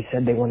on they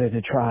said they wanted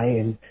to try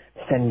and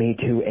send me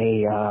to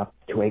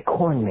a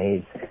corn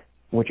maze,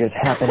 which is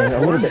happening a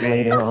little bit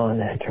later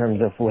on in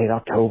terms of late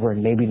October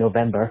and maybe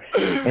November.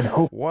 And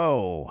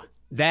Whoa,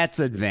 that's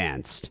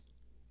advanced.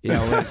 You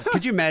know,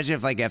 could you imagine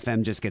if like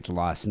FM just gets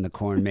lost in the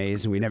corn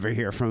maze and we never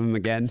hear from him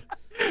again?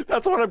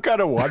 That's what I'm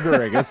kind of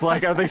wondering. It's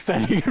like, are they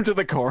sending him to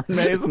the corn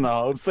maze in the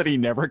hopes that he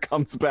never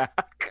comes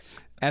back?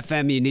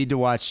 FM, you need to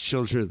watch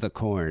Children of the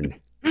Corn.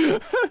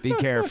 Be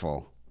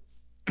careful.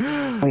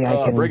 I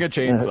can bring a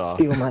chainsaw.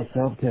 Feel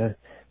myself to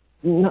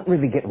not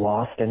really get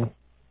lost and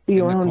be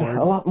around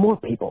a lot more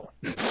people.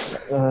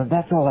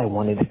 That's all I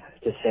wanted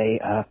to say.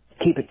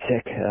 Keep it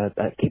sick,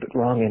 keep it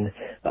wrong, and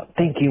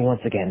thank you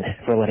once again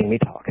for letting me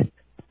talk.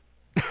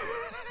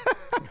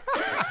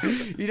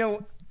 You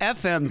know,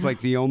 FM's like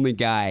the only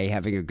guy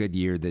having a good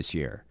year this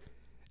year.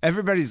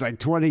 Everybody's like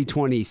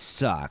 2020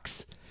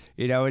 sucks.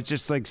 You know, it's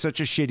just like such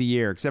a shitty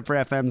year, except for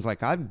FM's like,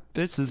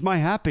 this is my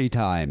happy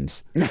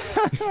times.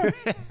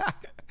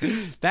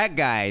 That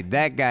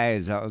guy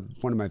is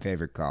one of my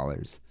favorite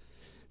callers.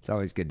 It's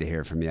always good to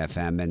hear from you,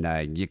 FM.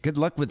 And you good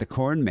luck with the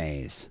corn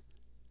maze.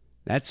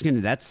 That's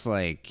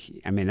like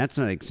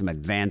some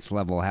advanced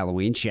level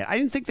Halloween shit. I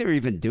didn't think they were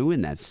even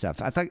doing that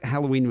stuff. I thought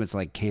Halloween was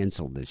like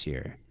canceled this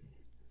year.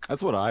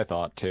 That's what I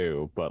thought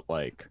too, but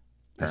like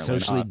a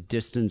socially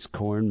distanced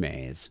corn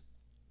maze.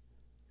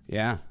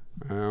 Yeah.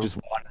 Just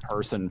one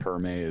person per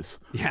maze.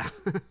 Yeah.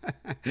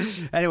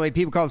 Anyway,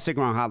 people call the Sick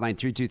and Wrong hotline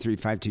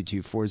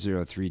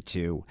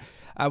 323-522-4032.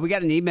 We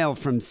got an email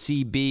from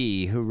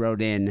CB who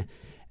wrote in,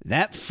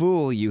 that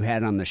fool you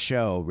had on the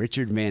show,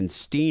 Richard Van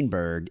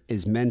Steenberg,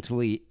 is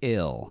mentally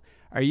ill.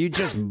 Are you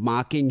just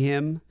mocking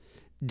him?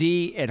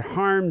 D, it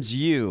harms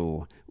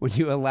you when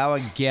you allow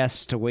a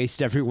guest to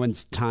waste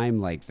everyone's time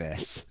like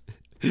this.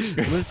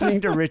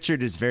 Listening to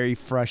Richard is very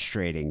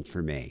frustrating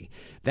for me.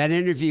 That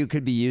interview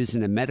could be used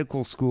in a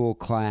medical school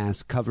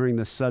class covering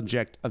the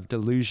subject of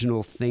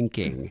delusional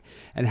thinking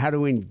and how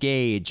to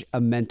engage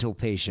a mental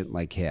patient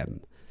like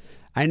him.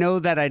 I know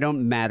that I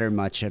don't matter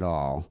much at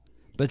all,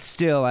 but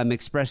still I'm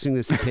expressing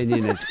this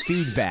opinion as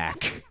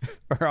feedback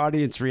or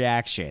audience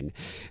reaction.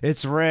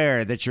 It's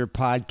rare that your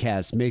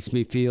podcast makes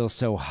me feel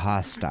so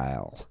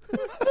hostile.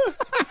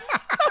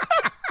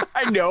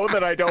 I know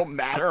that I don't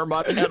matter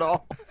much at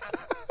all.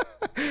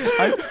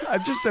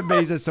 I'm just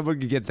amazed that someone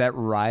could get that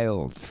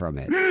riled from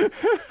it.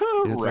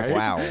 It's like,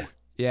 wow.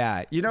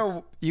 Yeah. You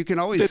know, you can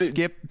always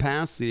skip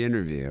past the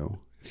interview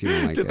if you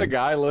don't like it. Did the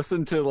guy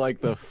listen to like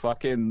the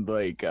fucking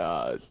like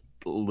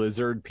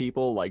lizard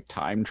people, like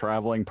time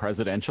traveling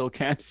presidential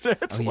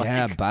candidates. Oh,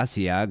 yeah,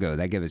 Basiago.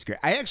 That guy was great.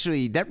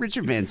 That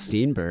Richard Van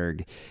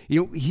Steenberg,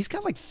 he's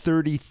got like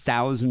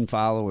 30,000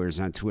 followers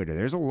on Twitter.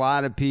 There's a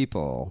lot of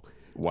people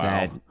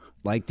that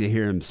like to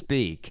hear him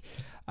speak.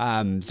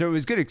 So it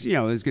was good,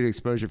 it was good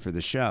exposure for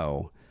the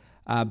show.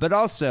 But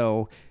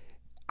also,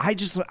 I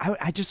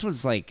just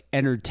was like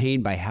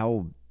entertained by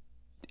how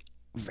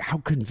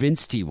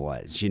convinced he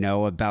was,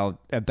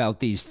 about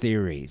these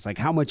theories, like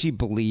how much he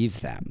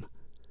believed them.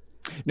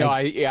 No,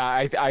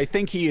 I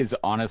think he is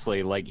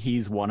honestly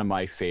he's one of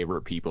my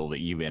favorite people that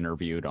you've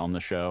interviewed on the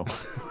show.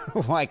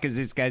 Why? Because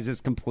this guy's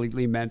just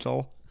completely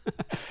mental.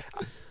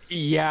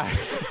 Yeah,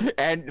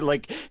 and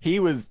he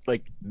was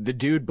the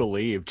dude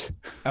believed.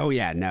 Oh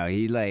yeah, no,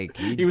 he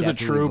was a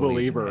true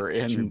believer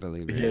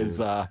in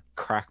his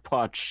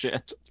crackpot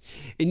shit.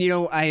 And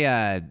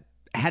I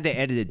had to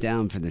edit it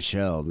down for the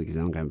show because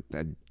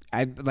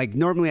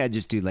normally I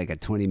just do like a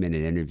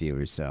 20-minute interview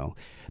or so,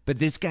 but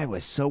this guy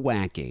was so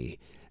wacky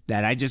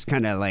that I just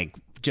kind of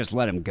just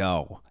let him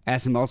go,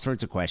 ask him all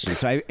sorts of questions.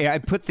 So I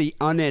put the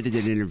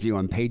unedited interview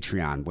on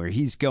Patreon where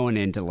he's going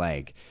into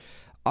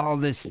all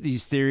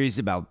these theories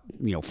about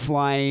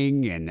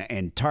flying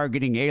and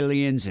targeting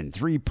aliens and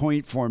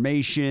 3-point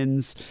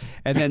formations,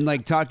 and then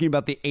talking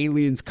about the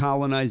aliens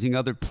colonizing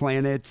other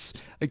planets.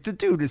 The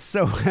dude is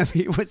so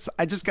heavy.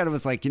 I just kind of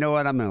was like, you know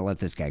what? I'm gonna let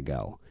this guy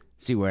go.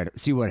 See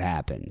what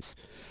happens.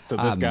 So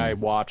this guy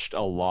watched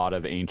a lot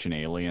of Ancient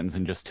Aliens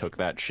and just took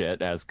that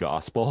shit as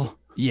gospel.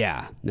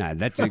 Yeah, no,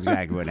 that's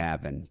exactly what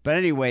happened. But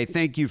anyway,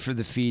 thank you for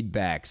the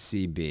feedback,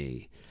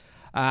 CB.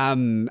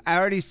 I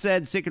already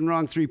said Sick and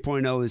Wrong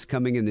 3.0 is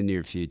coming in the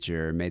near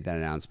future. Made that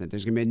announcement.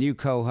 There's going to be a new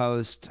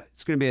co-host.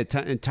 It's going to be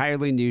an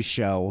entirely new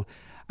show.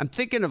 I'm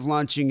thinking of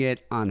launching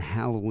it on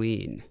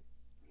Halloween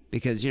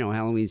because,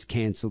 Halloween's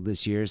canceled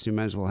this year, so we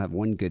might as well have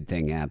one good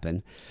thing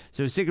happen.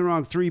 So Sick and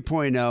Wrong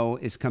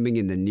 3.0 is coming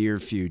in the near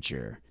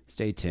future.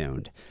 Stay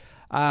tuned.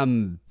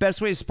 Best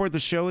way to support the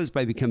show is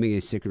by becoming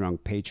a Sick and Wrong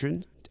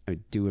patron. I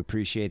do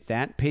appreciate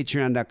that.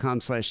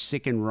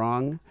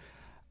 Patreon.com/sickandwrong.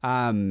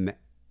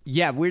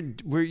 Yeah, we're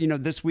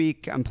this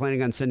week I'm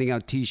planning on sending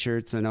out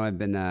T-shirts. I know I've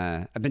been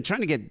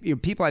trying to get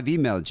people. I've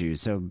emailed you,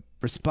 so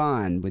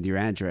respond with your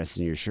address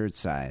and your shirt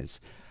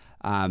size.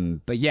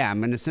 But yeah, I'm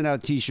going to send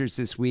out T-shirts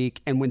this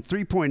week. And when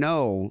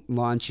 3.0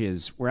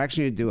 launches, we're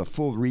actually going to do a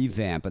full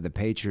revamp of the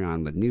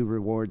Patreon with new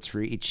rewards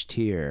for each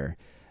tier,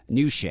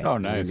 new shit. Oh,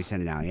 nice. We're going to be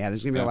sending out. Yeah,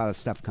 there's going to be a lot of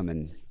stuff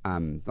coming. A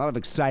lot of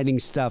exciting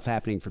stuff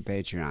happening for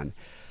Patreon.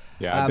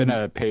 Yeah, I've been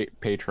a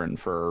patron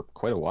for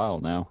quite a while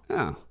now.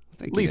 Oh,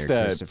 thank you,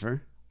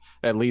 Christopher.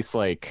 At least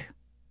a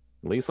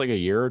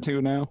year or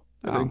two now,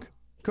 I think.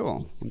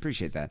 Cool.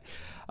 Appreciate that.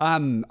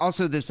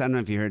 Also, I don't know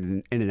if you heard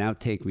in an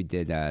outtake we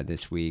did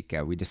this week,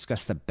 we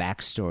discussed the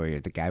backstory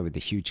of the guy with the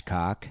huge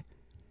cock.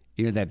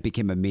 That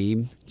became a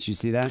meme. Did you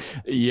see that?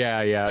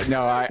 Yeah.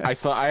 No, I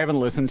saw. I haven't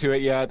listened to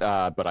it yet,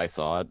 but I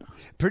saw it.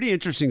 Pretty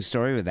interesting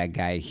story with that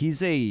guy.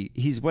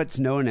 He's what's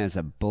known as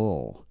a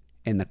bull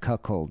in the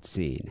cuckold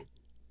scene.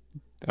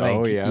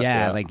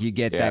 Yeah, you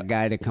get that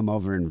guy to come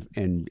over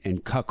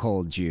and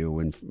cuckold you,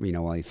 and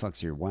while he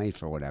fucks your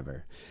wife or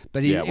whatever.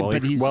 But he's in San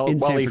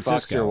Francisco. He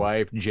fucks your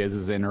wife,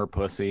 jizzes in her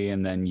pussy,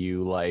 and then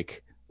you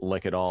lick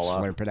it all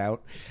up, slurp it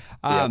out.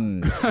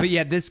 But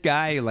yeah, this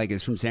guy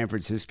is from San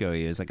Francisco.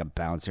 He was a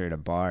bouncer at a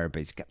bar, but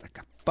he's got a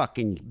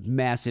fucking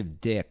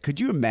massive dick.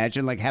 Could you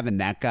imagine having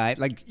that guy?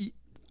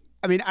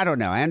 I mean, I don't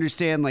know. I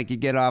understand you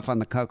get off on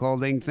the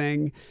cuckolding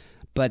thing,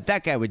 but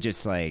that guy would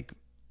just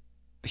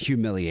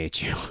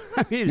humiliate you.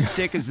 I mean, his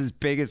dick is as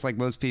big as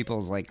most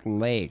people's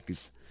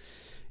legs.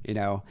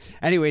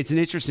 Anyway, it's an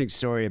interesting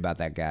story about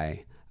that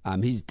guy.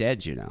 He's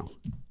dead.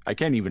 I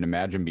can't even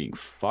imagine being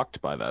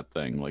fucked by that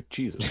thing.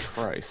 Jesus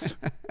Christ.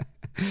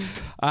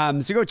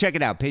 So go check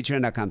it out.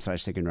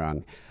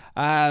 Patreon.com/sickandwrong.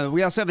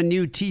 We also have a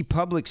new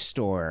TeePublic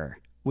store,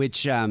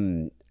 which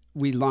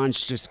we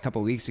launched just a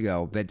couple weeks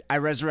ago. But I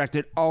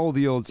resurrected all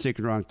the old Sick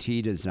and Wrong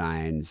tee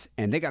designs,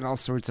 and they got all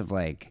sorts of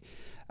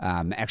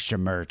extra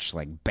merch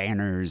like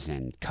banners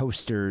and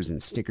coasters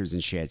and stickers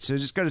and shit. So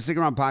just go to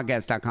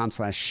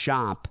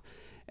sickandwrongpodcast.com/shop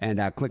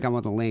and click on one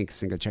of the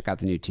links and go check out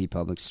the new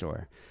TeePublic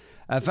store.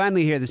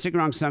 Finally here, the Sick and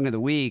Wrong song of the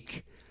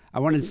week. I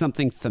wanted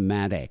something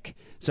thematic.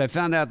 So I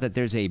found out that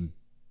there's a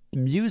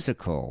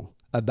musical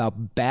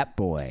about Bat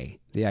Boy,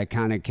 the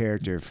iconic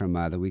character from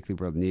the Weekly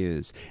World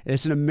News.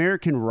 It's an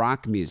American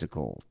rock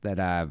musical that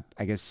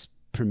I guess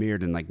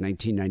premiered in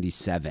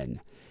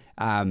 1997.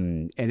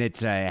 And it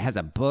has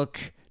a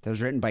book that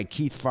was written by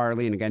Keith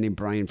Farley and a guy named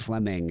Brian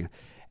Fleming,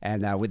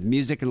 and with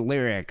music and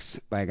lyrics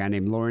by a guy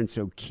named Lawrence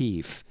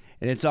O'Keefe.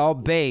 And it's all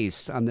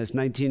based on this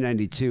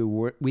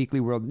 1992 Weekly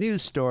World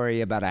News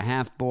story about a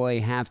half boy,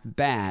 half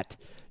bat,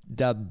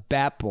 dubbed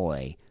Bat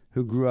Boy,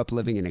 who grew up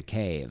living in a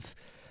cave.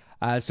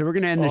 So we're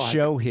going to end the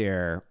show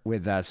here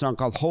with a song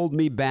called Hold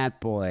Me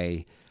Bat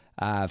Boy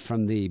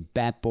from the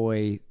Bat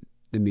Boy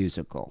the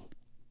Musical.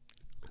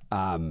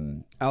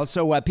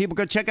 Also, people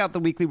go check out the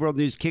Weekly World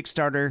News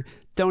Kickstarter.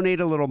 Donate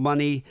a little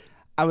money.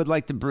 I would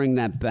like to bring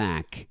that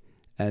back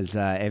as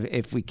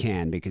if we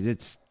can,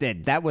 because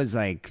that was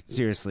like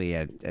seriously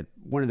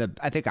one of the,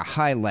 I think, a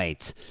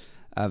highlight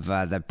of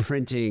the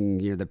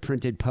printing, the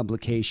printed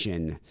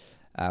publication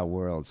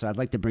world. So I'd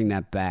like to bring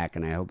that back,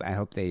 and I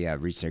hope they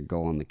reach their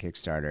goal on the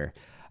Kickstarter.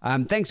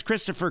 Thanks,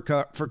 Christopher,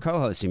 for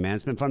co-hosting, man.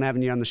 It's been fun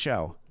having you on the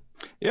show.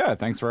 Yeah,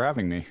 thanks for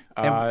having me.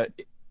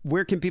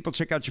 Where can people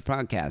check out your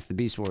podcast, The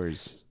Beast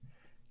Wars?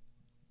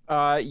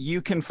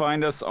 You can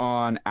find us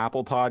on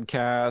Apple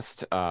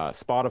Podcast,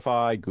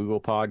 Spotify,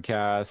 Google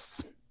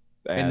Podcasts.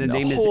 And the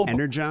name is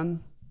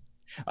Energon?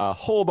 A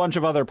whole bunch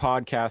of other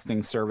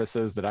podcasting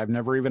services that I've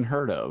never even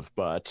heard of,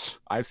 but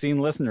I've seen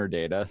listener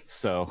data,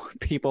 so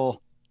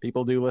people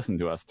do listen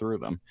to us through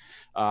them.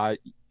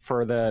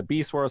 For the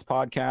Beast Wars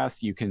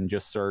podcast, you can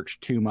just search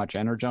Too Much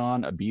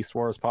Energon, a Beast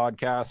Wars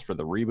podcast. For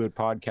the Reboot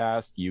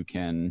podcast, you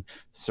can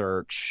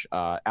search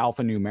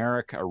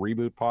Alphanumeric, a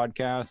Reboot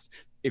podcast.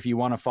 If you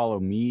want to follow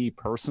me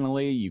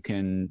personally, you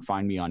can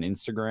find me on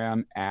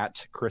Instagram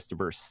at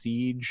Christopher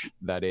Siege.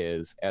 That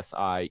is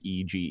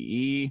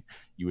Siege.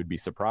 You would be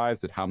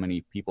surprised at how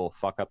many people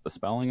fuck up the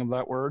spelling of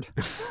that word.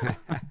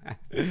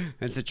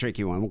 That's a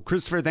tricky one. Well,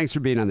 Christopher, thanks for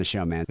being on the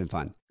show, man. It's been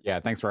fun.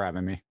 Yeah, thanks for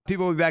having me.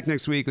 People will be back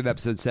next week with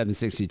episode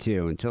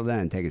 762. Until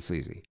then, take it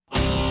sleazy.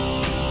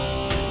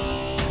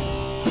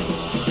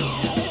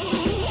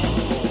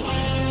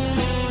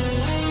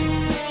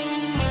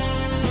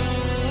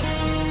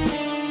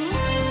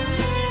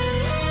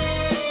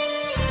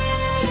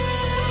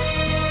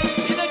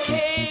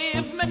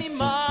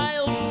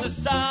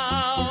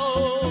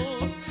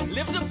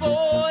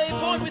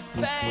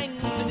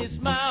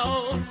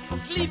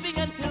 Sleeping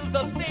until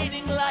the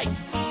fading light,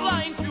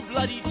 flying through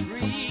bloody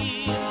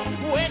dreams.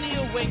 When he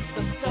awakes,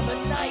 the summer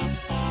night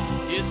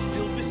is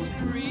filled with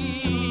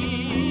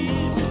screams.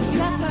 You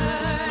have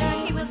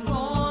heard he was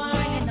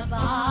born in the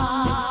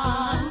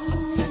box,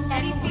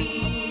 that he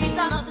feeds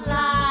on the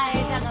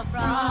flies and the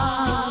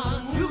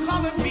frogs. You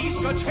call him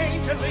beast or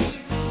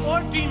changeling,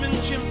 or demon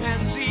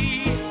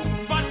chimpanzee,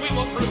 but we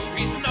will prove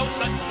he's no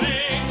such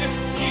thing.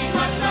 He's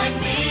much like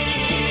me.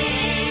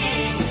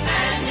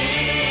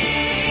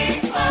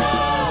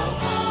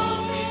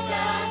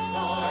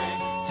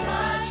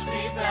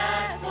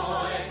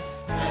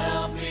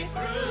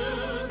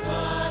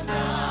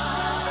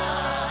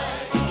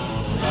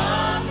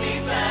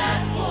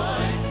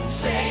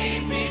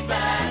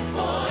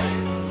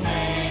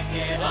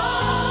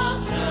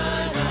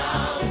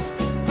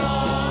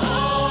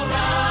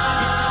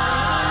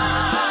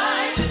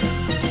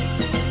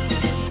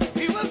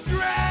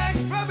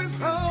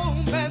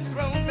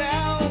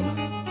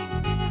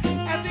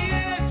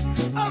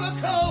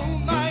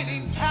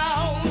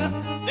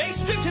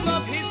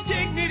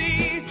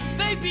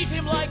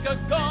 Like a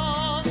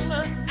gong,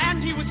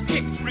 and he was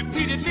kicked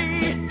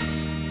repeatedly,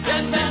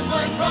 and that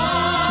was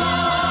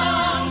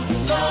wrong,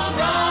 so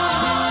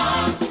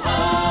wrong.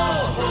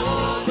 Oh,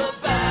 hold the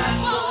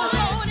bad boy,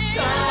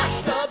 touch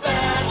the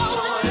bad boy,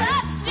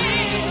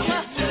 bring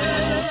him to the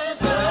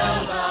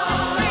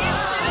light, love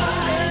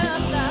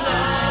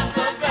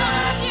the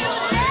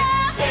bad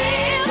boy,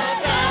 save the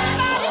bad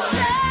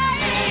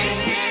boy,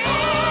 make it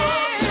all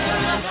turn out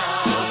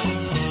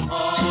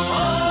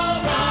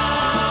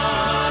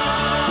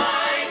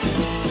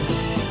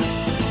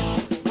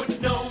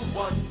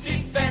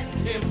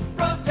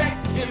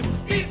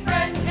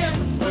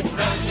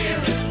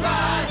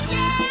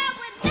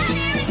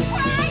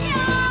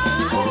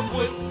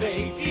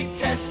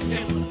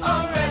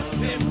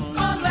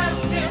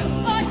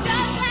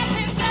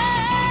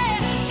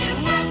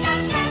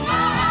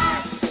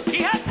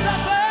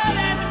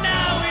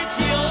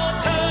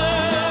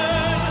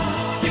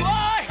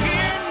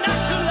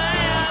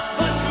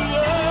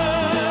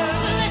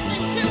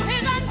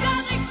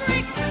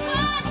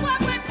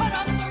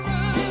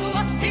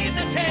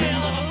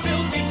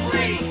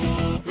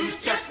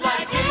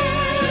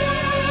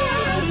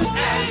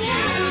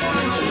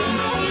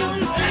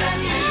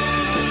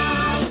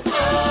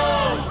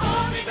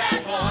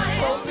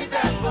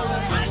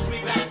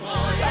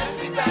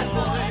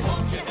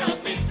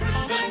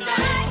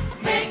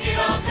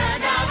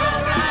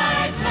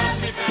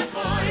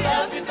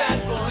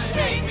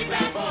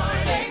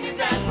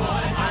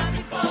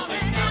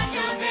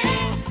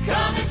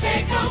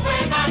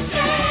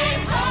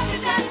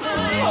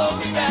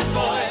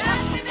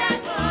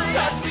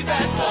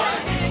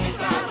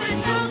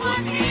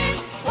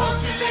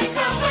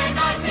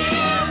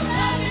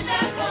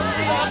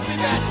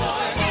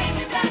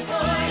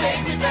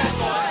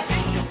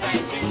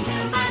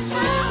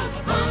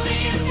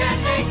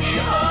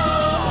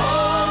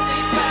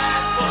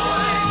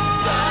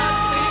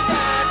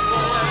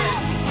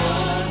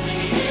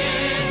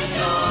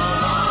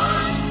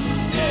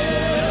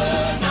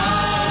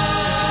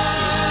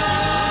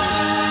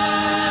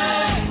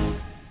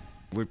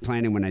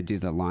planning when I do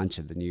the launch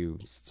of the new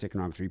Sick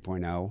and Wrong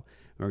 3.0,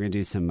 we're going to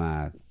do some,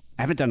 I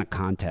haven't done a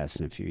contest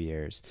in a few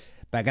years,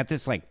 but I got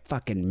this like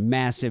fucking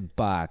massive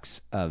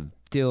box of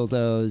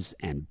dildos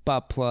and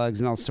butt plugs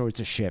and all sorts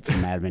of shit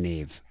from Adam and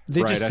Eve.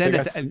 They just sent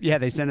it. Yeah,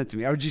 they sent it to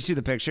me. Oh, did you see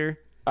the picture?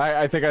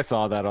 I think I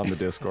saw that on the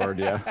Discord.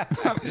 Yeah.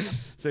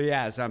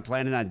 So I'm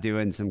planning on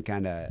doing some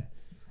kind of.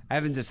 I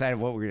haven't decided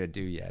what we're gonna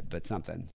do yet, but something.